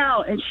right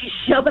now. And she's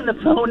shoving the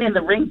phone in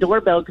the Ring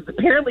doorbell because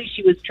apparently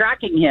she was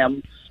tracking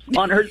him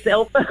on her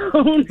cell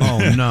phone.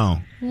 Oh,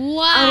 no.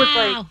 Wow. I was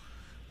like,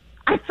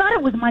 I thought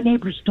it was my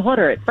neighbor's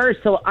daughter at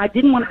first, so I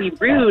didn't want to be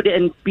rude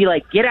and be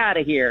like, get out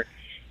of here.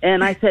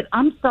 And I said,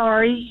 I'm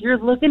sorry, you're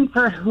looking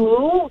for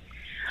who?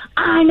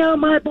 I know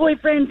my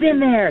boyfriend's in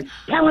there.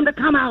 Tell him to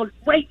come out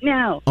right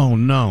now. Oh,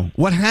 no.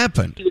 What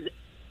happened?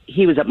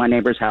 He was at my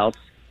neighbor's house.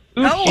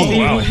 Oh,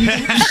 wow.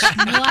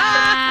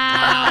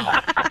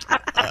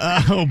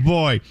 Oh,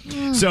 boy.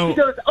 So he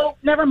goes, oh,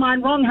 never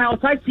mind, wrong house.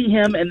 I see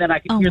him. And then I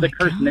can hear the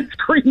cursing and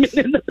screaming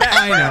in the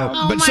background.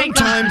 I know. But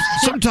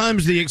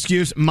sometimes the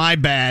excuse, my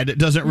bad,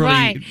 doesn't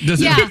really...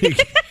 Doesn't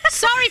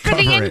Sorry for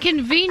the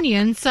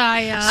inconvenience.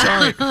 Sorry,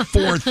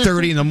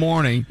 4:30 in the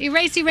morning.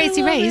 Erase.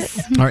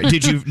 All right.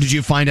 Did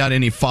you find out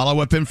any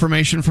follow-up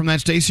information from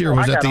that, Stacy, or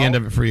was that the end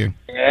of it for you?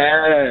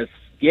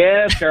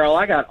 Yes, Carol.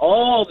 I got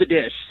all the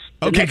dish.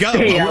 Okay, go.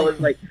 I was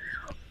like,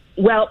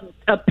 well,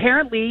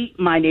 apparently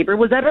my neighbor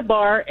was at a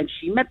bar, and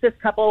she met this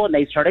couple, and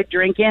they started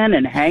drinking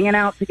and hanging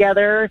out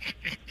together.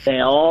 They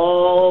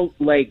all,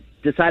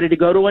 decided to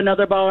go to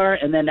another bar,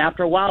 and then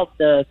after a while,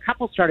 the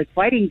couple started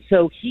fighting,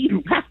 so he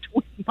left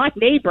with my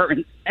neighbor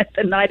and spent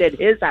the night at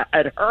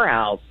her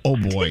house. Oh,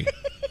 boy.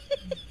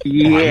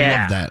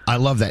 Yeah. I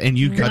love that. And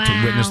you got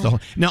to witness the whole...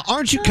 Now,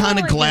 aren't you kind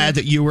of glad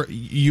that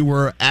you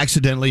were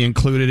accidentally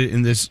included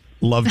in this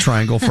love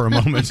triangle for a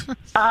moment?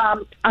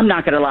 I'm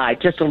not going to lie,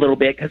 just a little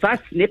bit, because I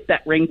snipped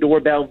that Ring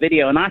doorbell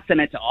video and I sent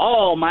it to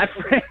all my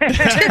friends.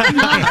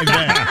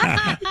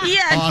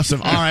 Yes.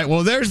 Awesome. All right.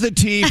 Well, there's the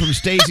tea from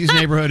Stacy's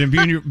neighborhood in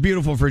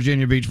beautiful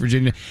Virginia Beach,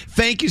 Virginia.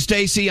 Thank you,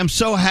 Stacy. I'm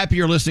so happy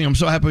you're listening. I'm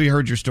so happy we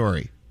heard your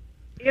story.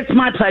 It's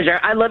my pleasure.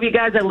 I love you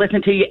guys. I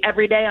listen to you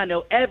every day. I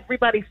know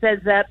everybody says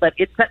that, but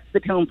it sets the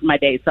tone for my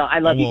day. So I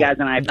love you guys,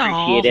 and I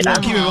appreciate it.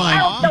 Keep in mind. I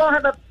hope you'll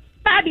have a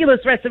fabulous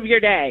rest of your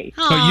day.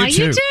 Oh,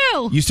 you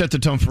too. You set the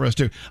tone for us,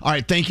 too. All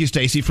right. Thank you,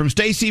 Stacy. From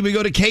Stacy, we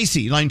go to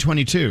Casey, line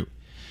 22.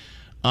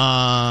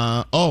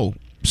 Hi,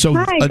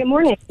 good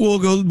morning. Well,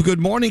 good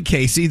morning,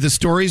 Casey.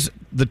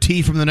 The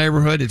tea from the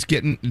neighborhood, it's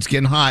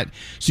getting hot.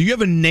 So you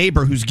have a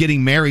neighbor who's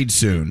getting married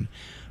soon,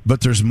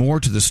 but there's more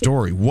to the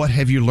story. What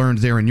have you learned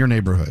there in your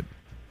neighborhood?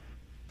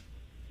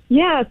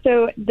 Yeah,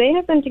 so they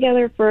have been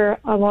together for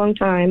a long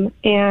time,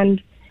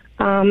 and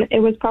it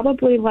was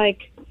probably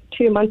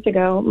 2 months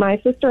ago. My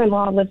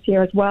sister-in-law lives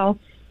here as well,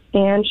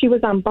 and she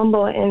was on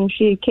Bumble, and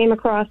she came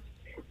across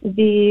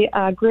the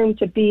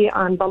groom-to-be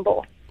on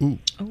Bumble. Ooh.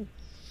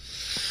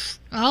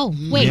 Oh,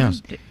 wait. Yeah.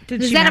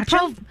 Was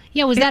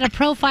that a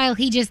profile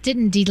he just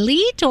didn't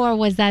delete, or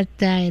was that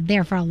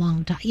there for a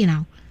long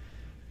time,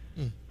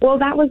 Well,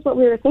 that was what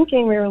we were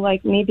thinking. We were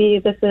like, maybe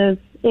this is,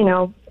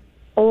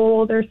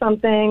 old or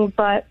something,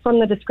 but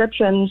from the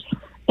descriptions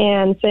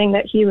and saying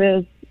that he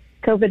was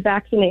COVID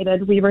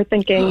vaccinated, we were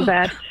thinking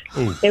that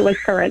it was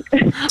current.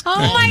 Oh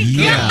my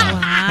God.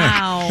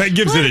 Wow. That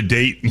gives it a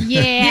date.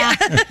 Yeah.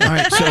 All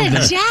right,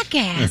 what a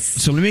jackass.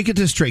 So let me get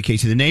this straight,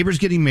 Casey. The neighbor's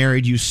getting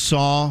married. You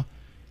saw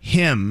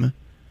him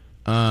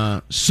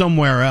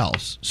somewhere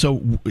else.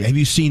 So have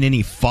you seen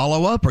any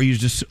follow-up? Or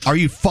are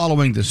you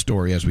following this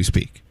story as we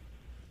speak?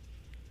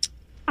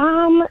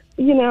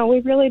 We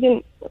really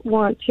didn't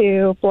want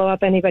to blow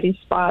up anybody's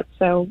spot,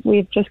 so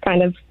we've just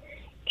kind of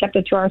kept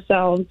it to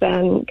ourselves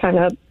and kind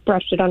of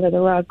brushed it under the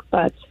rug.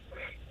 But,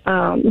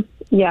 I'm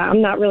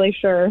not really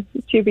sure.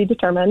 To be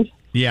determined.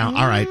 Yeah,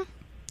 all right.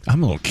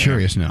 I'm a little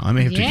curious now. I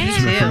may have to get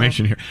some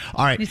information here.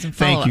 All right,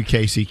 thank you,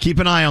 Casey. Keep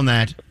an eye on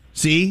that.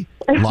 See?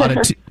 A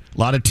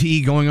lot of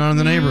tea going on in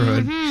the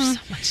neighborhood. So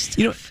much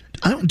stuff.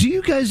 Do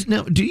you guys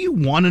now, do you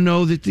want to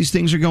know that these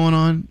things are going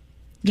on?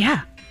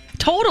 Yeah,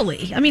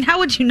 totally. I mean, how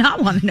would you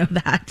not want to know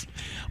that?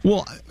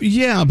 Well,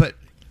 yeah, but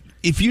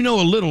if you know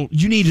a little,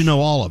 you need to know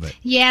all of it.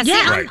 Yes.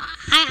 Yeah. Right.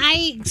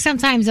 I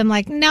sometimes I'm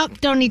like,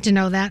 nope, don't need to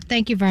know that.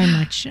 Thank you very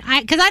much.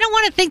 Because I don't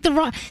want to think the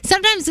wrong.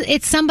 Sometimes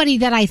it's somebody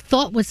that I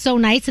thought was so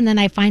nice, and then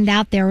I find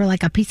out they were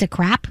like a piece of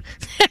crap.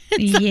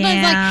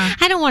 Yeah.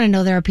 I don't want to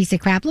know they're a piece of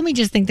crap. Let me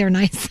just think they're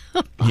nice.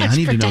 I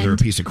need to know they're a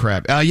piece of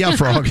crap. Yeah,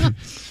 Frog.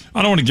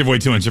 I don't want to give away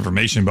too much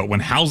information, but when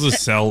houses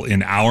sell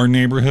in our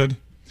neighborhood,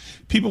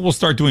 people will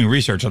start doing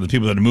research on the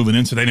people that are moving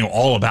in, so they know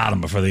all about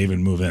them before they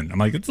even move in. I'm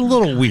like, it's a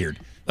little weird.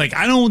 We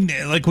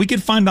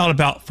could find out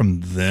about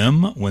from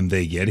them when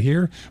they get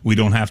here. We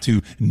don't have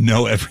to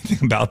know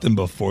everything about them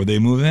before they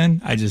move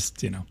in. I just,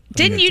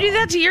 Didn't you do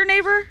that to your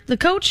neighbor, the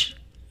coach?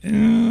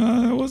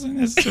 It wasn't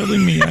necessarily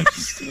me.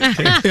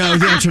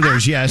 The answer there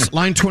is yes.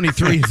 Line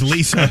 23 is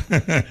Lisa.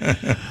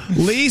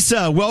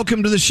 Lisa,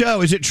 welcome to the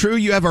show. Is it true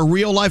you have a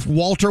real-life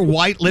Walter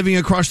White living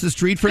across the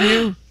street from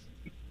you?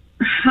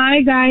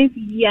 Hi, guys.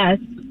 Yes,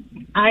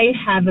 I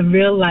have a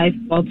real-life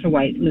Walter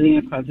White living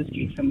across the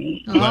street from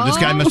me. Well, this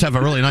guy must have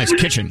a really nice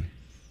kitchen.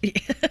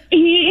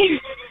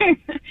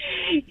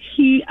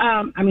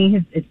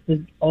 It's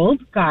this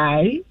old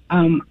guy.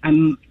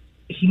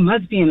 He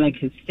must be in like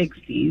his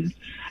 60s,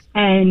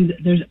 and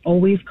there's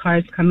always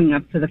cars coming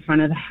up to the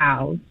front of the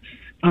house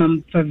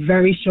for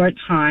very short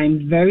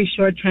times, very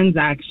short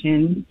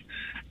transactions.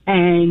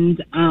 And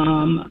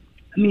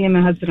me and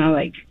my husband are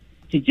like,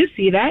 "Did you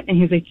see that?" And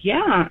he's like,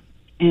 "Yeah."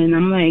 And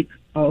I'm like,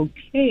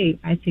 "Okay,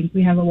 I think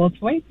we have a Walter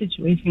White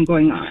situation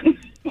going on."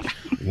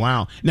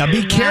 Wow. Now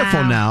be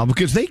careful now,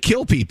 because they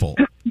kill people.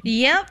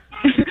 Yep.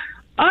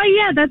 Oh,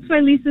 yeah, that's why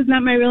Lisa's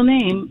not my real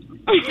name.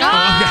 Okay.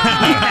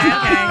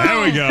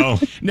 There we go.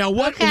 Now,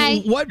 what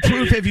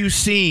proof have you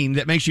seen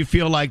that makes you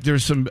feel like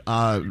there's some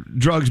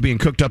drugs being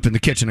cooked up in the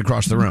kitchen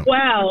across the room?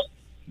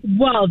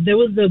 Well, there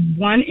was the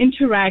one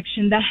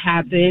interaction that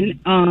happened,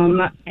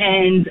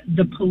 and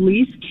the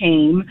police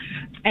came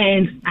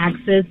and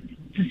accessed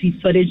to see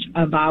footage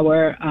of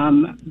our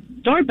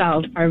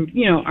doorbell, our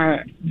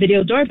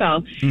video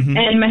doorbell. Mm-hmm.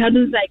 And my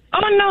husband's like,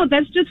 "Oh no,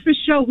 that's just for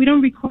show. We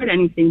don't record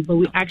anything," but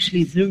we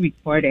actually do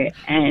record it,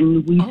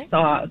 and we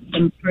saw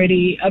a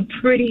pretty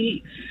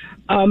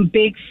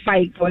big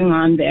fight going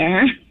on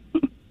there.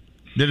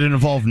 Did it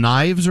involve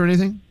knives or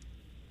anything?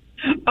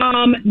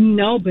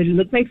 No, but it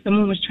looked like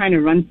someone was trying to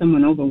run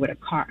someone over with a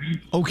car.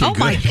 Okay, good.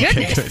 My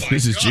goodness. Okay, good.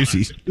 This is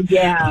juicy.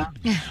 Yeah.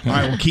 All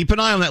right, well, keep an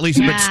eye on that,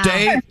 Lisa,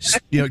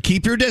 but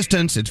keep your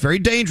distance. It's very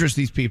dangerous,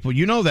 these people.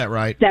 You know that,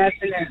 right?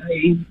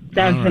 Definitely.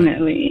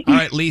 All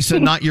right, Lisa,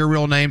 not your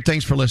real name.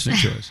 Thanks for listening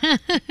to us.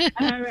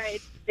 All right.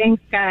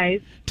 Thanks,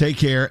 guys. Take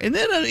care. And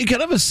then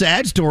kind of a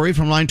sad story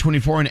from line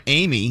 24 and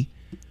Amy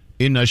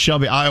in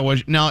Shelby, Iowa.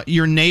 Now,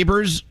 your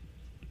neighbor's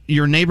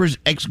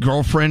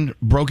ex-girlfriend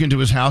broke into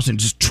his house and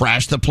just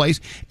trashed the place.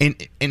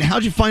 And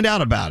how'd you find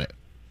out about it?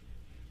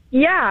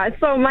 Yeah,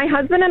 so my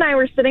husband and I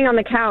were sitting on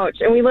the couch,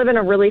 and we live in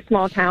a really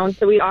small town,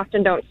 so we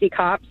often don't see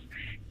cops.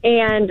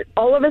 And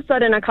all of a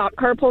sudden, a cop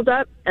car pulls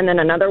up, and then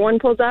another one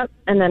pulls up,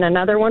 and then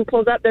another one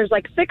pulls up. There's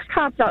like 6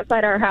 cops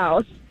outside our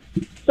house.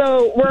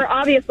 So we're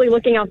obviously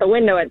looking out the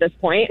window at this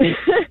point.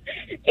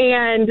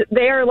 And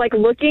they are like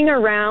looking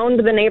around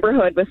the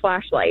neighborhood with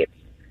flashlights.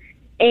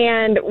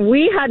 And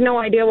we had no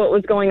idea what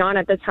was going on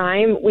at the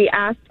time. We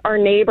asked our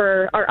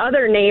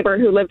other neighbor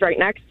who lived right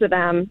next to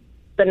them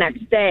the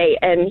next day,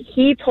 and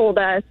he told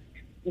us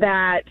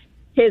that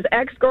his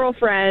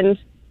ex-girlfriend,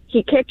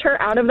 he kicked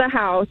her out of the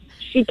house.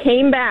 She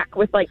came back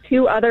with like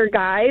 2 other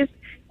guys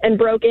and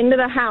broke into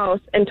the house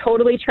and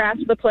totally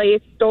trashed the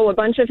place, stole a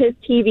bunch of his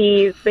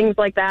TVs, things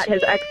like that,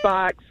 his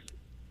Xbox.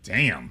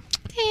 Damn.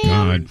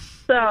 God.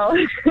 So,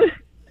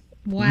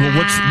 wow. Well,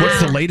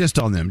 what's the latest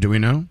on them? Do we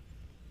know?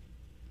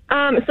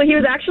 So he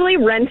was actually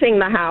renting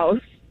the house.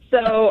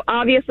 So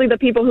obviously the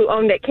people who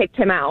owned it kicked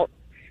him out.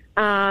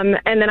 And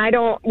then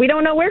we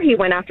don't know where he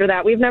went after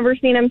that. We've never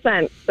seen him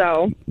since.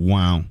 So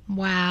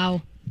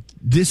wow.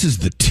 This is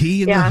the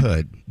tea in the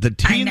hood. The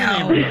tea in the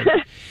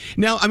neighborhood.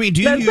 Now, I mean,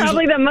 that's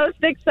probably the most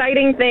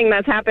exciting thing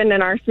that's happened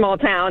in our small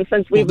town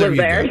since we've lived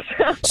there.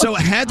 So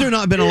had there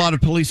not been a lot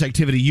of police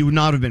activity, you would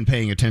not have been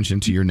paying attention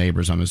to your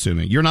neighbors, I'm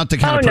assuming. You're not the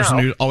kind of person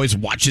who always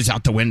watches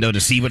out the window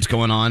to see what's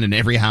going on in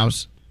every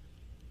house.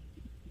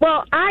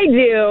 Well, I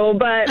do,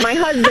 but my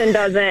husband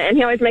doesn't, and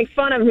he always makes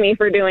fun of me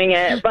for doing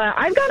it. But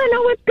I've got to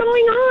know what's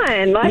going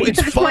on. Like, Well,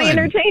 it's that's my fun.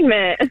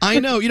 entertainment. I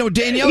know. You know,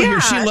 Danielle Yeah.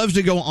 here, she loves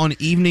to go on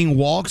evening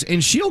walks,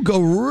 and she'll go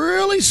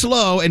really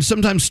slow and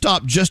sometimes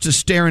stop just to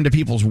stare into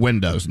people's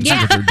windows and see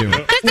what they're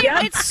doing.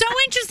 It's so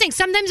interesting.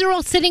 Sometimes they're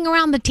all sitting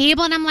around the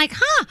table, and I'm like,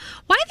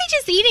 why are they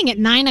just eating at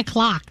 9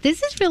 o'clock?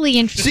 This is really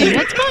interesting.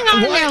 What's going on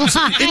in their lives?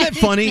 Isn't that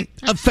funny?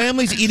 A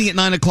family's eating at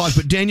 9 o'clock,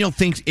 but Danielle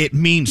thinks it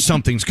means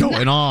something's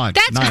going on.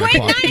 That's 9 great.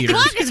 9 eaters.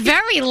 o'clock is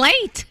very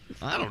late.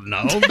 I don't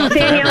know.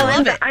 Danielle,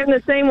 I'm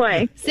the same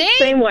way.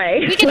 Same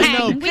way. We can Well,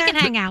 hang. no. We can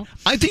hang out.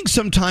 I think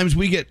sometimes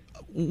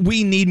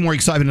we need more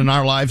excitement in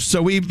our lives,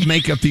 so we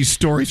make up these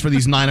stories for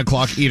these 9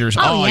 o'clock eaters.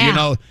 Oh, yeah. You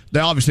know, they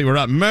obviously were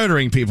not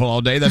murdering people all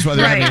day. That's why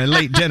they're having a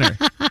late dinner.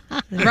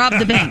 Rob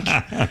the bank.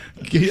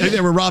 They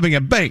were robbing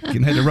a bank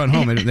and had to run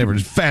home, and they were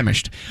just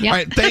famished. Yep. All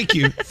right, thank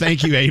you.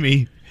 Thank you,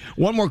 Amy.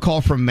 One more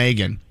call from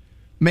Megan.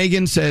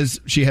 Megan says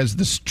she has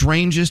the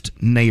strangest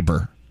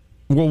neighbor.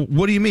 Well,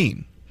 what do you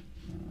mean?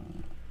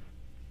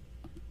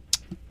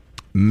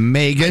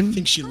 Megan? I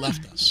think she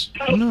left us.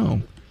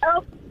 No.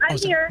 Oh, I'm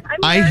here.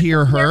 I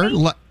hear her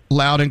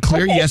loud and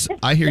clear. Yes,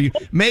 I hear you.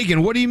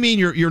 Megan, what do you mean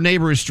your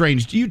neighbor is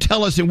strange? You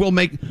tell us, and we'll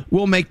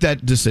make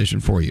that decision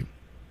for you.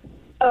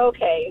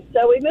 Okay,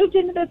 so we moved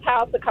into this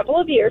house a couple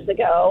of years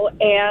ago,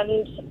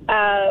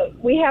 and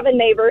we have a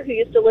neighbor who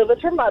used to live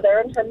with her mother,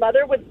 and her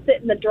mother would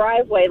sit in the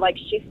driveway like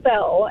she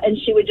fell, and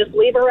she would just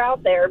leave her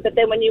out there. But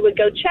then when you would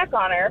go check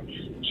on her,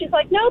 she's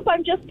like, nope,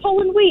 I'm just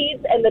pulling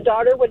weeds, and the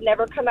daughter would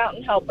never come out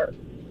and help her.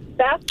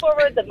 Fast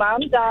forward, the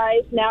mom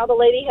dies. Now the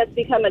lady has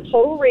become a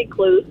total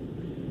recluse.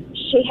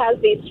 She has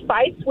these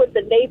fights with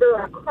the neighbor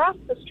across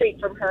the street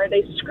from her.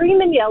 They scream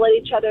and yell at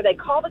each other. They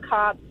call the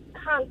cops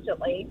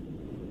constantly.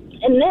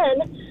 And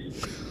then,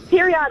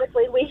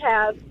 periodically, we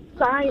have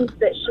signs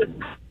that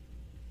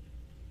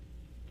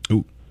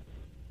she...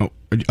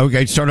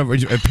 Okay, start over.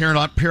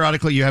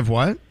 Periodically, you have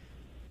what?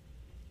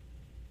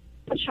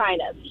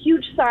 China,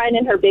 huge sign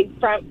in her big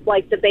front,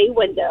 like the bay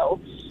window.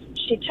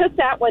 She took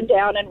that one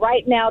down, and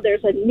right now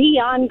there's a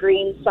neon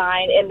green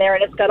sign in there,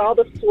 and it's got all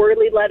the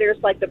swirly letters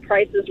like The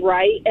Price is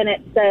Right, and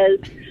it says,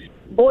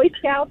 Boy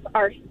Scouts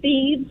are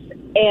thieves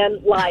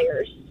and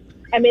liars.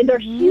 I mean, they're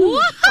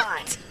huge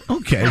signs.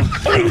 Okay.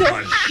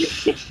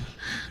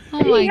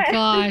 Oh my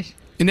gosh.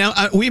 Now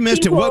we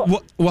missed it. What?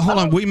 Well, hold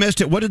on. We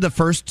missed it. What did the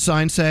first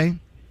sign say?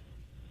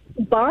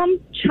 Bomb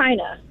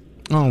China.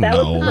 Oh That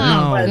was no! the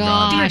No, one.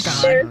 God.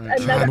 There's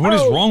another, God, what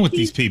is wrong with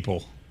these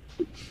people?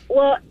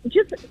 Well,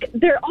 just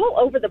they're all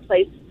over the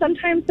place.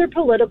 Sometimes they're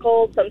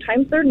political,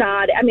 sometimes they're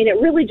not. I mean, it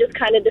really just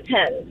kind of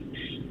depends.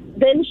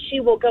 Then she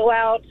will go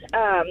out.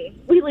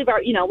 We leave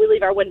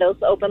our windows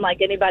open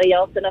like anybody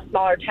else in a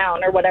smaller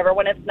town or whatever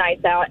when it's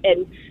nice out,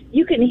 and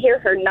you can hear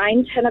her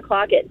 9-10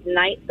 o'clock at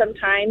night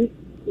sometimes,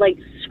 like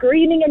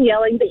screaming and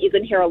yelling. But you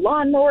can hear a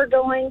lawnmower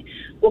going.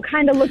 We'll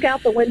kind of look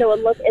out the window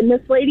and look, and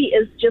this lady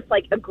is just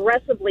like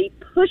aggressively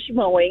push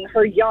mowing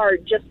her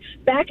yard, just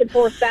back and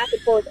forth,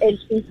 and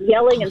she's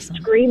yelling and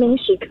screaming.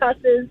 She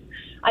cusses.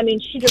 I mean,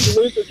 she just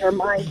loses her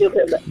mind to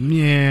it.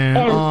 Yeah.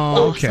 And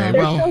Okay. There's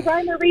Well. no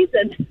rhyme or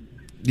reason.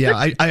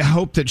 Yeah, I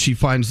hope that she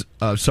finds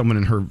someone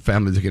in her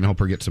family that can help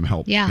her get some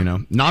help. Yeah. You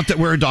know, not that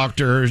we're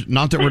doctors,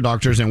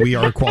 and we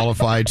are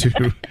qualified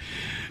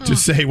to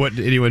say what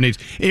anyone needs.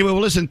 Anyway,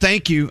 well, listen,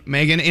 thank you,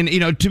 Megan.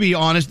 And to be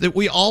honest, that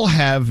we all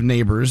have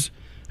neighbors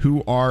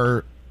who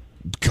are,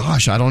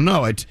 gosh, I don't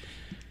know,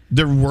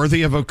 they're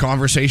worthy of a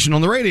conversation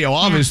on the radio,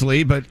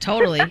 obviously, but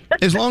totally.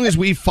 As long as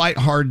we fight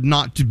hard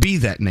not to be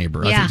that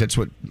neighbor, I think that's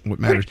what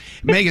matters.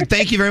 Megan,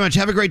 thank you very much.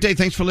 Have a great day.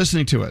 Thanks for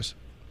listening to us.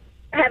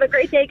 Have a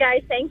great day,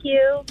 guys. Thank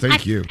you.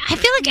 Thank you. I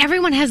feel like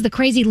everyone has the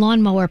crazy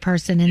lawnmower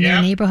person in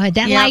their neighborhood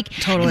that, Yep, like,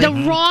 totally. the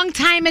wrong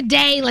time of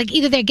day, like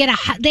either they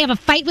have a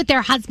fight with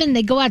their husband,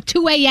 they go out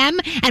 2 a.m.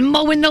 and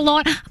mow in the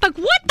lawn. I'm like,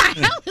 what the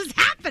hell is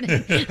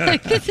happening?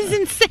 Like, this is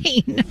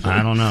insane.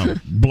 I don't know.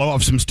 Blow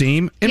off some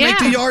steam and make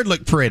the yard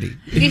look pretty.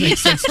 It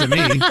makes sense to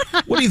me.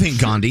 What do you think,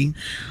 Gandhi?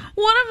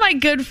 One of my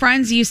good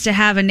friends used to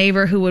have a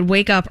neighbor who would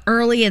wake up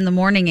early in the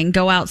morning and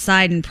go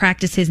outside and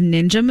practice his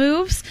ninja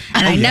moves.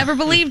 And I never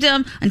believed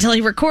him until he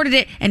recorded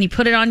it and he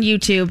put it on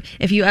YouTube.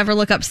 If you ever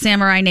look up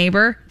Samurai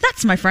Neighbor,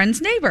 that's my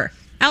friend's neighbor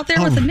out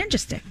there with a ninja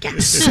stick. Yeah.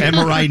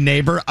 Samurai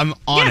Neighbor. I'm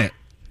on it.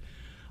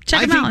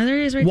 Check him out. There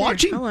he is right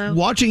there. Hello.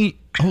 Watching.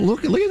 Oh,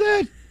 look at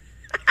that.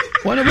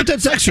 Well, but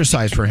that's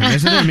exercise for him,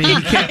 isn't it? I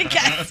mean,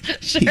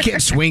 he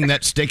can't swing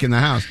that stick in the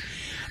house,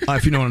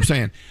 if you know what I'm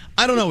saying.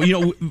 I don't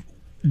know.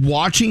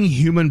 Watching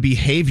human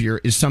behavior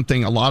is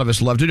something a lot of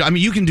us love to do. I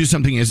mean, you can do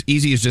something as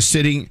easy as just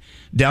sitting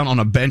down on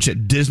a bench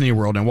at Disney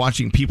World and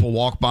watching people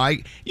walk by.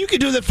 You can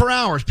do that for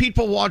hours.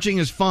 People watching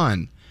is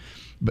fun.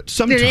 But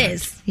sometimes It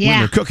is, when yeah.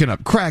 they're cooking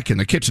up crack in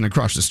the kitchen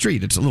across the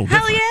street, it's a little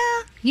different.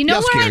 You know Yeah,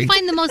 where scary. I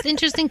find the most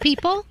interesting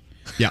people?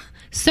 Yeah.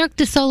 Cirque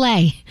du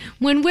Soleil.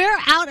 When we're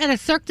out at a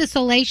Cirque du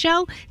Soleil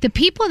show, the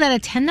people that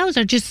attend those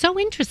are just so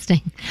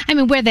interesting. I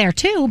mean, we're there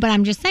too, but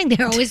I'm just saying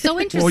they're always so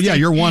interesting. Well, yeah,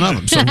 you're one of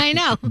them. So. I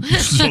know.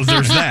 So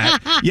there's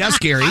that. Yes,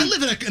 Gary. I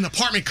live in an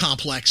apartment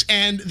complex,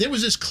 and there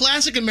was this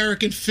classic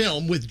American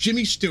film with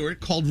Jimmy Stewart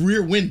called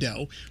Rear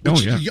Window,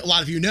 which a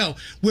lot of you know,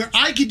 where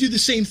I could do the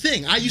same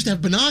thing. I used to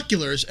have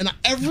binoculars, and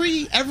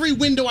every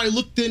window I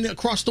looked in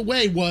across the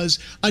way was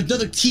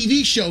another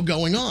TV show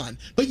going on.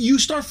 But you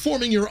start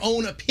forming your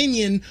own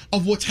opinion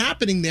of what's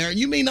happening there, and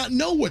you may not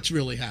know what's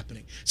really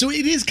happening. So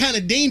it is kind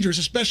of dangerous,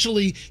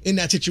 especially in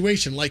that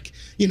situation. Like,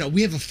 you know,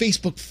 we have a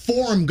Facebook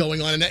forum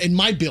going on in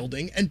my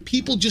building, and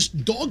people just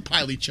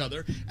dogpile each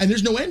other, and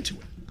there's no end to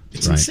it.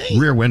 It's insane.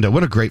 Rear Window.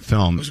 What a great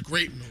film. It was a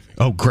great movie.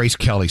 Oh, Grace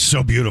Kelly,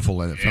 so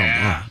beautiful in that film.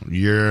 Oh,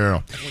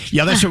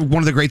 yeah, that's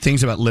one of the great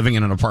things about living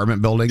in an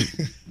apartment building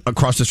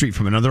across the street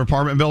from another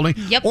apartment building.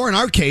 Yep. Or in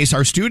our case,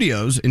 our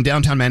studios in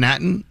downtown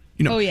Manhattan.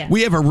 You know,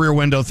 we have a Rear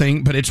Window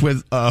thing, but it's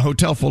with a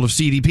hotel full of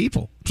seedy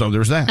people. So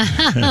there's that.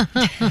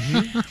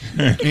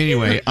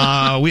 Anyway,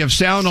 we have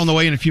sound on the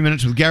way in a few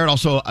minutes with Garrett.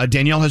 Also,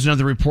 Danielle has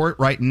another report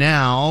right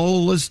now.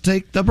 Let's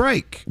take the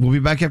break. We'll be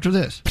back after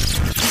this.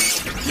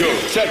 Yo,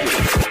 check it.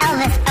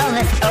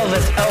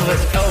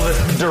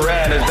 Elvis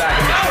Duran is back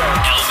in the show.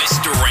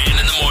 Elvis Duran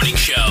in the morning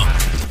show.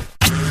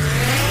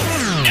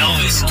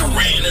 Elvis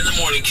Duran in the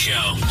morning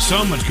show.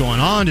 So much going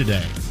on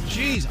today.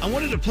 Jeez, I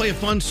wanted to play a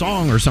fun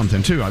song or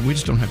something, too. We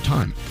just don't have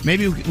time.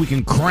 Maybe we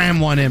can cram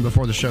one in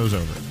before the show's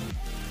over.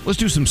 Let's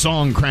do some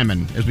song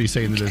cramming, as we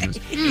say in the business.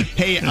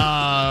 Hey,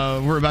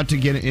 we're about to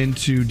get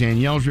into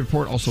Danielle's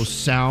report, also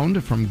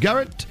sound from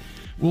Garrett.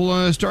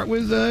 We'll start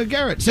with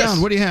Garrett. Sound,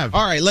 what do you have?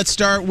 All right, let's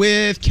start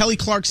with Kelly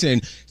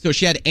Clarkson. So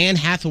she had Anne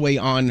Hathaway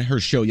on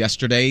her show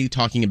yesterday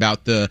talking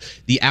about the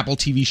Apple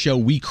TV show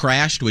We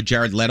Crashed with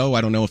Jared Leto.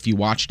 I don't know if you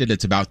watched it.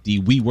 It's about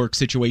the WeWork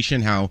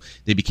situation, how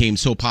they became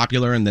so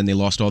popular and then they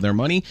lost all their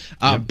money.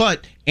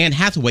 But Anne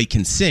Hathaway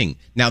can sing.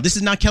 Now, this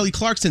is not Kelly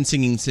Clarkson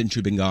singing Since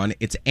You've Been Gone.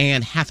 It's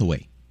Anne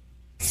Hathaway.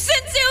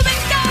 Since you've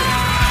been gone.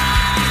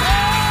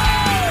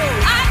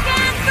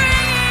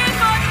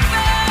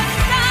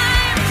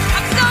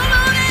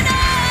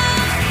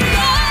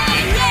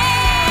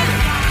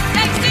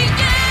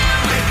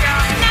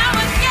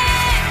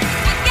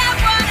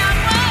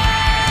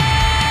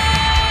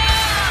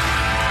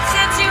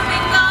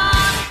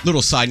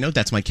 Little side note,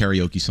 that's my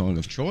karaoke song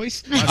of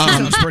choice. That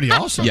sounds pretty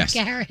awesome. Yes.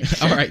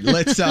 Garrett. All right,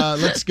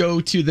 let's go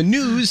to the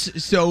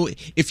news. So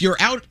if you're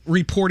out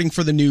reporting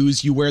for the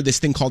news, you wear this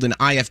thing called an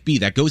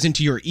IFB that goes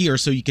into your ear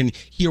so you can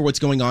hear what's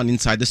going on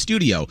inside the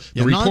studio.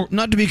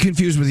 Not to be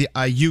confused with the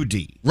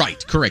IUD.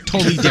 Right, correct.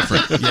 Totally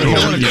different. You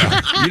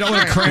don't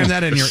want to cram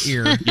that in your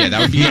ear. Yeah,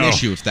 that would be an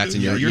issue if that's in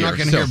your ear. You're not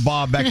going to hear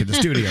Bob back at the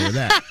studio with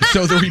that.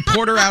 So the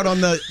reporter out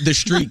on the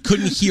street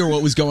couldn't hear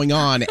what was going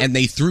on, and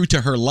they threw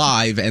to her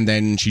live, and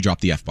then she dropped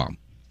the F-bomb.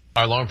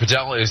 Our Lauren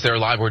Padella is there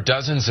live where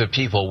dozens of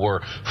people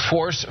were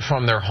forced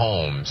from their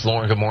homes.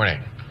 Lauren, good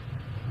morning.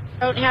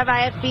 Don't have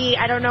IFB.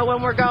 I don't know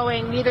when we're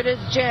going. Neither does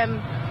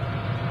Jim.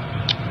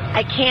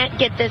 I can't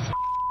get this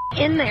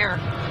in there.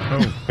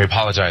 We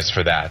apologize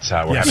for that.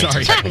 We're having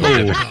some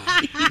technical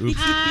difficulties.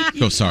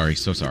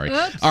 So sorry.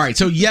 Oops. All right,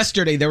 so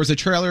yesterday there was a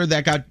trailer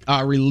that got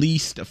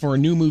released for a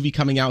new movie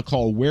coming out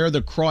called Where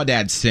the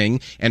Crawdads Sing,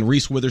 and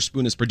Reese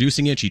Witherspoon is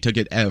producing it. She took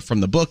it from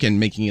the book and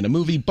making it a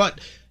movie, but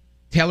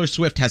Taylor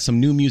Swift has some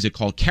new music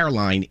called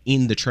Caroline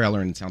in the trailer,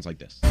 and it sounds like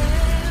this.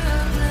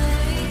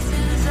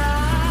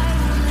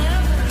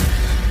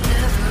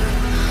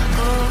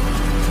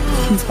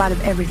 In spite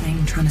of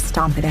everything, trying to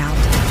stomp it out,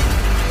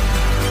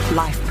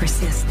 life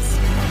persists.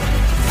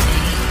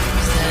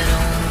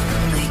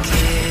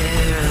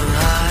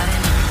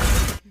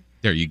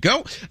 There you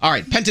go. All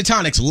right,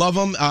 Pentatonix, love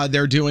them.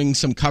 They're doing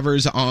some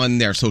covers on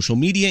their social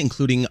media,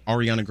 including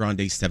Ariana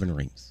Grande's 7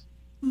 Rings.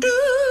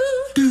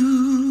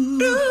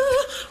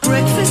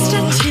 Breakfast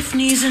at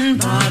Tiffany's and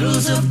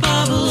bottles of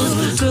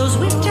bubbles. Girls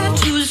with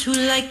tattoos who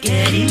like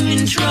getting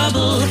in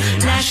trouble.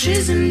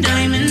 Lashes and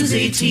diamonds,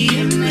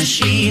 ATM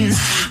machines.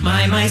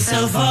 Buy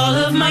myself all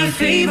of my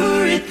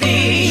favorite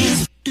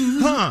things.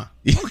 Huh.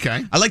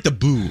 Okay. I like the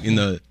boo in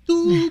the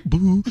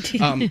boo.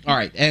 All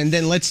right. And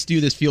then let's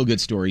do this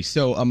feel-good story.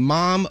 So a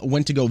mom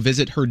went to go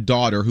visit her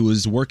daughter who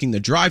was working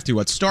the drive-thru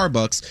at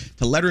Starbucks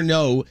to let her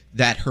know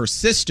that her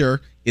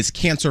sister is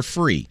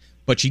cancer-free.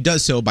 But she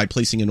does so by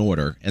placing an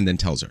order and then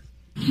tells her.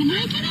 Can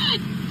I get a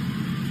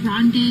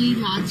grande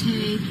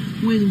latte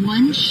with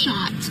 1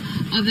 shot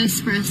of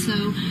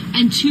espresso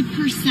and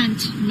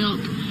 2% milk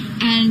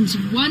and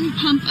 1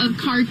 pump of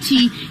card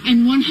tea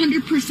and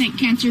 100%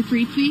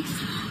 cancer-free, please?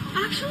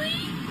 Actually?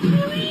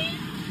 Really?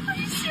 Are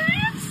you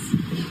serious?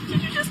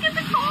 Did you just get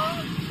the call?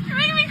 You're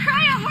making me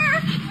cry at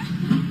work.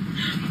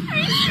 Are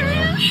you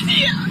serious?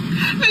 Yeah,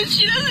 but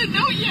she doesn't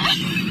know yet.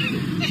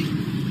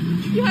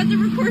 You had to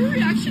record her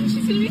reaction.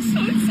 She's going to be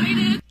so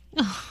excited.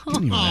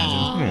 Can you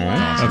imagine?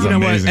 That's you know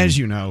amazing. what? As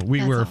you know,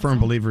 we were firm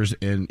believers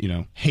in,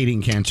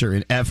 hating cancer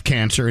and F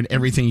cancer and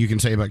everything you can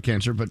say about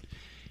cancer. But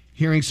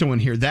hearing someone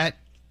hear that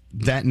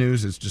that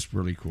news is just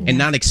really cool. And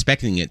not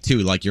expecting it, too.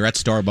 Like, you're at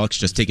Starbucks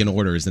just taking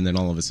orders, and then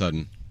all of a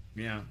sudden.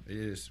 Yeah, it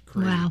is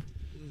crazy. Wow.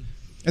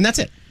 And that's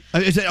it.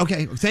 Is it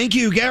okay? Thank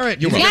you,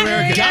 Garrett. You're welcome.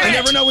 welcome. Garrett. I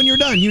never know when you're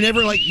done. You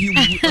never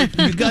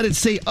you got to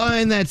say,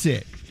 and that's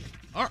it.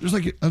 There's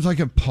like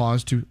a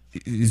pause to.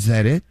 Is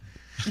that it?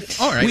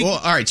 All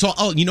right. So,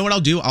 you know what I'll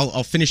do?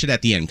 I'll finish it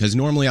at the end because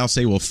normally I'll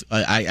say, well,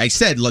 I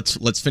said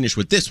let's finish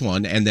with this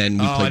one, and then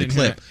we play the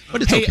clip.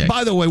 But it's okay.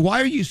 By the way, why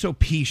are you so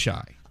pee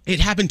shy? It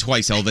happened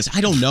twice, Elvis.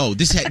 I don't know.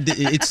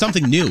 It's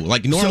something new.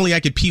 Like normally I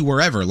could pee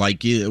wherever,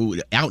 like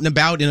out and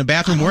about in a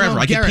bathroom, wherever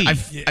I Garrett, could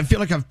pee. I feel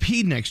like I've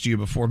peed next to you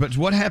before, but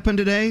what happened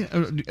today?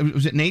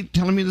 Was it Nate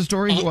telling me the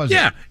story? Who was it?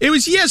 Yeah, it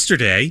was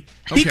yesterday.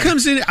 He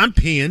comes in. I'm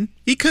peeing.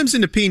 He comes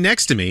in to pee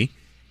next to me,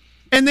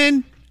 and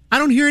then I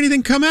don't hear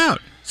anything come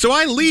out. So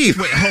I leave.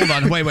 Wait,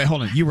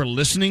 hold on. You were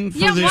listening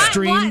for the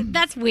stream? What?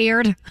 That's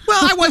weird. Well,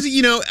 I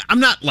wasn't, I'm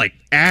not like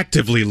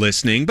actively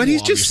listening, but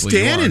he's just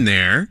standing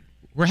there.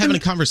 We're having a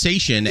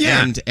conversation,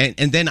 and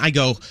then I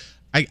go,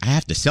 I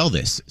have to sell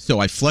this. So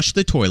I flush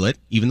the toilet,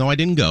 even though I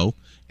didn't go,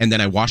 and then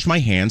I wash my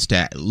hands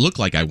to look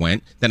like I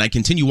went. Then I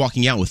continue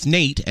walking out with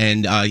Nate,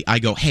 and I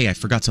go, hey, I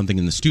forgot something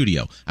in the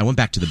studio. I went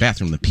back to the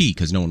bathroom to pee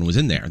because no one was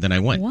in there. Then I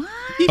went. What?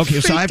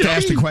 Okay, so I have to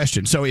ask the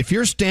question. So if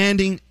you're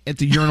standing at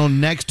the urinal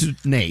next to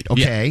Nate,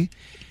 okay,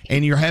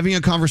 and you're having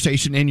a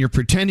conversation and you're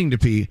pretending to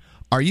pee,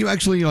 are you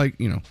actually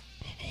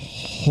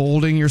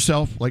holding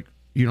yourself like,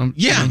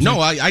 Yeah, no,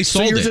 I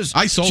sold it.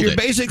 I sold it. So you're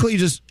basically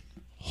just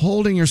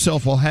holding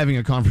yourself while having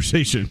a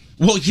conversation.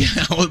 Well, yeah.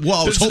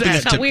 Well, I was hoping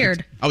That's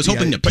weird. I was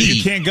hoping to pee. But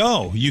you can't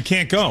go. You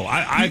can't go.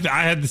 I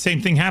had the same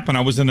thing happen.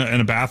 I was in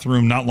a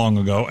bathroom not long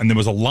ago, and there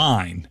was a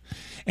line.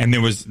 And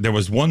there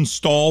was one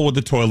stall with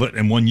the toilet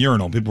and one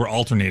urinal. People were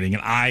alternating.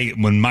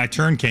 And when my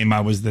turn came,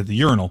 I was at the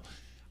urinal.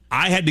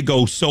 I had to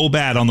go so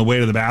bad on the way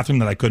to the bathroom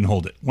that I couldn't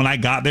hold it. When I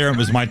got there, it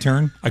was my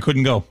turn. I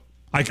couldn't go.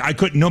 I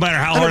couldn't, no matter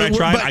how hard I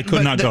tried, I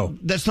could not go.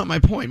 That's not my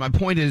point. My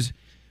point is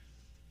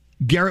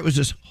Garrett was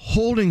just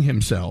holding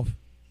himself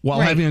while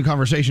having a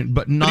conversation,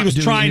 but not he was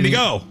doing trying anything. to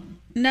go.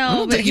 No, I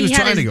don't think he was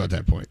trying to go at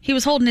that point. He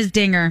was holding his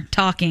dinger,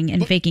 talking,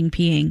 and faking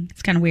peeing.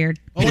 It's kind of weird.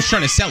 He was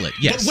trying to sell it,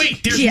 yes. But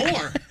wait, there's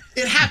more.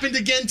 It happened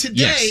again today.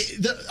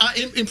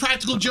 Yes. In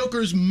Practical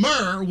Jokers,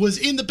 Murr was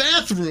in the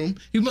bathroom.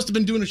 He must have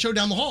been doing a show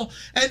down the hall.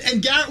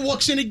 And Garrett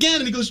walks in again,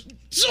 and he goes,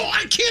 so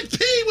I can't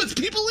pee with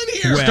people in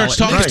here. Well,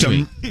 starts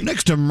talking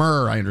next to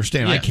Murr, I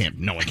understand. Yeah. I can't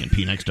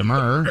pee next to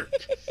Murr.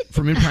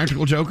 From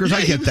Impractical Jokers,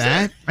 I get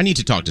that. I need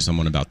to talk to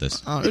someone about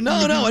this.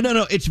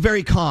 No. It's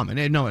very common.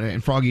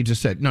 And Froggy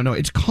just said, no,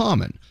 it's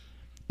common.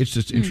 It's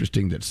just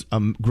interesting that a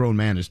grown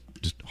man is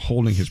just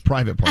holding his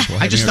private part.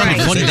 I just found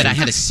it funny that I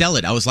had to sell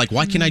it. I was like,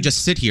 why can't I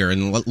just sit here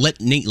and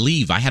let Nate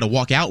leave? I had to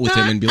walk out with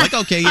him and be like,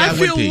 okay, I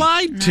feel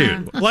lied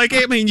to. Like,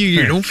 I mean,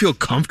 you don't feel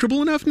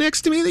comfortable enough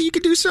next to me that you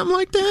could do something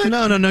like that?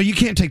 No. You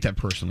can't take that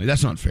personally.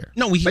 That's not fair.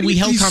 No, we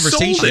held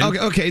conversation.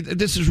 Okay,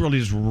 this is really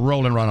just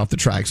rolling right off the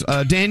tracks.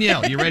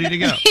 Danielle, you ready to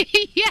go?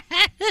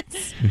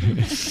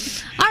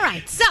 Yes. All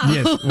right, so.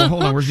 Yes. Well,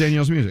 hold on. Where's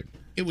Danielle's music?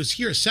 It was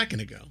here a second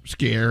ago.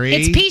 Scary.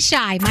 It's pee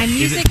shy. My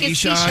music is pee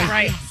shy.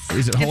 Right.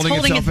 Is it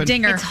holding its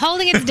dinger? It's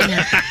holding its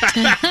dinger.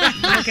 And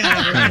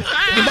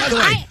by the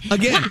way,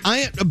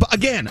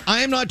 I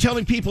am not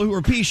telling people who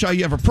are pee shy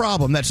you have a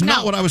problem. That's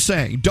not what I was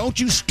saying. Don't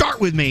you start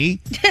with me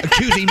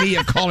accusing me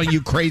of calling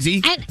you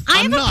crazy. And I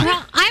have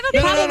a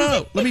problem.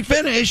 No. Let me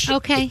finish.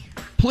 Okay.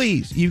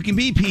 Please, you can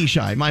be pee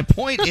shy. My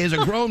point is a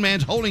grown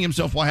man's holding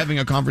himself while having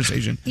a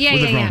conversation with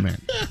a grown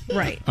man.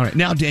 Right. All right,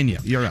 now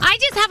Danielle, you're up. I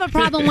just have a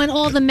problem when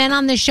all the men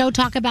on this show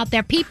talk about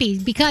their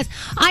pee-pees because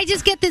I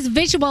just get this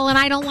visual and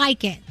I don't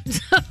like it.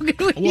 So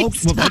well,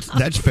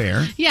 that's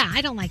fair. Yeah,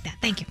 I don't like that.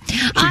 Thank you.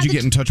 Should you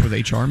get in touch with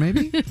HR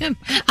maybe?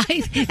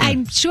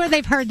 I'm sure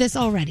they've heard this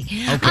already.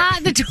 Okay.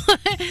 So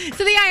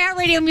the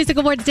iHeartRadio Music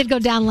Awards did go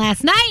down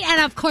last night, and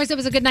of course it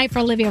was a good night for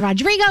Olivia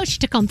Rodrigo. She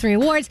took home 3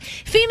 awards: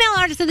 Female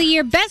Artist of the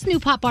Year, Best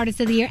New Pop Artist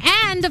of the Year,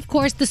 and of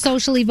course the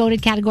socially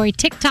voted category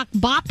TikTok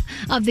Bop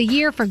of the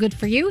Year for Good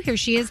For You. Here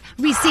she is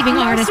receiving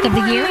Artist of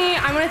the Year.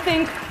 I want to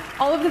thank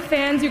all of the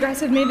fans. You guys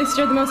have made this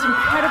year the most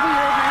incredible year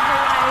of my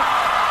whole life.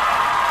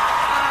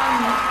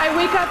 I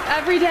wake up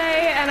every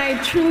day and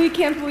I truly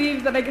can't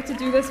believe that I get to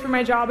do this for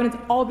my job, and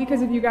it's all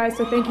because of you guys,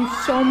 so thank you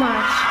so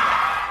much.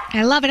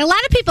 I love it. A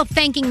lot of people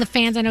thanking the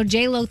fans. I know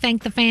J-Lo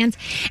thanked the fans.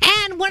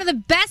 And one of the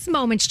best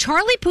moments,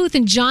 Charlie Puth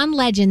and John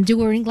Legend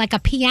doing like a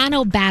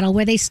piano battle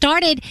where they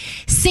started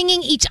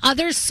singing each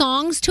other's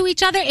songs to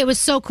each other. It was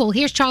so cool.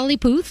 Here's Charlie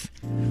Puth.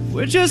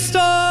 We're just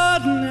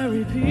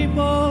ordinary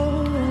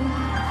people.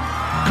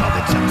 God,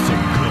 that sounds so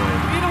good.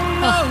 We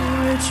don't know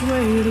which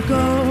way to go.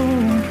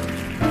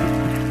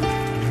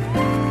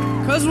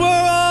 'Cause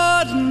we're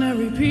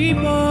ordinary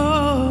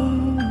people.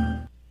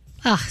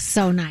 Oh,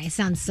 so nice.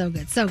 Sounds so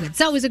good. So good.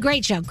 So it was a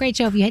great show. Great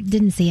show if you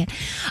didn't see it.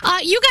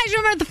 You guys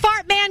remember the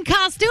Fart Man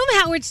costume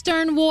Howard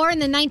Stern wore in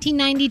the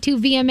 1992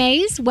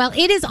 VMAs? Well,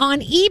 it is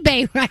on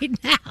eBay right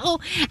now.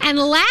 And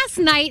last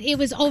night it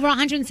was over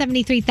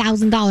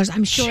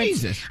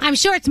 $173,000. I'm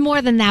sure it's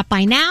more than that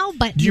by now,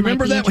 but Do you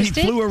remember might be that when he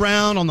interested. flew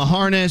around on the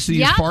harness? He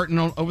was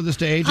farting over the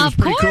stage. It was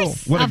pretty cool.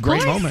 What a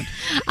great moment.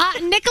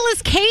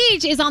 Nicolas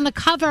Cage is on the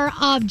cover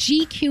of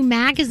GQ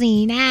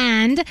magazine,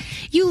 and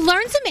you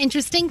learn some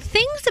interesting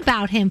things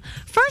about him.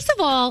 First of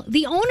all,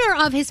 the owner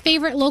of his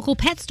favorite local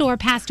pet store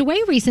passed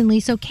away recently,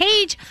 so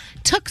Cage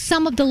took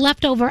some of the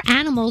leftover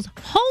animals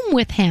home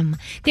with him.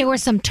 There were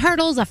some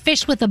turtles, a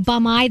fish with a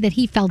bum eye that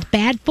he felt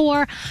bad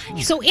for.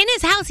 So in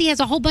his house, he has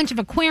a whole bunch of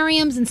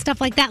aquariums and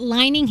stuff like that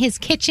lining his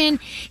kitchen.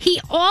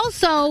 He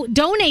also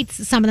donates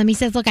some of them. He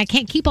says, look, I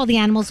can't keep all the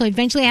animals, so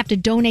eventually I have to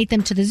donate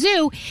them to the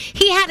zoo.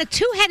 He had a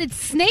two-headed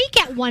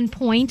snake at one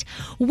point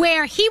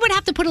where he would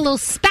have to put a little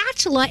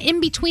spatula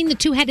in between the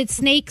two-headed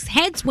snake's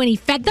heads when he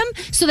fed them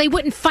so they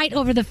wouldn't fight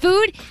over the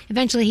food.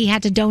 Eventually he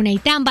had to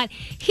donate them, but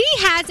he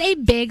has a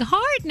big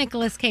heart,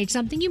 Nicolas Cage,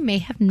 something you may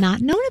have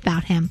not known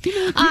about him.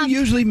 You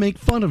usually make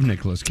fun of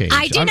Nicolas Cage.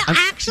 I didn't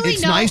actually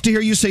It's know. nice to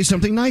hear you say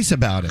something nice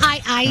about him.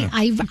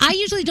 I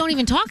usually don't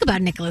even talk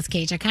about Nicolas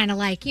Cage. I kind of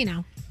like,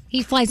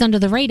 he flies under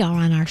the radar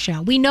on our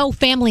show. We know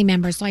family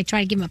members, so I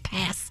try to give him a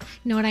pass.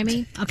 You know what I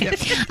mean? Okay.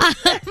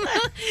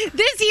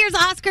 This year's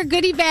Oscar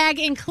goodie bag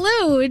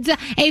includes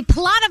a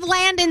plot of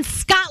land in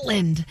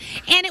Scotland,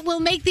 and it will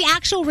make the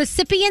actual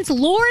recipients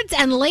lords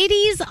and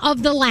ladies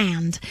of the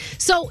land.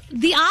 So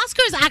the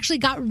Oscars actually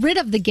got rid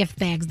of the gift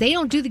bags. They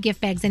don't do the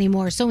gift bags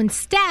anymore. So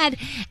instead,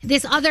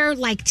 this other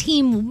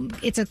team,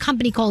 it's a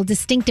company called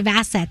Distinctive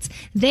Assets.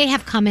 They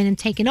have come in and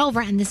taken over,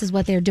 and this is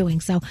what they're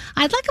doing. So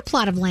I'd like a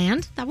plot of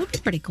land. That would be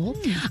pretty cool.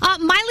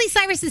 Miley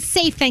Cyrus is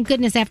safe, thank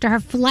goodness, after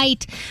her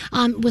flight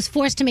was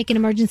forced to make an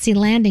emergency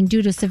landing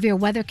due to severe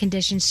weather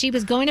conditions. She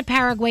was going to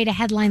Paraguay to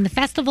headline the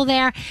festival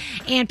there,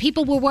 and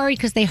people were worried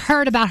because they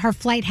heard about her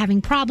flight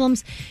having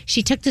problems.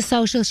 She took to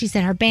social. She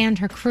said her band,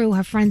 her crew,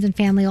 her friends and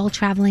family all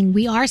traveling.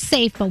 We are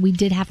safe, but we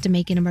did have to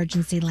make an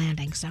emergency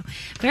landing. So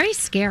very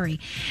scary.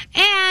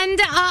 And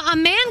a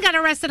man got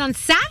arrested on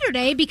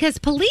Saturday because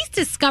police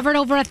discovered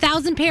over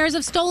 1,000 pairs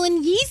of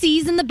stolen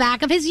Yeezys in the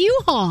back of his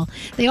U-Haul.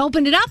 They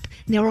opened it up,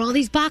 and there were all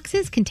these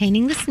boxes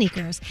containing the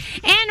sneakers.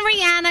 And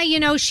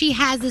Rihanna, she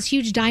has this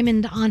huge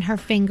diamond on her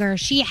finger.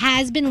 She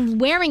has been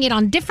wearing it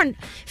on different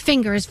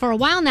fingers for a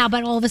while now,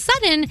 but all of a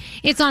sudden,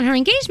 it's on her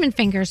engagement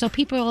finger. So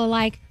people are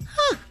like,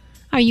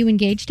 are you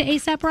engaged to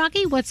A$AP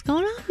Rocky? What's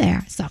going on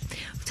there? So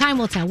time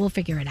will tell. We'll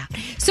figure it out.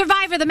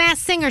 Survivor, The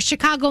Masked Singer,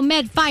 Chicago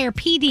Med, Fire,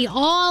 PD,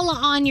 all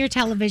on your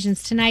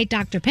televisions tonight.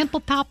 Dr.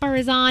 Pimple Popper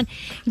is on.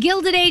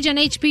 Gilded Age on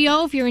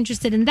HBO, if you're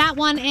interested in that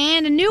one.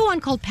 And a new one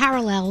called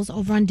Parallels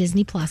over on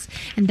Disney+.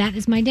 And that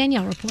is my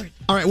Danielle report.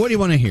 All right, what do you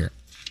want to hear?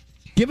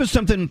 Give us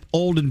something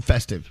old and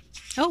festive.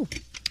 Oh.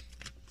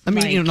 I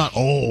mean, not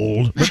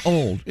old, but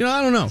old.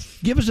 I don't know.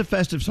 Give us a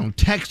festive song.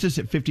 Text us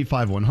at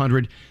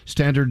 55100.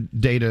 Standard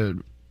data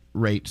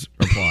rates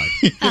apply.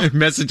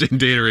 Message and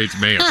data rates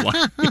may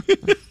apply.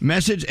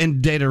 Message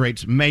and data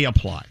rates may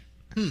apply.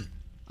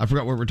 I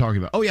forgot what we're talking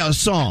about. Oh, yeah, a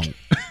song.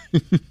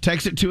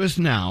 Text it to us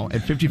now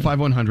at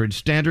 55100.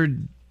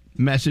 Standard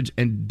message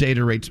and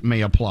data rates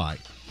may apply.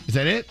 Is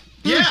that it?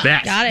 Yeah.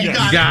 Got it. You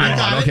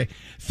got it. Okay.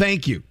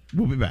 Thank you.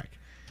 We'll be back.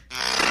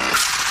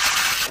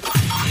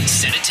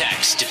 Send a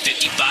text to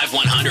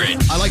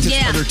 55100. I like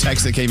this other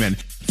text that came in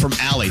from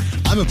Allie.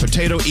 I'm a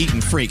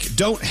potato-eating freak.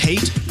 Don't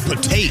hate,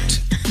 potate.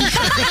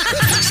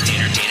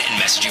 Standard data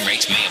and messaging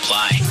rates may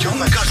apply. Oh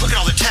my gosh, look at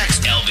all the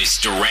text.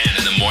 Elvis Duran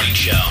in the Morning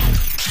Show.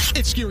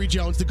 It's Scary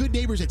Jones. The good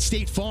neighbors at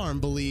State Farm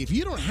believe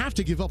you don't have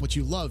to give up what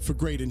you love for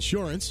great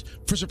insurance.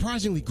 For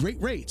surprisingly great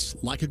rates,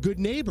 like a good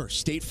neighbor,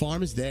 State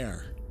Farm is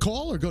there.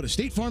 Call or go to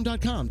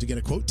statefarm.com to get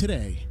a quote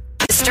today.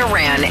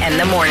 Duran and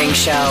the Morning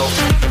Show.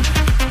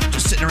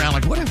 Just sitting around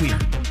like, what have we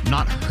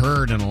not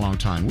heard in a long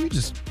time? We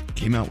just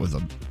came out with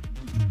a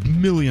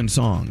million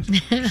songs.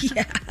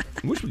 Yeah.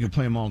 I wish we could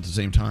play them all at the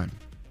same time.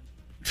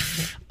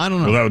 I don't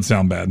know. Well, that would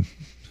sound bad.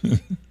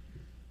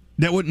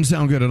 That wouldn't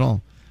sound good at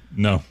all.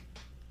 No.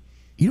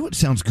 You know what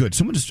sounds good?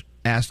 Someone just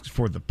asked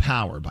for The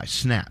Power by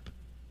Snap.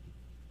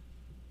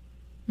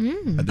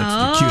 That's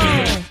the cue to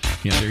hit.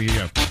 Yeah, there you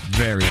go.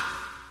 Very.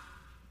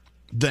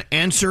 The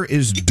answer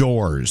is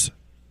Doors.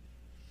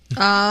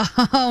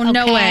 Oh,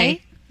 no Okay.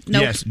 way.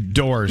 Nope. Yes,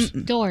 Doors.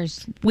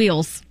 Doors.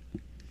 Wheels.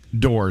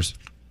 Doors.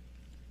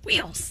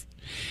 Wheels.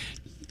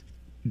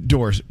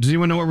 Doors. Does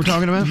anyone know what we're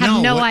talking about?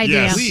 Have no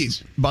idea. Yes.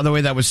 Please. By the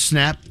way, that was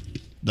Snap,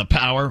 The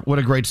Power. What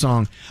a great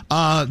song.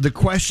 The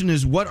question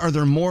is, what are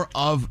there more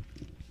of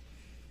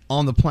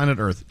on the planet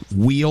Earth?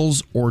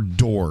 Wheels or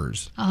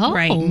doors? Oh.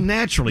 Right.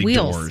 Naturally,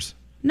 Wheels. doors.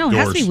 No, it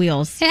has to be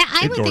wheels. Yeah,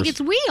 I would think Doors.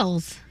 it's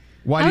wheels.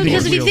 Why do you think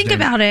Because it's if you wheels, think Dan?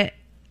 about it,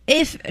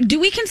 do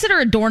we consider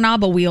a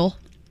doorknob a wheel?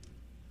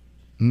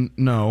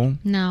 No.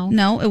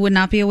 No, it would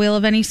not be a wheel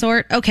of any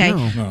sort. Okay.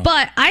 No.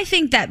 But I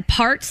think that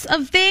parts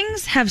of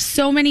things have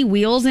so many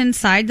wheels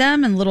inside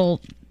them and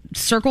little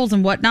circles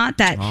and whatnot,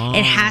 that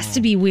it has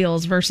to be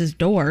wheels versus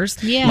doors.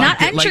 Yeah. Not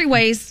Like-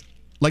 entryways.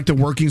 Like the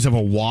workings of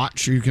a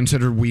watch, are you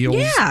considered wheels?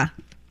 Yeah,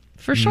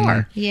 for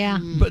sure. Yeah.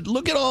 But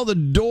look at all the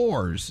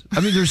doors.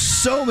 I mean, there's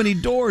so many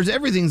doors.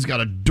 Everything's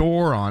got a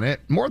door on it.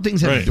 More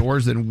things have Right.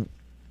 doors than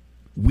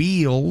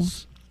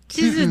wheels.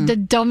 This is the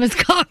dumbest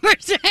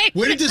conversation.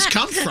 Where did this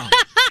come from?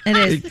 It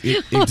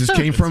is. It just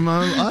came from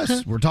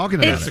us. We're talking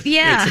about it.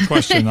 Yeah. It's a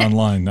question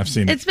online. I've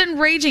seen it. It's been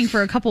raging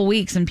for a couple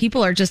weeks, and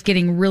people are just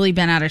getting really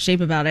bent out of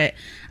shape about it.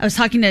 I was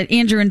talking to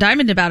Andrew and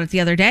Diamond about it the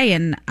other day,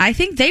 and I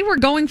think they were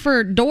going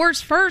for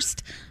doors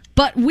first,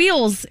 but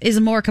wheels is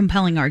a more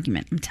compelling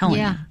argument. I'm telling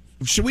you.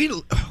 Should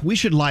we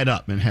should light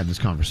up and have this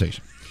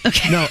conversation.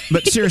 Okay. No,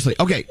 but seriously,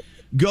 okay.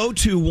 Go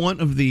to one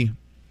of the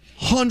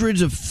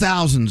hundreds of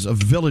thousands of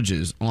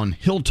villages on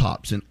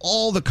hilltops in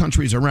all the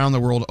countries around the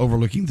world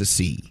overlooking the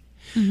sea.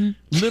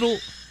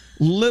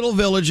 Little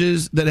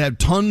villages that have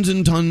tons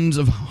and tons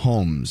of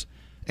homes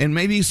and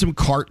maybe some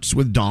carts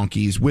with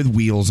donkeys with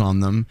wheels on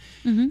them.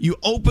 You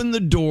open the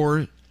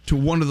door to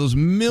one of those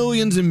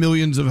millions and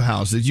millions of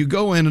houses. You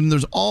go in and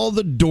there's all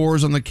the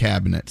doors on the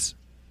cabinets.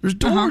 There's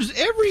doors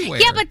everywhere.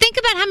 Yeah, but think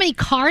about how many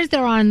cars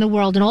there are in the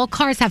world, and all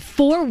cars have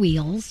 4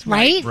 wheels,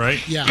 right? Right.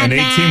 Yeah. And And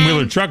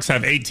 18-wheeler trucks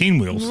have 18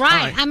 wheels.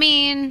 Right. I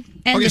mean,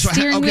 And Okay, the so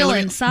steering wheel let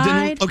me-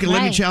 inside. Let me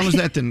Right. challenge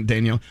that then,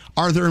 Daniel.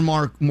 Are there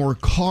more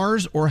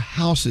cars or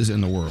houses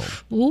in the world?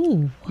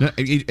 ooh, No,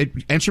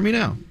 answer me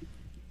now.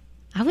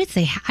 I would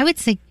say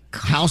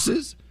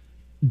Houses?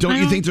 Don't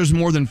you think there's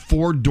more than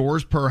 4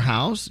 doors per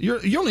house? You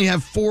only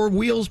have 4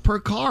 wheels per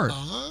car.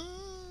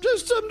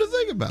 Just something to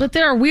think about. But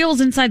there are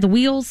wheels inside the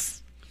wheels,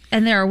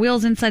 and there are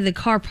wheels inside the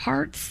car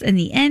parts and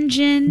the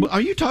engine. Well,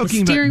 are you talking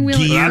the steering about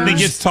wheel? gears? I think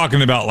it's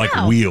talking about like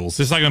No. wheels.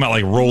 It's talking about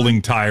like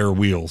rolling tire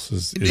wheels.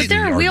 Is But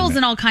there are wheels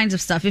in all kinds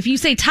of stuff. If you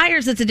say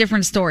tires, it's a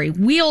different story.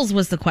 Wheels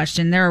was the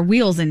question. There are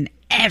wheels in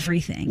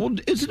everything. Well,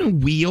 isn't a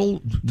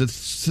wheel the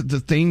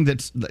thing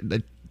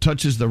that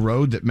touches the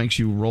road that makes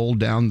you roll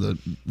down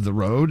the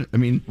road? I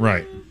mean,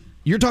 right.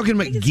 You're talking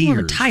about it's gears. more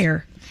of a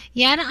tire.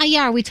 yeah.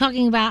 Are we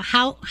talking about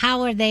how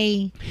are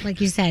they, like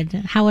you said,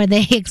 how are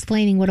they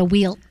explaining what a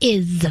wheel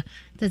is?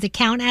 Does it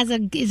count as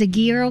is a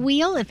gear a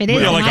wheel? If it is,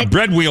 Yeah, then like a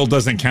bread wheel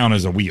doesn't count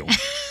as a wheel.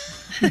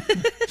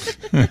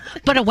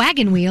 but a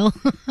wagon wheel.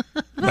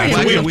 A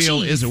wagon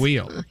wheel is a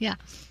wheel. Yeah.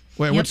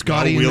 Wait, what's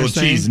Scotty A wheel in there of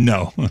saying? cheese?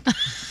 No.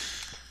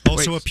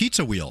 Also, a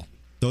pizza wheel.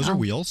 Those are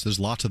wheels. There's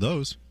lots of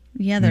those.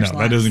 Yeah, No, there's that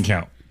lots. doesn't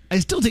count. I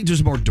still think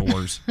there's more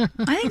doors.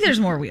 I think there's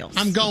more wheels.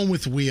 I'm going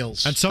with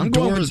wheels. And some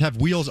doors have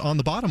wheels on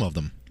the bottom of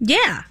them.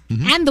 Yeah.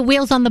 And the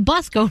wheels on the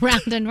bus go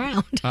round and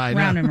round. I know.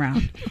 Round and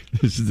round.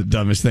 This is the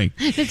dumbest thing.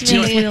 This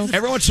really is.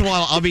 Every once in a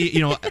while, I'll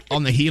be,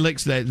 on the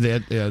Helix,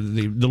 the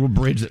little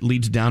bridge that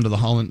leads down to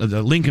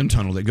the Lincoln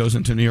Tunnel that goes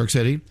into New York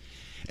City,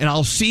 and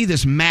I'll see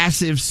this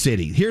massive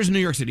city. Here's New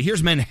York City.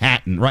 Here's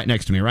Manhattan right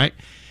next to me, right?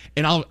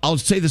 And I'll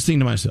say this thing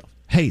to myself: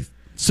 Hey,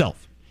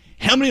 self,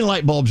 how many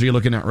light bulbs are you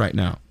looking at right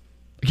now?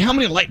 Like, how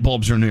many light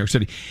bulbs are in New York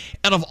City?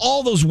 Out of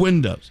all those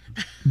windows,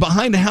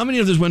 behind how many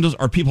of those windows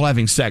are people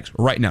having sex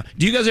right now?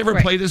 Do you guys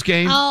ever play this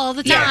game? All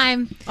the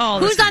time.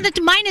 Who's on the?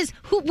 Mine is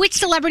which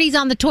celebrity's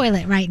on the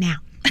toilet right now?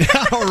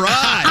 All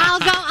right. I'll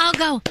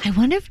go. I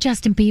wonder if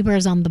Justin Bieber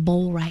is on the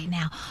bowl right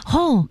now.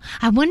 Oh,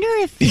 I wonder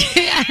if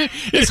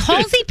is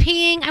Halsey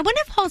peeing? I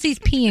wonder if Halsey's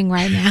peeing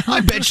right now.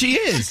 I bet she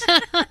is. You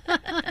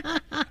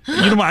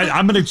know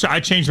what? I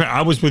changed my.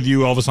 I was with you,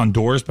 Elvis, on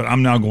doors, but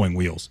I'm now going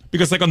wheels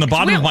because, like, on the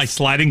bottom of my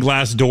sliding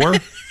glass door,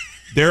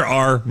 there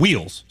are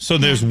wheels. So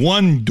there's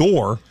one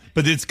door,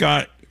 but it's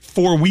got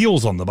 4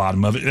 wheels on the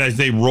bottom of it as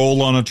they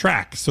roll on a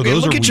track. So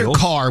those Look are at wheels. your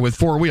car with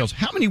 4 wheels.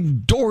 How many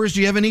doors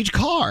do you have in each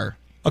car?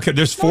 Okay,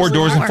 there's 4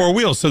 doors and 4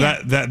 wheels, so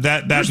that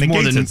There's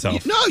negates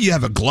itself. No, you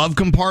have a glove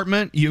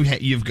compartment.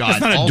 You've got.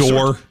 That's not a all door.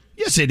 sorts-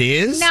 Yes, it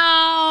is. No.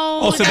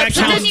 Oh, so that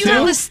So counts then you too?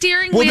 have the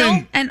steering Well, wheel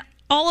then- and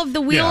all of the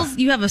wheels. Yeah.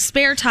 You have a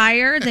spare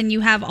tire. Then you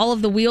have all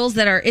of the wheels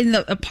that are in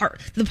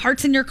the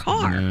parts in your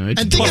car.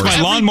 Plus,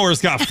 my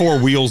lawnmower's got 4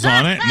 wheels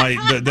on it.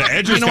 The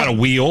Edger's got a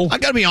wheel. I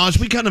got to be honest.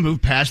 We kind of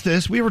moved past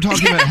this. We were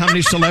talking about how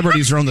many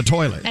celebrities are on the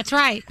toilet. That's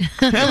right.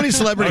 How many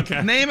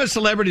celebrities? Name a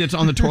celebrity that's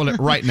on the toilet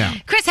right now.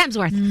 Chris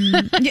Hemsworth.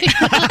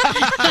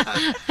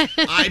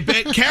 I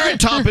bet Carrot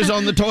Top is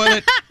on the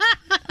toilet.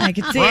 I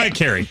can see Right, it.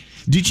 Carrie.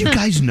 Did you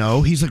guys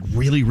know he's like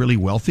really, really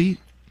wealthy?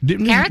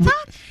 Didn't Carrot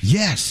Top?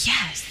 Yes.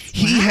 Yes.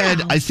 He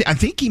had. I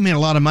think he made a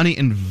lot of money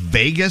in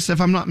Vegas,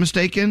 if I'm not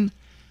mistaken.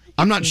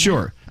 I'm not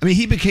sure. I mean,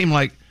 he became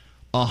like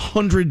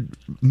 100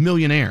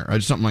 millionaire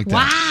or something like that.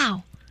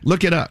 Wow.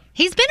 Look it up.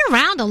 He's been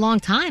around a long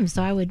time,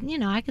 so I would,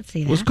 I could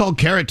see that. Well, it's called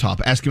Carrot Top.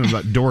 Ask him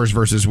about doors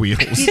versus wheels.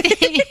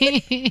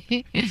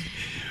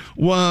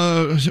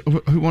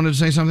 Who wanted to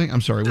say something?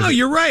 I'm sorry. No,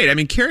 you're right. I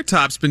mean, Carrot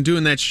Top's been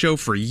doing that show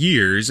for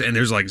years, and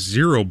there's like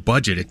zero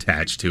budget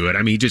attached to it. I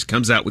mean, he just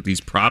comes out with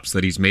these props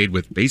that he's made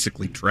with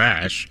basically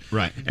trash.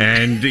 Right.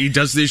 And he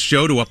does this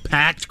show to a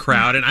packed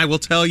crowd, and I will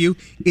tell you,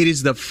 it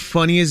is the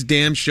funniest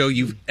damn show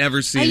you've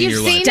ever seen in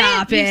your life.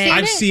 Stop it.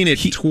 I've seen it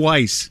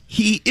twice.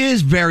 He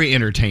is very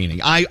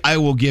entertaining. I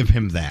will give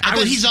him that. I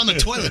bet he's on the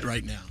toilet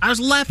right now. I was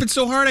laughing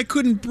so hard I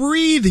couldn't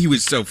breathe. He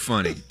was so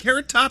funny.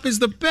 Carrot Top is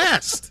the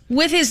best.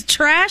 With his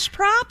trash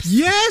props?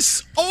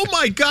 Yes. Oh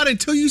my God!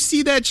 Until you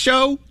see that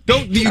show,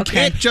 you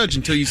can't judge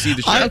until you see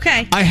the show.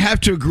 I have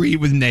to agree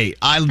with Nate.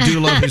 I do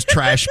love his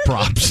trash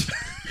props.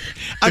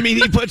 I mean,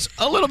 he puts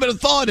a little bit of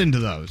thought into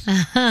those.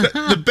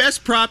 The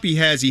best prop he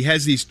has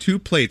these 2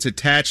 plates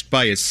attached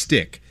by a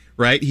stick.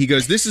 Right? He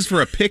goes, "This is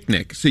for a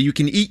picnic, so you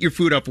can eat your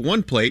food off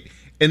one plate,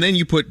 and then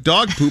you put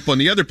dog poop on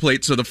the other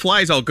plate, so the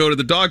flies all go to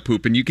the dog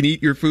poop, and you can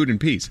eat your food in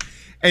peace."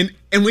 And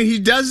when he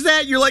does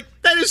that, you're like,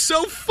 that is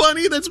so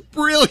funny. That's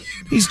brilliant.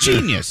 He's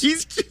genius.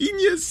 He's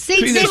genius.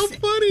 It's so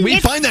funny. We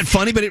find that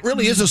funny, but it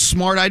really is a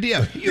smart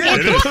idea. You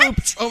want the poop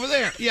over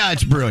there. Yeah,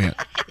 it's brilliant.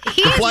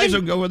 The flies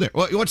will go over there.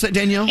 What's that,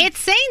 Danielle? It's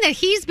saying that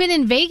he's been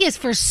in Vegas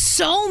for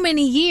so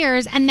many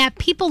years and that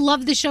people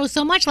love the show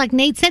so much, like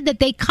Nate said, that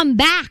they come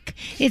back.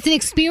 It's an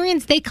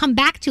experience they come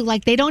back to.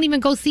 Like, they don't even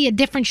go see a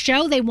different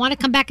show. They want to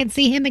come back and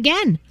see him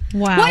again.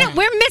 Wow.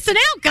 We're missing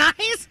out,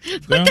 guys.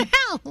 What the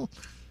hell?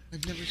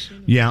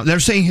 Yeah,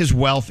 they're saying his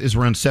wealth is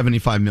around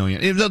 $75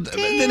 million.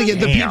 Then again,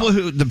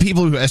 the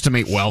people who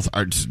estimate wealth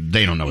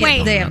they don't know.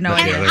 They have no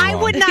idea. And I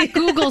would not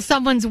Google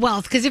someone's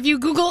wealth because if you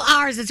Google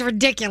ours, it's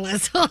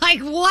ridiculous. Like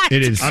what?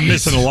 It is. I'm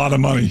missing a lot of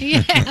money.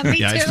 Yeah, me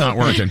too. It's not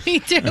working. Me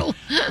too.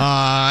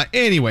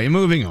 Anyway,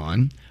 moving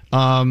on.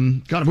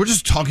 God, we're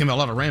just talking about a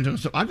lot of random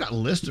stuff. I've got a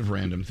list of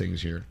random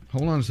things here.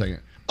 Hold on a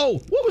second.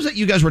 Oh, what was it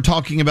you guys were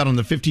talking about on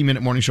the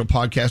 15-Minute Morning Show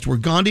podcast where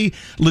Gandhi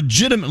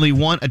legitimately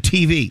won a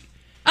TV?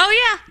 Oh,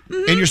 yeah.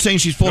 And you're saying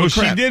she's full of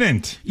crap. She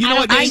didn't. You know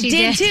what? I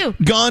did too.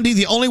 Gandhi,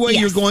 the only way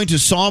you're going to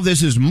solve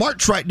this is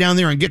march right down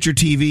there and get your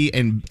TV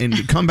and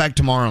come back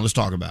tomorrow and let's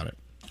talk about it.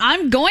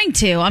 I'm going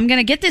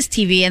to get this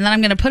TV and then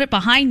I'm going to put it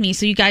behind me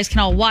so you guys can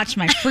all watch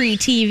my free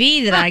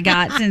TV that I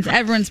got since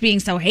everyone's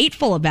being so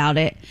hateful about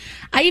it.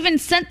 I even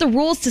sent the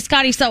rules to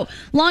Scotty. So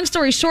long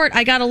story short,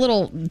 I got a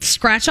little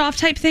scratch off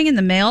type thing in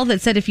the mail that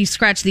said if you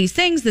scratch these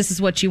things, this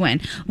is what you win.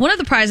 One of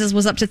the prizes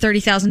was up to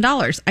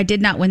 $30,000. I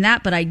did not win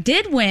that, but I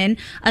did win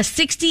a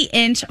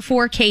 60-inch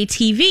 4K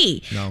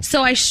TV. No.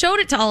 So I showed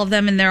it to all of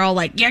them and they're all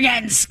like, you're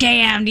getting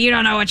scammed. You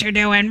don't know what you're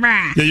doing.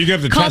 Rah. Yeah, you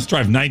have to test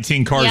drive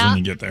 19 cars when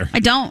you get there. I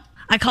don't.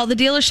 I called the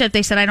dealership.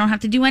 They said I don't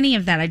have to do any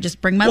of that. I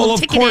just bring my little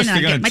ticket in and I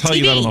get my TV.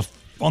 Well, of course, they're going to tell you that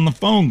on the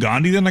phone,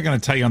 Gandhi. They're not going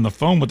to tell you on the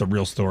phone what the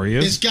real story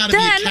is. There's got to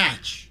be a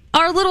catch.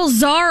 Our little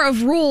czar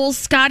of rules,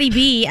 Scotty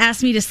B,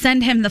 asked me to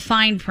send him the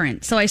fine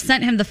print. So I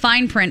sent him the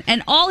fine print,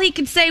 and all he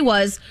could say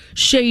was,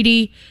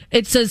 Shady,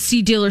 it says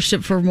see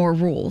dealership for more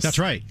rules. That's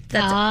right.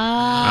 That's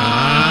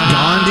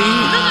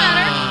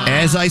Gandhi,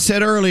 as I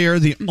said earlier,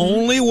 the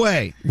only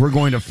way we're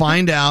going to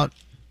find out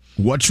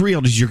what's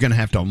real is you're going to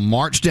have to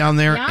march down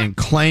there and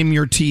claim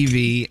your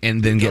TV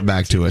and then get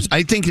back to us.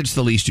 I think it's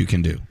the least you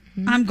can do.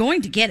 I'm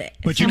going to get it.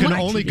 But you can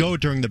only go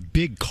during the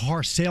big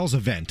car sales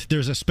event.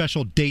 There's a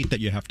special date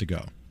that you have to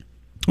go.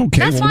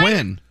 Okay, That's fine.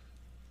 when?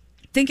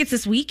 I think it's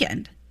this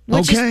weekend.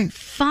 Which is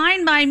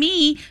fine by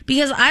me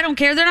because I don't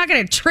care. They're not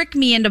going to trick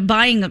me into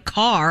buying a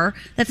car.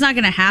 That's not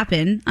going to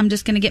happen. I'm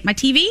just going to get my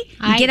TV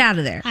and get out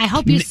of there. I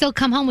hope you still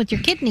come home with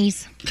your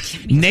kidneys.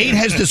 Nate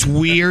has this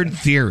weird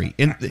theory,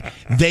 and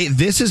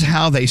this is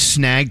how they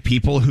snag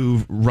people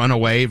who run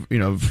away.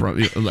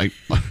 From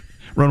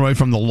run away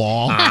from the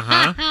law.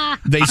 Uh-huh.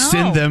 They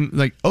send them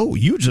like, "Oh,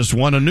 you just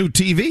won a new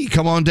TV.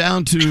 Come on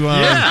down to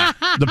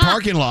the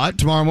parking lot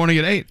tomorrow morning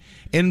at 8."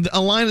 And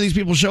a line of these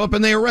people show up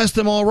and they arrest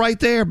them all right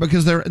there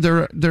because they're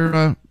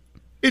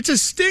It's a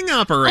sting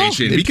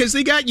operation because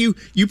they got you.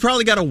 You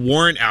probably got a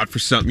warrant out for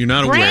something you're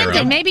not aware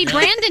of. Maybe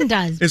Brandon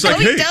does. It's like,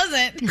 he hey,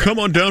 doesn't. Come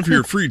on down for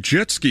your free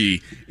jet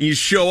ski. And you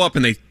show up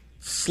and they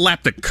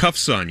slap the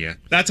cuffs on you.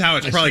 That's how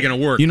it's probably going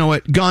to work. You know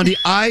what, Gandhi?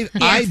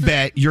 I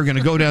bet you're going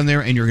to go down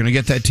there and you're going to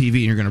get that TV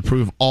and you're going to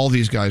prove all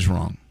these guys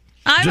wrong.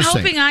 I'm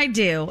hoping I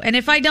do. And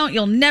if I don't,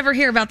 you'll never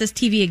hear about this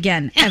TV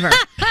again, ever.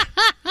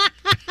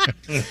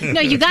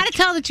 No, you got to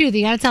tell the truth.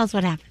 You got to tell us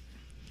what happened.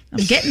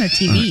 I'm getting a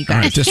TV, you guys.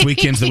 All right, this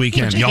weekend's the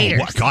weekend. Yo,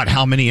 God,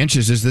 how many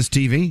inches is this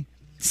TV?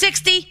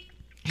 60.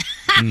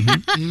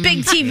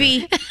 Big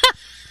TV.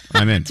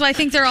 I'm in. So I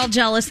think they're all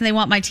jealous and they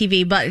want my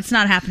TV, but it's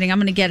not happening. I'm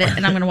going to get it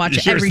and I'm going to watch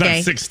it every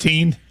day.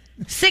 16?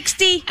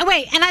 60. Oh,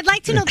 wait, and I'd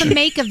like to know the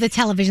make of the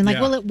television. Like,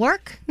 will it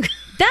work?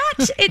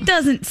 That it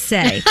doesn't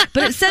say,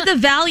 but it said the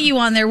value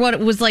on there. What it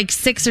was like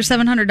 $600 or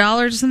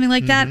 $700 or something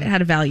like that. It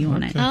had a value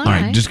on it. All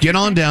right, just get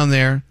on down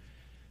there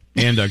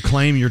and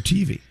claim your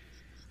TV.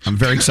 I'm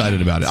very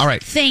excited about it. All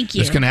right, thank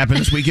you. It's going to happen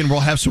this weekend.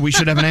 We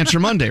should have an answer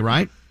Monday,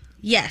 right?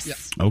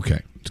 Yes.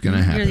 Okay. It's going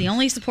to happen. You're the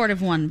only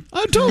supportive one.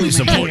 I totally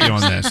support you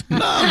on this.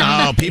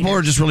 No, people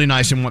are just really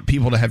nice and want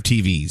people to have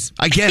TVs.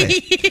 I get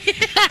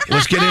it.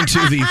 Let's get into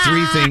the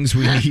 3 things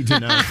we need to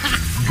know.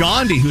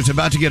 Gandhi, who's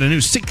about to get a new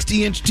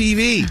 60-inch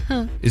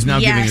TV, is now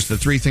giving us the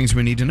 3 things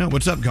we need to know.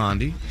 What's up,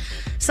 Gandhi?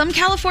 Some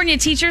California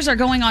teachers are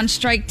going on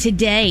strike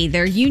today.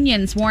 Their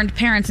unions warned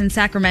parents in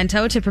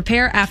Sacramento to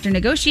prepare after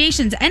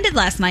negotiations ended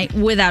last night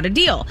without a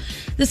deal.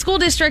 The school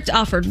district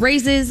offered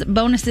raises,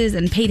 bonuses,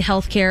 and paid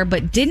health care,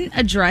 but didn't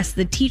address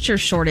the teacher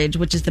shortage,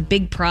 which is the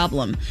big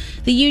problem.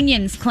 The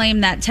unions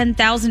claim that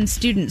 10,000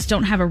 students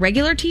don't have a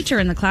regular teacher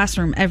in the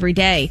classroom every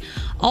day.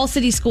 All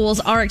city schools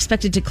are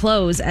expected to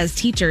close as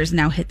teachers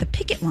now hit the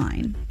picket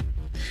line.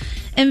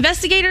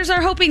 Investigators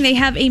are hoping they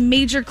have a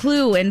major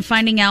clue in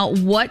finding out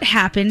what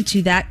happened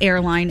to that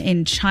airline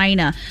in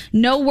China.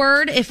 No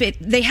word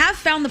they have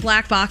found the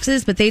black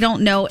boxes, but they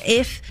don't know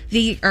if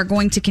they are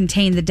going to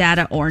contain the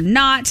data or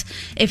not.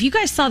 If you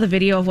guys saw the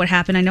video of what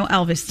happened, I know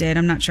Elvis did.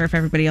 I'm not sure if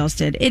everybody else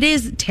did. It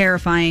is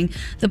terrifying.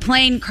 The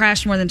plane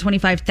crashed more than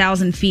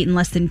 25,000 feet in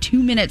less than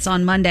 2 minutes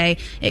on Monday.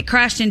 It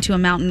crashed into a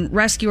mountain.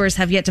 Rescuers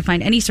have yet to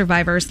find any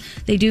survivors.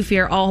 They do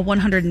fear all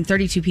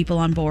 132 people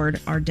on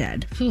board are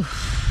dead.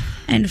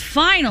 And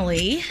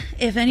finally,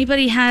 if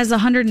anybody has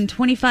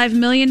 $125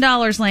 million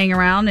laying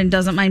around and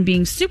doesn't mind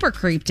being super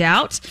creeped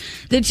out,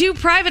 the 2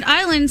 private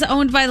islands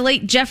owned by the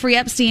late Jeffrey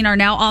Epstein are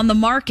now on the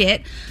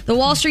market. The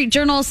Wall Street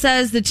Journal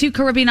says the 2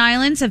 Caribbean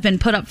islands have been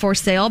put up for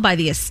sale by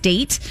the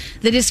estate.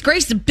 The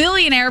disgraced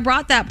billionaire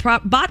bought that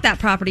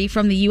property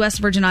from the U.S.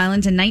 Virgin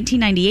Islands in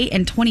 1998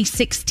 and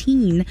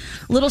 2016.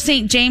 Little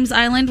St. James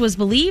Island was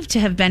believed to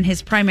have been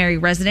his primary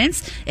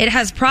residence. It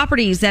has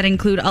properties that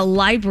include a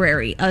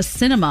library, a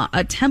cinema,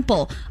 a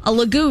temple, a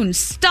lagoon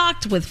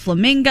stocked with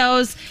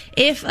flamingos.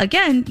 If,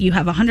 again, you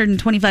have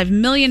 $125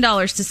 million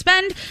to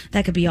spend,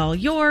 that could be all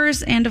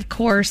yours. And, of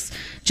course,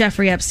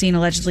 Jeffrey Epstein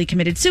allegedly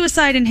committed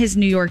suicide in his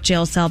New York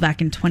jail cell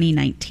back in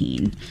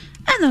 2019.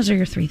 And those are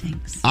your 3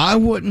 things. I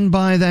wouldn't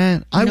buy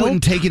that. I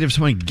wouldn't take it if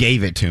someone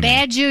gave it to me.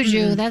 Bad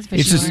juju, that's for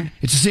sure.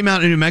 It's the same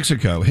out in New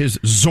Mexico. His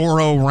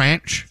Zorro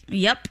Ranch.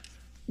 Yep.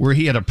 Where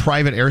he had a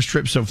private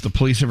airstrip, so if the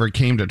police ever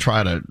came to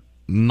try to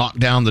knock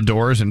down the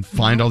doors and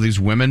find all these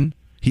women,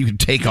 he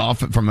could take off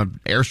from an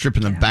airstrip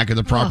in the back of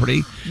the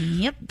property.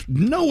 Yep.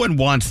 No one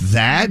wants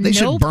that. They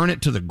should burn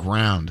it to the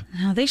ground.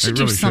 No, they should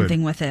do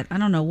something with it. I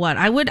don't know what.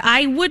 I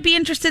would be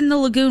interested in the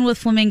lagoon with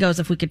flamingos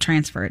if we could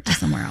transfer it to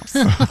somewhere else.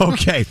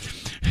 Okay.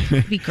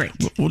 It'd be great.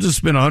 We'll just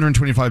spend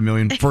 $125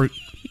 million for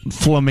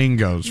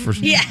flamingos for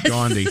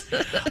Gandhi.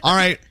 All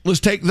right,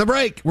 let's take the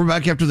break. We're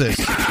back after this.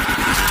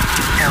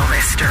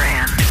 Elvis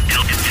Duran.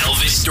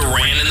 Elvis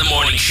Duran in the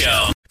Morning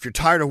Show. If you're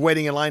tired of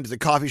waiting in line to the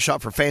coffee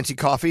shop for fancy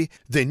coffee,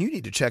 then you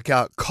need to check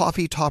out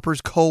Coffee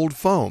Topper's Cold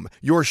Foam,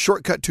 your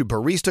shortcut to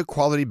barista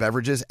quality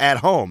beverages at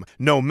home.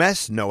 No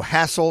mess, no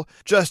hassle.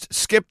 Just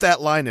skip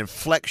that line and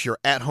flex your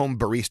at-home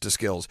barista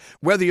skills.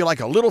 Whether you like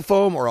a little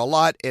foam or a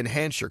lot,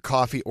 enhance your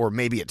coffee, or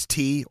maybe it's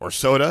tea or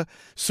soda.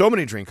 So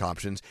many drink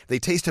options. They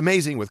taste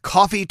amazing with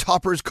Coffee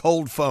Topper's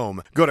Cold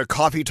Foam. Go to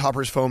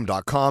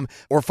coffeetoppersfoam.com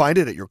or find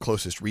it at your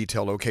closest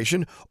retail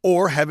location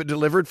or have it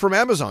delivered from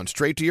Amazon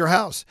straight to your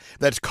house.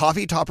 That's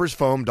coffeetoppersfoam.com.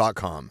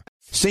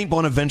 St.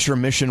 Bonaventure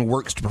Mission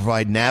works to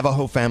provide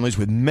Navajo families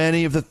with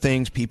many of the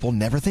things people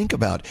never think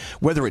about.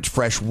 Whether it's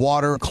fresh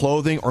water,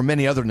 clothing, or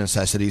many other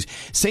necessities,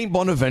 St.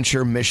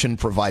 Bonaventure Mission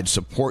provides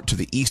support to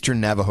the Eastern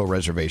Navajo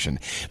Reservation.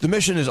 The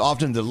mission is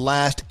often the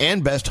last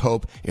and best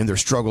hope in their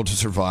struggle to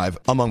survive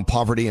among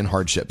poverty and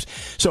hardships.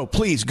 So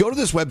please go to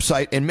this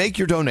website and make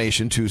your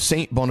donation to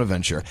St.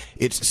 Bonaventure.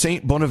 It's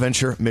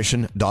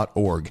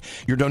stbonaventuremission.org.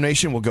 Your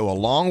donation will go a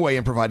long way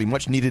in providing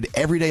much needed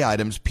everyday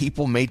items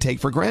people may take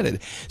for granted.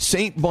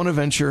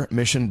 stbonaventuremission.org.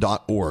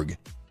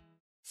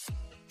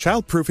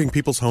 Childproofing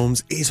people's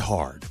homes is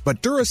hard,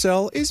 but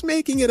Duracell is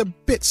making it a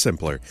bit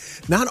simpler.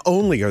 Not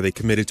only are they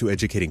committed to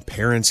educating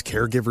parents,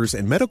 caregivers,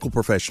 and medical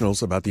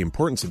professionals about the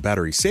importance of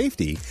battery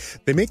safety,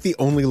 they make the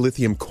only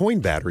lithium coin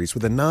batteries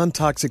with a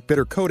non-toxic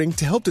bitter coating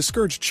to help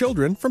discourage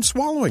children from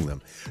swallowing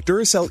them.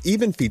 Duracell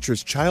even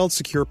features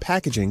child-secure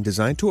packaging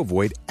designed to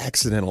avoid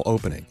accidental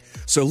opening.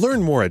 So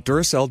learn more at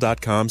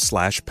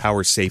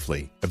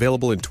Duracell.com/powersafely.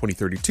 Available in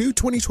 2032,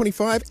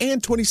 2025,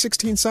 and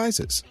 2016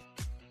 sizes.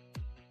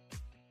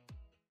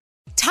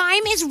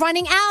 Time is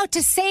running out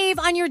to save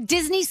on your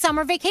Disney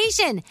summer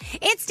vacation.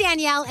 It's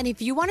Danielle, and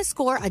if you want to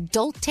score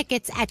adult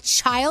tickets at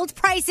child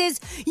prices,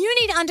 you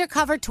need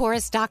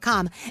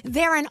UndercoverTourist.com.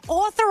 They're an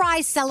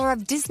authorized seller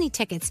of Disney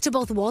tickets to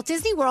both Walt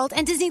Disney World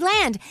and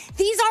Disneyland.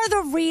 These are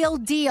the real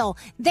deal.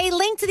 They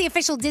link to the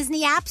official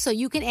Disney app so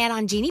you can add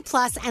on Genie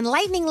Plus and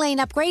Lightning Lane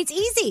upgrades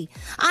easy.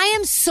 I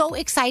am so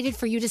excited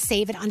for you to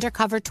save at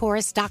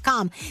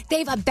UndercoverTourist.com.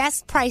 They've a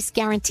best price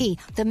guarantee.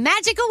 The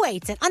magic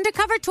awaits at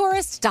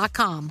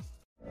UndercoverTourist.com.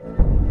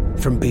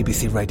 From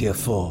BBC Radio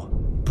 4,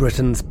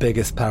 Britain's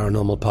biggest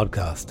paranormal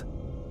podcast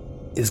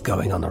is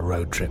going on a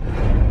road trip.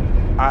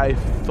 I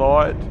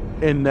thought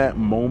in that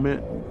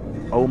moment,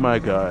 oh my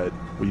God,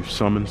 we've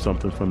summoned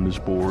something from this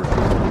board.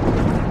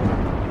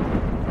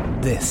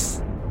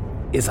 This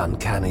is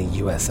Uncanny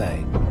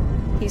USA.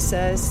 He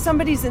says,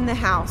 somebody's in the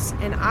house,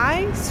 and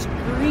I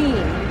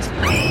screamed.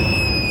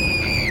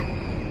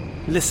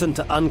 Listen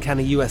to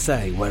Uncanny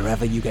USA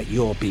wherever you get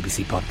your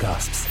BBC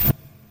podcasts,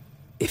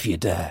 if you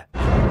dare.